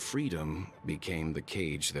name of freedom became the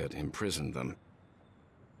cage that imprisoned them.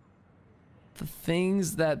 The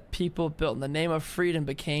things that people built in the name of freedom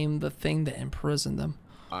became the thing that imprisoned them.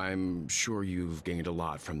 I'm sure you've gained a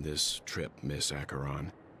lot from this trip, Miss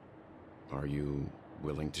Acheron. Are you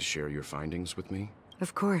willing to share your findings with me?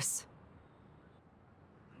 Of course.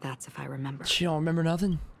 That's if I remember. She don't remember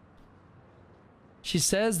nothing. She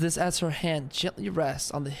says this as her hand gently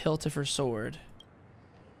rests on the hilt of her sword,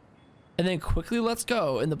 and then quickly lets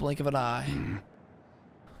go in the blink of an eye.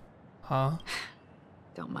 Huh?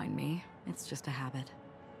 Don't mind me. It's just a habit.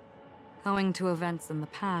 Owing to events in the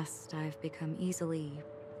past, I've become easily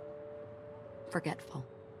forgetful.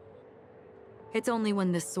 It's only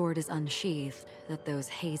when this sword is unsheathed that those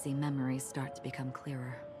hazy memories start to become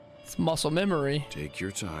clearer. It's muscle memory. Take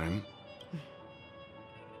your time.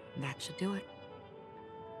 That should do it.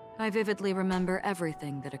 I vividly remember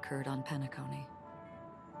everything that occurred on Penacony.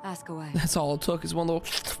 Ask away. That's all it took is one little...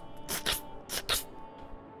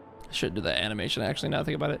 I should do that animation, actually, now I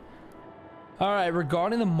think about it. All right,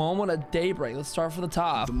 regarding the moment of daybreak, let's start from the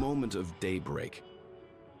top. The moment of daybreak.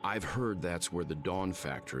 I've heard that's where the Dawn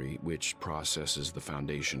Factory, which processes the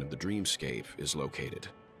foundation of the dreamscape, is located.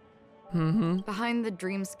 Behind the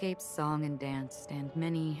dreamscape's song and dance stand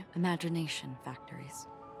many imagination factories.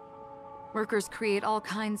 Workers create all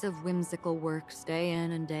kinds of whimsical works day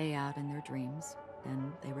in and day out in their dreams.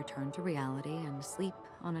 Then they return to reality and sleep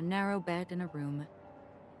on a narrow bed in a room.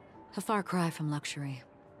 A far cry from luxury.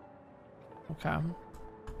 Okay.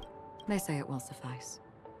 They say it will suffice.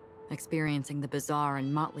 Experiencing the bizarre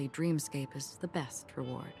and motley dreamscape is the best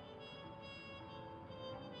reward.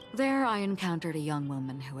 There I encountered a young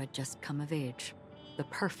woman who had just come of age. The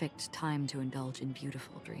perfect time to indulge in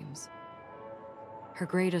beautiful dreams. Her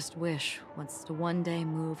greatest wish was to one day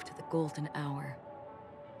move to the golden hour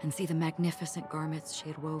and see the magnificent garments she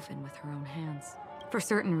had woven with her own hands. For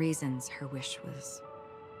certain reasons, her wish was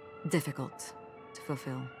difficult to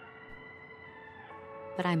fulfill.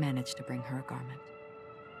 But I managed to bring her a garment.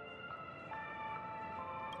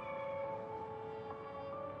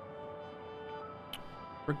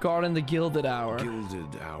 Regarding the Gilded Hour.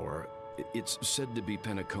 Gilded Hour. It's said to be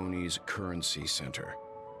Penacony's currency center.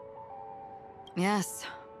 Yes.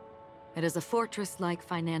 It is a fortress-like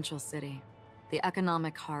financial city, the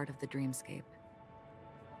economic heart of the dreamscape.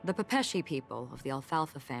 The Pepeshi people of the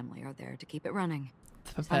Alfalfa family are there to keep it running.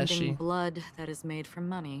 Sending blood that is made from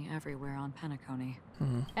money everywhere on Penacony.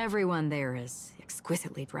 Everyone there is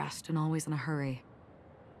exquisitely dressed and always in a hurry.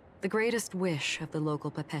 The greatest wish of the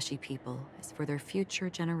local Pepeshi people is for their future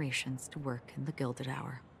generations to work in the Gilded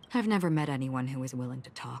Hour. I've never met anyone who is willing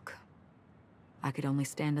to talk. I could only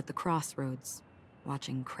stand at the crossroads,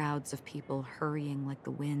 watching crowds of people hurrying like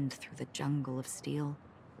the wind through the jungle of steel,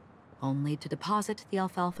 only to deposit the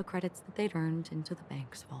alfalfa credits that they'd earned into the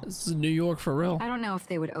bank's vault. This is New York for real. I don't know if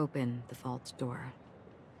they would open the vault door,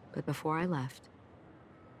 but before I left,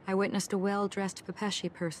 I witnessed a well-dressed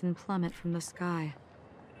Pepeshi person plummet from the sky,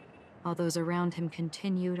 while those around him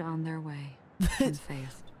continued on their way,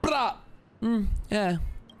 unfazed. Yeah.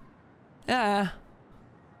 Yeah.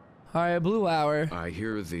 All right, Blue Hour. I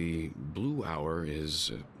hear the Blue Hour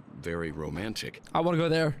is very romantic. I want to go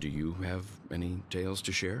there. Do you have any tales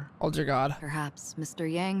to share? Oh, dear God. Perhaps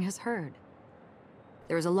Mr. Yang has heard.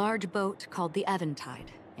 There is a large boat called the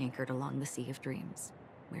Eventide, anchored along the Sea of Dreams,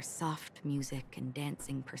 where soft music and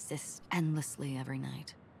dancing persist endlessly every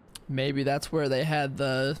night. Maybe that's where they had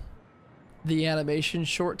the animation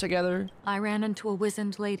short together. I ran into a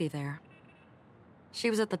wizened lady there. She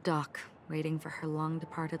was at the dock, waiting for her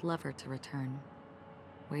long-departed lover to return.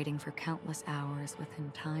 Waiting for countless hours within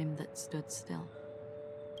time that stood still.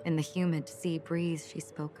 In the humid sea breeze, she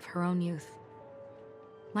spoke of her own youth.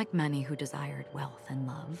 Like many who desired wealth and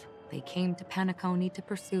love, they came to Penacony to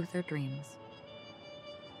pursue their dreams.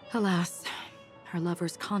 Alas, her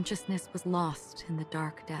lover's consciousness was lost in the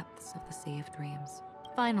dark depths of the Sea of Dreams.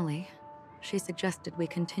 Finally, she suggested we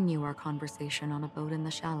continue our conversation on a boat in the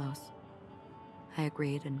shallows. I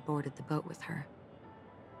agreed and boarded the boat with her.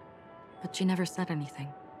 But she never said anything.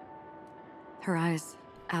 Her eyes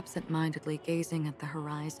absent-mindedly gazing at the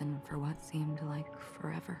horizon for what seemed like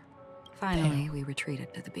forever. Finally, we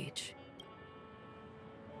retreated to the beach.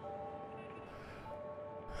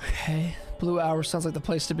 Okay, Blue Hour sounds like the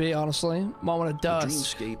place to be, honestly. Moment of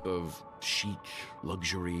dusk. The dreamscape of chic,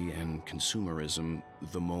 luxury, and consumerism,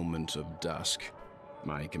 the moment of dusk.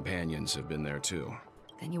 My companions have been there too.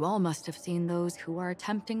 Then you all must have seen those who are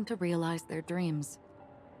attempting to realize their dreams.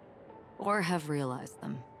 Or have realized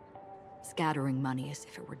them. Scattering money as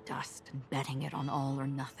if it were dust and betting it on all or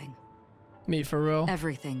nothing. Me for real.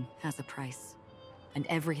 Everything has a price. And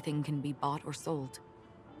everything can be bought or sold.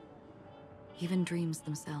 Even dreams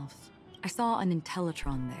themselves. I saw an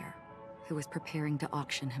Intellitron there, who was preparing to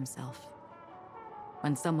auction himself.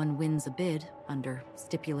 When someone wins a bid, under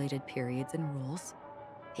stipulated periods and rules,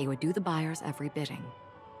 he would do the buyer's every bidding,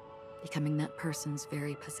 becoming that person's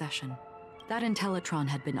very possession. That Intellitron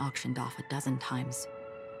had been auctioned off a dozen times,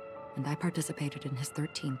 and I participated in his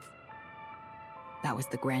 13th. That was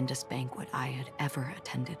the grandest banquet I had ever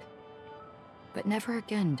attended. But never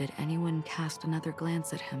again did anyone cast another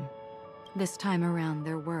glance at him. This time around,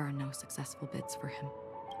 there were no successful bids for him.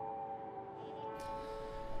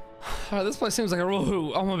 Alright, this place seems like a real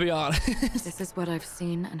hoot, I'm gonna be honest. This is what I've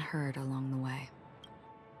seen and heard along the way.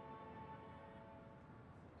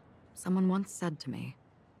 Someone once said to me,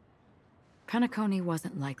 Penacony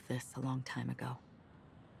wasn't like this a long time ago.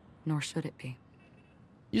 Nor should it be.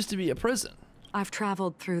 Used to be a prison. I've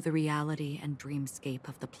traveled through the reality and dreamscape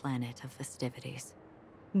of the planet of festivities.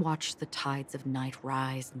 Watched the tides of night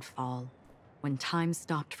rise and fall when time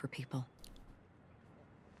stopped for people.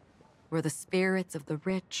 Where the spirits of the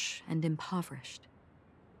rich and impoverished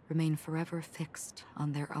remain forever fixed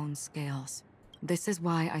on their own scales. This is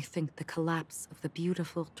why I think the collapse of the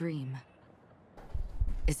beautiful dream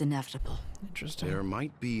is inevitable. Interesting. There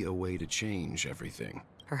might be a way to change everything.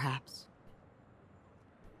 Perhaps.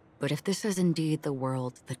 But if this is indeed the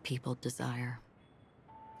world that people desire,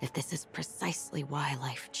 if this is precisely why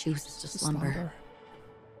life chooses to slumber,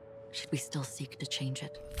 should we still seek to change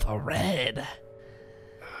it? The red.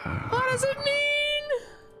 What does it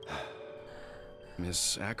mean?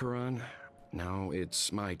 Miss Acheron, now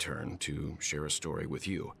it's my turn to share a story with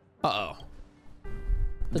you. Uh-oh.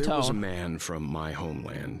 There was a man from my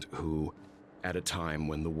homeland who, at a time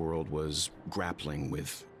when the world was grappling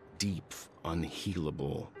with deep,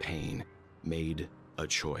 unhealable pain, made a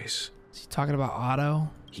choice. Is he talking about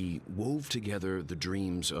Otto? He wove together the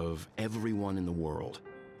dreams of everyone in the world,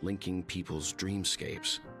 linking people's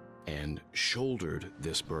dreamscapes, and shouldered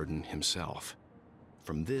this burden himself.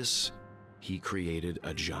 From this, he created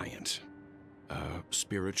a giant, a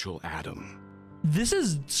spiritual atom. This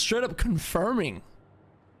is straight up confirming.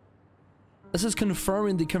 This is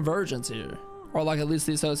confirming the convergence here. Or like at least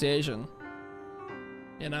the association.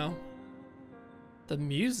 You know? The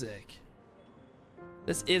music.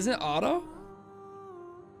 This isn't Otto?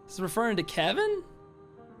 This is referring to Kevin?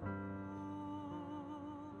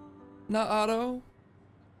 Not Otto?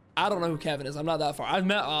 I don't know who Kevin is. I'm not that far. I've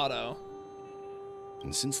met Otto.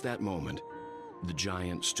 And since that moment, the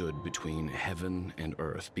giant stood between heaven and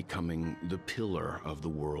earth, becoming the pillar of the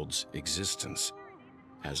world's existence.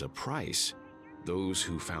 As a price, those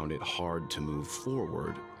who found it hard to move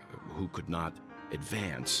forward, who could not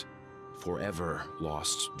advance, forever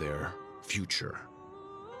lost their future.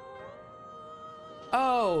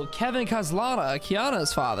 Oh, Kevin Kaslana,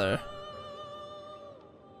 Kiana's father.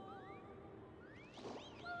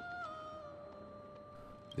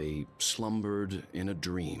 They slumbered in a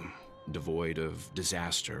dream, devoid of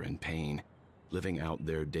disaster and pain, living out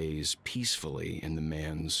their days peacefully in the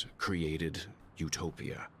man's created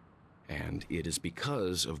utopia. And it is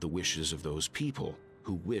because of the wishes of those people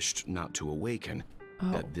who wished not to awaken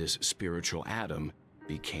that this spiritual atom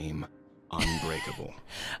became unbreakable.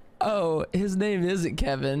 Oh, his name isn't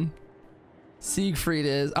Kevin. Siegfried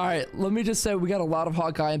is. All right, let me just say we got a lot of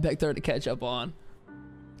Honkai and Peck 3 to catch up on.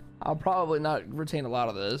 I'll probably not retain a lot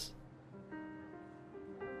of this.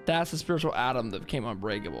 That's the spiritual atom that became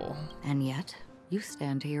unbreakable. And yet, you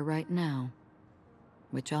stand here right now.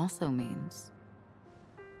 Which also means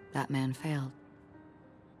that man failed.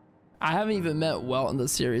 I haven't even met Welt in the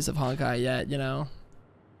series of Honkai yet, you know?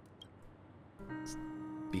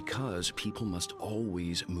 Because people must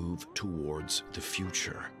always move towards the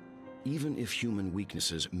future. Even if human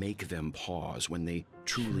weaknesses make them pause when they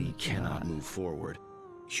truly cannot move forward,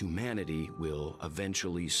 humanity will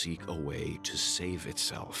eventually seek a way to save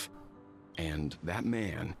itself. And that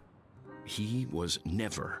man, he was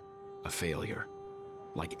never a failure.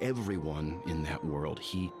 Like everyone in that world,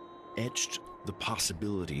 he etched the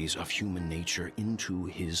possibilities of human nature into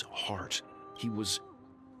his heart. He was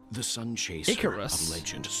the sun chaser Icarus. of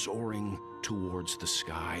legend, soaring towards the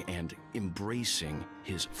sky and embracing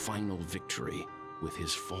his final victory with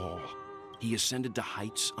his fall. He ascended to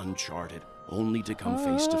heights uncharted, only to come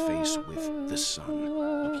face to face with the sun,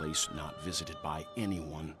 a place not visited by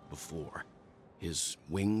anyone before. His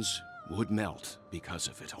wings would melt because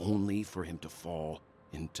of it, only for him to fall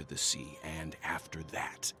into the sea. And after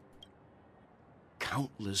that,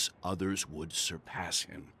 countless others would surpass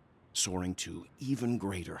him, soaring to even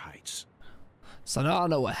greater heights. So now I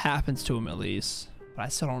know what happens to him at least, but I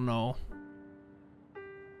still don't know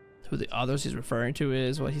who the others he's referring to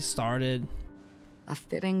is, what he started. A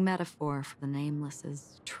fitting metaphor for the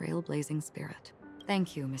Nameless's trailblazing spirit.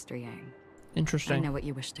 Thank you, Mr. Yang. Interesting. I know what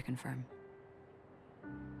you wish to confirm.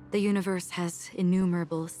 The universe has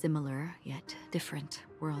innumerable similar, yet different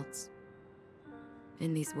worlds.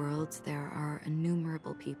 In these worlds, there are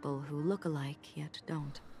innumerable people who look alike, yet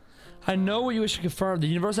don't. I know what you wish to confirm. The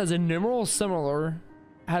universe has innumerable similar,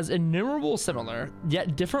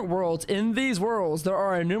 yet different worlds. In these worlds, there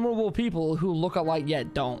are innumerable people who look alike,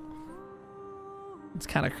 yet don't. It's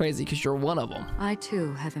kind of crazy because you're one of them. I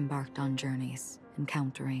too have embarked on journeys,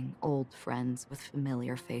 encountering old friends with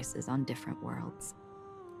familiar faces on different worlds,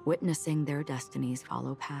 witnessing their destinies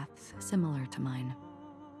follow paths similar to mine.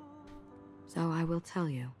 So I will tell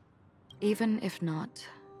you, Even if not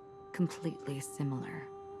completely similar.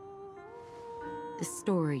 The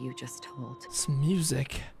story you just told. It's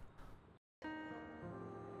music.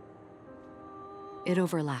 It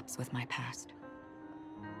overlaps with my past.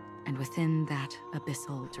 And within that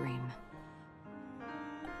abyssal dream.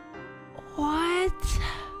 What?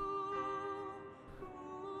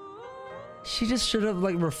 She just should have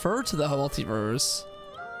like referred to the multiverse.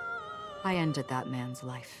 I ended that man's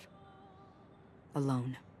life.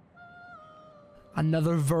 Alone.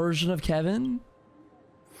 Another version of Kevin?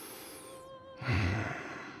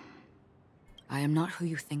 I am not who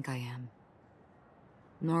you think I am.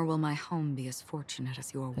 Nor will my home be as fortunate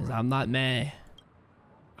as your world. I'm not May.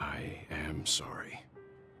 I am sorry.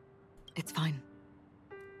 It's fine.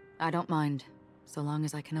 I don't mind, so long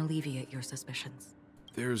as I can alleviate your suspicions.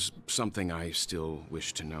 There's something I still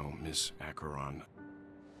wish to know, Miss Acheron.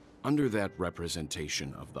 Under that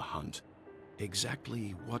representation of the hunt,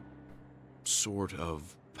 exactly what sort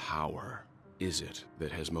of power is it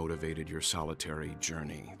that has motivated your solitary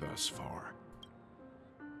journey thus far?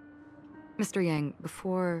 Mr. Yang,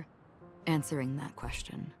 before answering that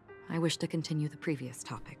question, I wish to continue the previous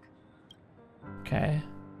topic. Okay.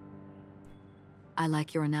 I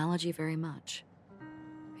like your analogy very much.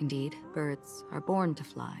 Indeed, birds are born to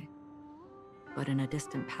fly. But in a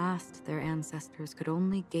distant past, their ancestors could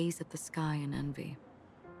only gaze at the sky in envy.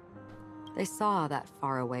 They saw that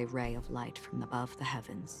faraway ray of light from above the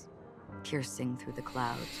heavens, piercing through the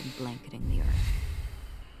clouds and blanketing the earth.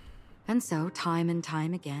 And so, time and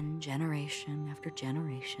time again, generation after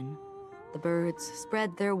generation, the birds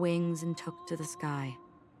spread their wings and took to the sky,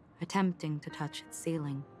 attempting to touch its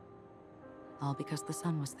ceiling. All because the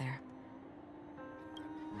sun was there.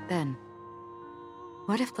 Then,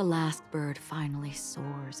 what if the last bird finally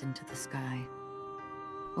soars into the sky,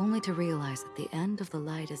 only to realize that the end of the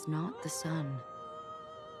light is not the sun,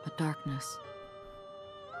 but darkness?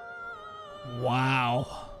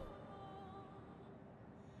 Wow.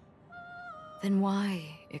 Then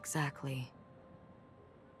why, exactly,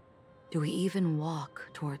 do we even walk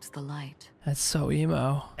towards the light? That's so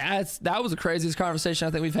emo. That was the craziest conversation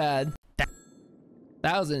I think we've had.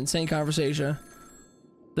 That was an insane conversation.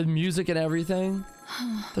 The music and everything.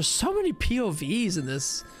 There's so many POVs in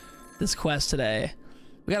this quest today.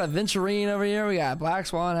 We got a Venturine over here. We got Black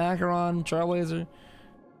Swan, Acheron, Trailblazer.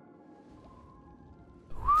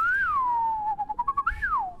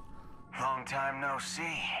 Long time no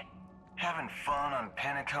see. Having fun on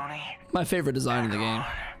Penacony? My favorite design in the game.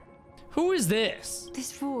 Who is this?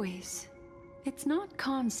 This voice. It's not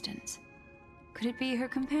Constance. Could it be her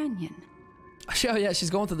companion? Oh yeah,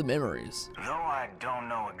 she's going through the memories. Though I don't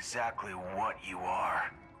know exactly what you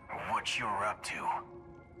are, or what you're up to,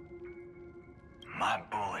 my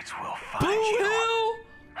bullets will find you.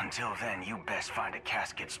 Until then, you best find a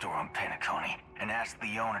casket store on Penacony and ask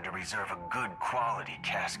the owner to reserve a good quality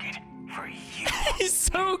casket for you. He's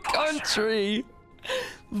so country.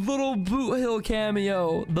 Little Boot Hill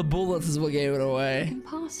cameo. The bullets is what gave it away.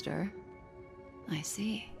 Imposter? I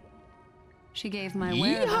see. She gave my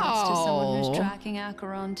whereabouts to someone who's tracking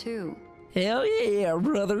Acheron too. Hell yeah,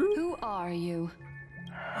 brother. Who are you?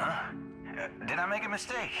 Huh? Did I make a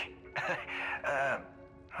mistake?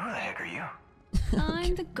 Who the heck are you?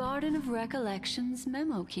 I'm the Garden of Recollection's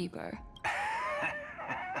memo keeper.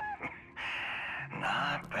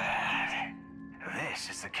 Not bad. This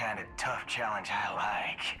is the kind of tough challenge I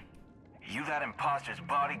like. You that imposter's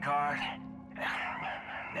bodyguard?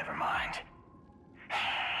 Never mind.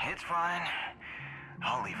 It's fine.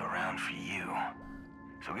 I'll leave a round for you.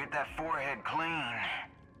 So get that forehead clean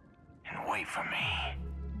and wait for me.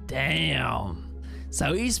 Damn.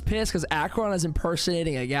 So he's pissed because Acheron is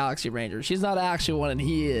impersonating a Galaxy Ranger. She's not actually one and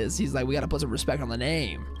he is. He's like, we gotta put some respect on the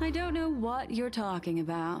name. I don't know what you're talking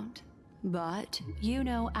about, but you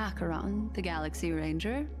know Acheron, the Galaxy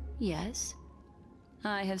Ranger, yes?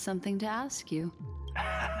 I have something to ask you.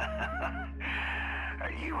 Are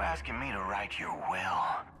you asking me to write your will?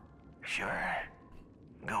 Sure.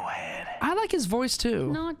 Go ahead. I like his voice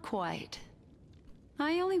too. Not quite.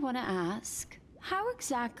 I only want to ask, how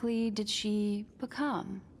exactly did she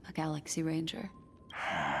become a Galaxy Ranger?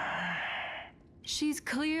 She's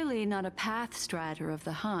clearly not a path strider of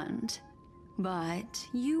the hunt, but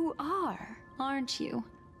you are, aren't you?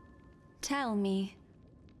 Tell me,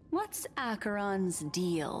 what's Acheron's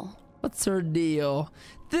deal? What's her deal?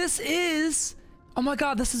 This is... Oh my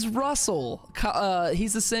god, this is Russell.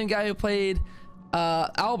 He's the same guy who played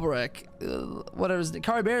Albrecht, whatever his name,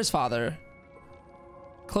 Kari Bear's father.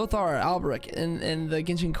 Clothar Albrecht in the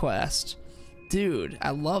Genshin Quest. Dude, I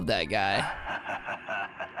love that guy.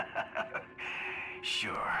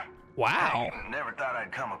 Sure. Wow. Never thought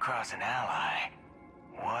I'd come across an ally.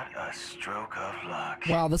 What a stroke of luck.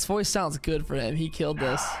 Wow, this voice sounds good for him. He killed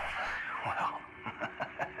this. Well,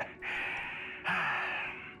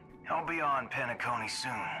 I'll be on Penacony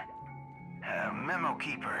soon. Memo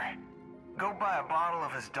Keeper, go buy a bottle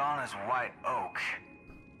of Donna's White Oak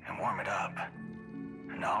and warm it up,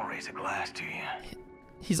 and I'll raise a glass to you.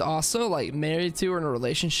 He's also like married to or in a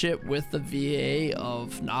relationship with the VA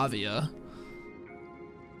of Navia.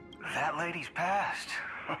 That lady's passed.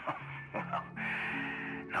 Well,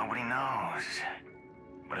 nobody knows.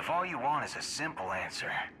 But if all you want is a simple answer,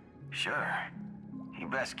 sure, you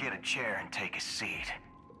best get a chair and take a seat.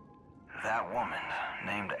 That woman,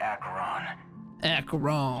 named Acheron,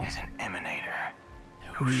 is an emanator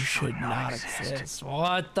who should not exist.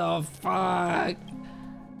 What the fuck?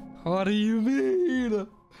 What do you mean?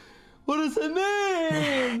 What does it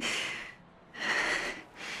mean?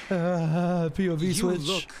 POV switch.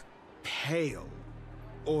 You look pale.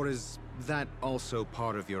 Or is that also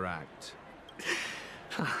part of your act?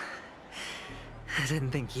 I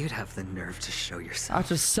didn't think you'd have the nerve to show yourself.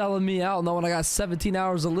 After selling me out knowing I got 17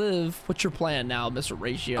 hours to live, what's your plan now, Mr.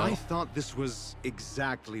 Ratio? I thought this was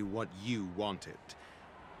exactly what you wanted.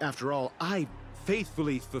 After all, I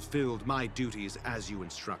faithfully fulfilled my duties as you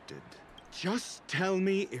instructed. Just tell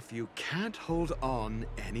me if you can't hold on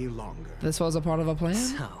any longer. This was a part of a plan?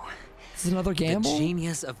 So, this is another gamble? The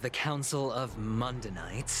genius of the Council of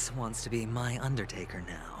Mundanites wants to be my Undertaker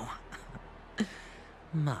now.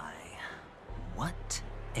 My, what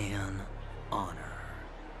an honor.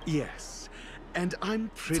 Yes, and I'm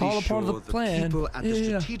pretty all a part of sure the the plan. people at the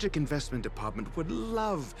Yeah. Strategic Investment Department would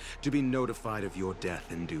love to be notified of your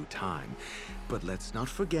death in due time. But let's not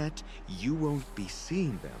forget, you won't be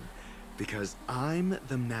seeing them, because I'm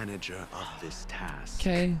the manager of this task.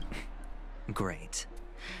 Okay. Great.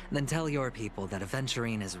 Then tell your people that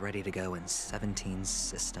Aventurine is ready to go in 17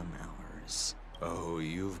 system hours. Oh,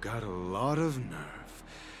 you've got a lot of nerve.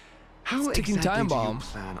 How Ticking exactly time do bomb. you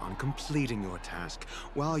plan on completing your task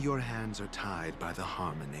while your hands are tied by the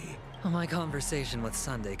harmony? My conversation with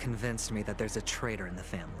Sunday convinced me that there's a traitor in the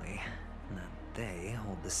family, and that they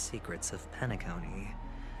hold the secrets of Penacony.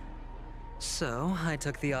 So, I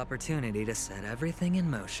took the opportunity to set everything in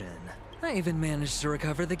motion. I even managed to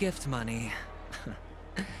recover the gift money.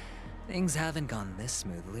 Things haven't gone this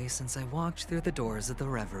smoothly since I walked through the doors of the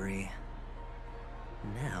Reverie.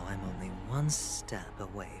 Now I'm only one step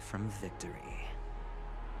away from victory.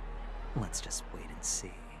 Let's just wait and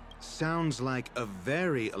see. Sounds like a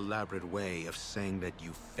very elaborate way of saying that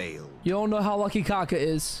you failed. You don't know how lucky Kaka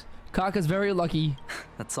is. Kaka's very lucky.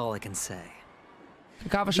 That's all I can say.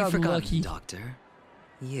 Kaka's You've forgotten, lucky. Doctor.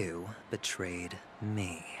 You betrayed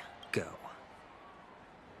me. Go.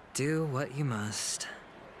 Do what you must.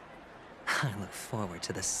 I look forward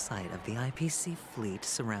to the sight of the IPC fleet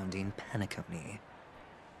surrounding Penacony.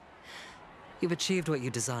 You've achieved what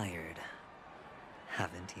you desired,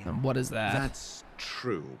 haven't you? And what is that? That's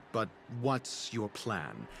true, but what's your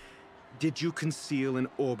plan? Did you conceal an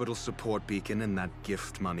orbital support beacon in that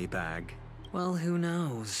gift money bag? Well, who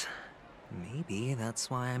knows? Maybe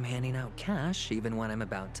that's why I'm handing out cash even when I'm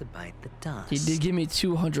about to bite the dust. He did give me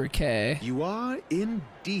 200K. You are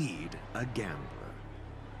indeed a gambler.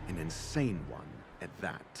 An insane one at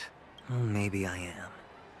that. Well, maybe I am.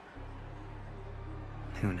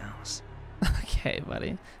 Who knows? Okay,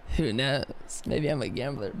 buddy. Who knows? Maybe I'm a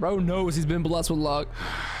gambler. Bro knows he's been blessed with luck.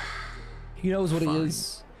 He knows what Fine. he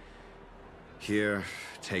is. Here,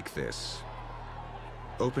 take this.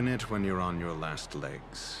 Open it when you're on your last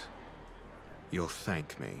legs. You'll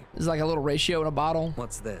thank me. It's like a little ratio in a bottle.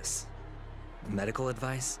 What's this? Medical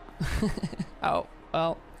advice? Oh,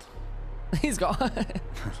 well. He's gone.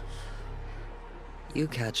 You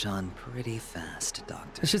catch on pretty fast,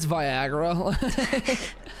 Doctor. It's just Viagra.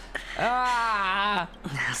 Ah!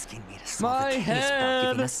 Asking me to solve My the case without head.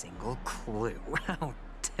 giving a single clue. How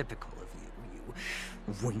typical of you,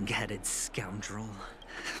 you wing-headed scoundrel.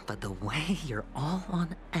 But the way you're all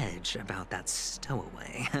on edge about that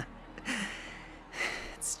stowaway,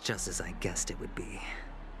 it's just as I guessed it would be.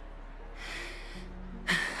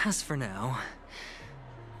 As for now,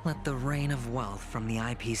 let the rain of wealth from the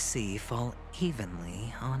IPC fall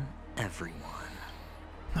evenly on everyone.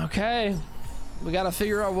 Okay. We gotta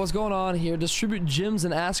figure out what's going on here. Distribute gems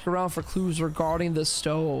and ask around for clues regarding the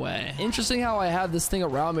stowaway. Interesting how I have this thing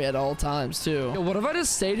around me at all times, too. Yo, what if I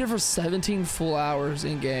just stayed here for 17 full hours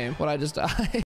in game? Would I just die?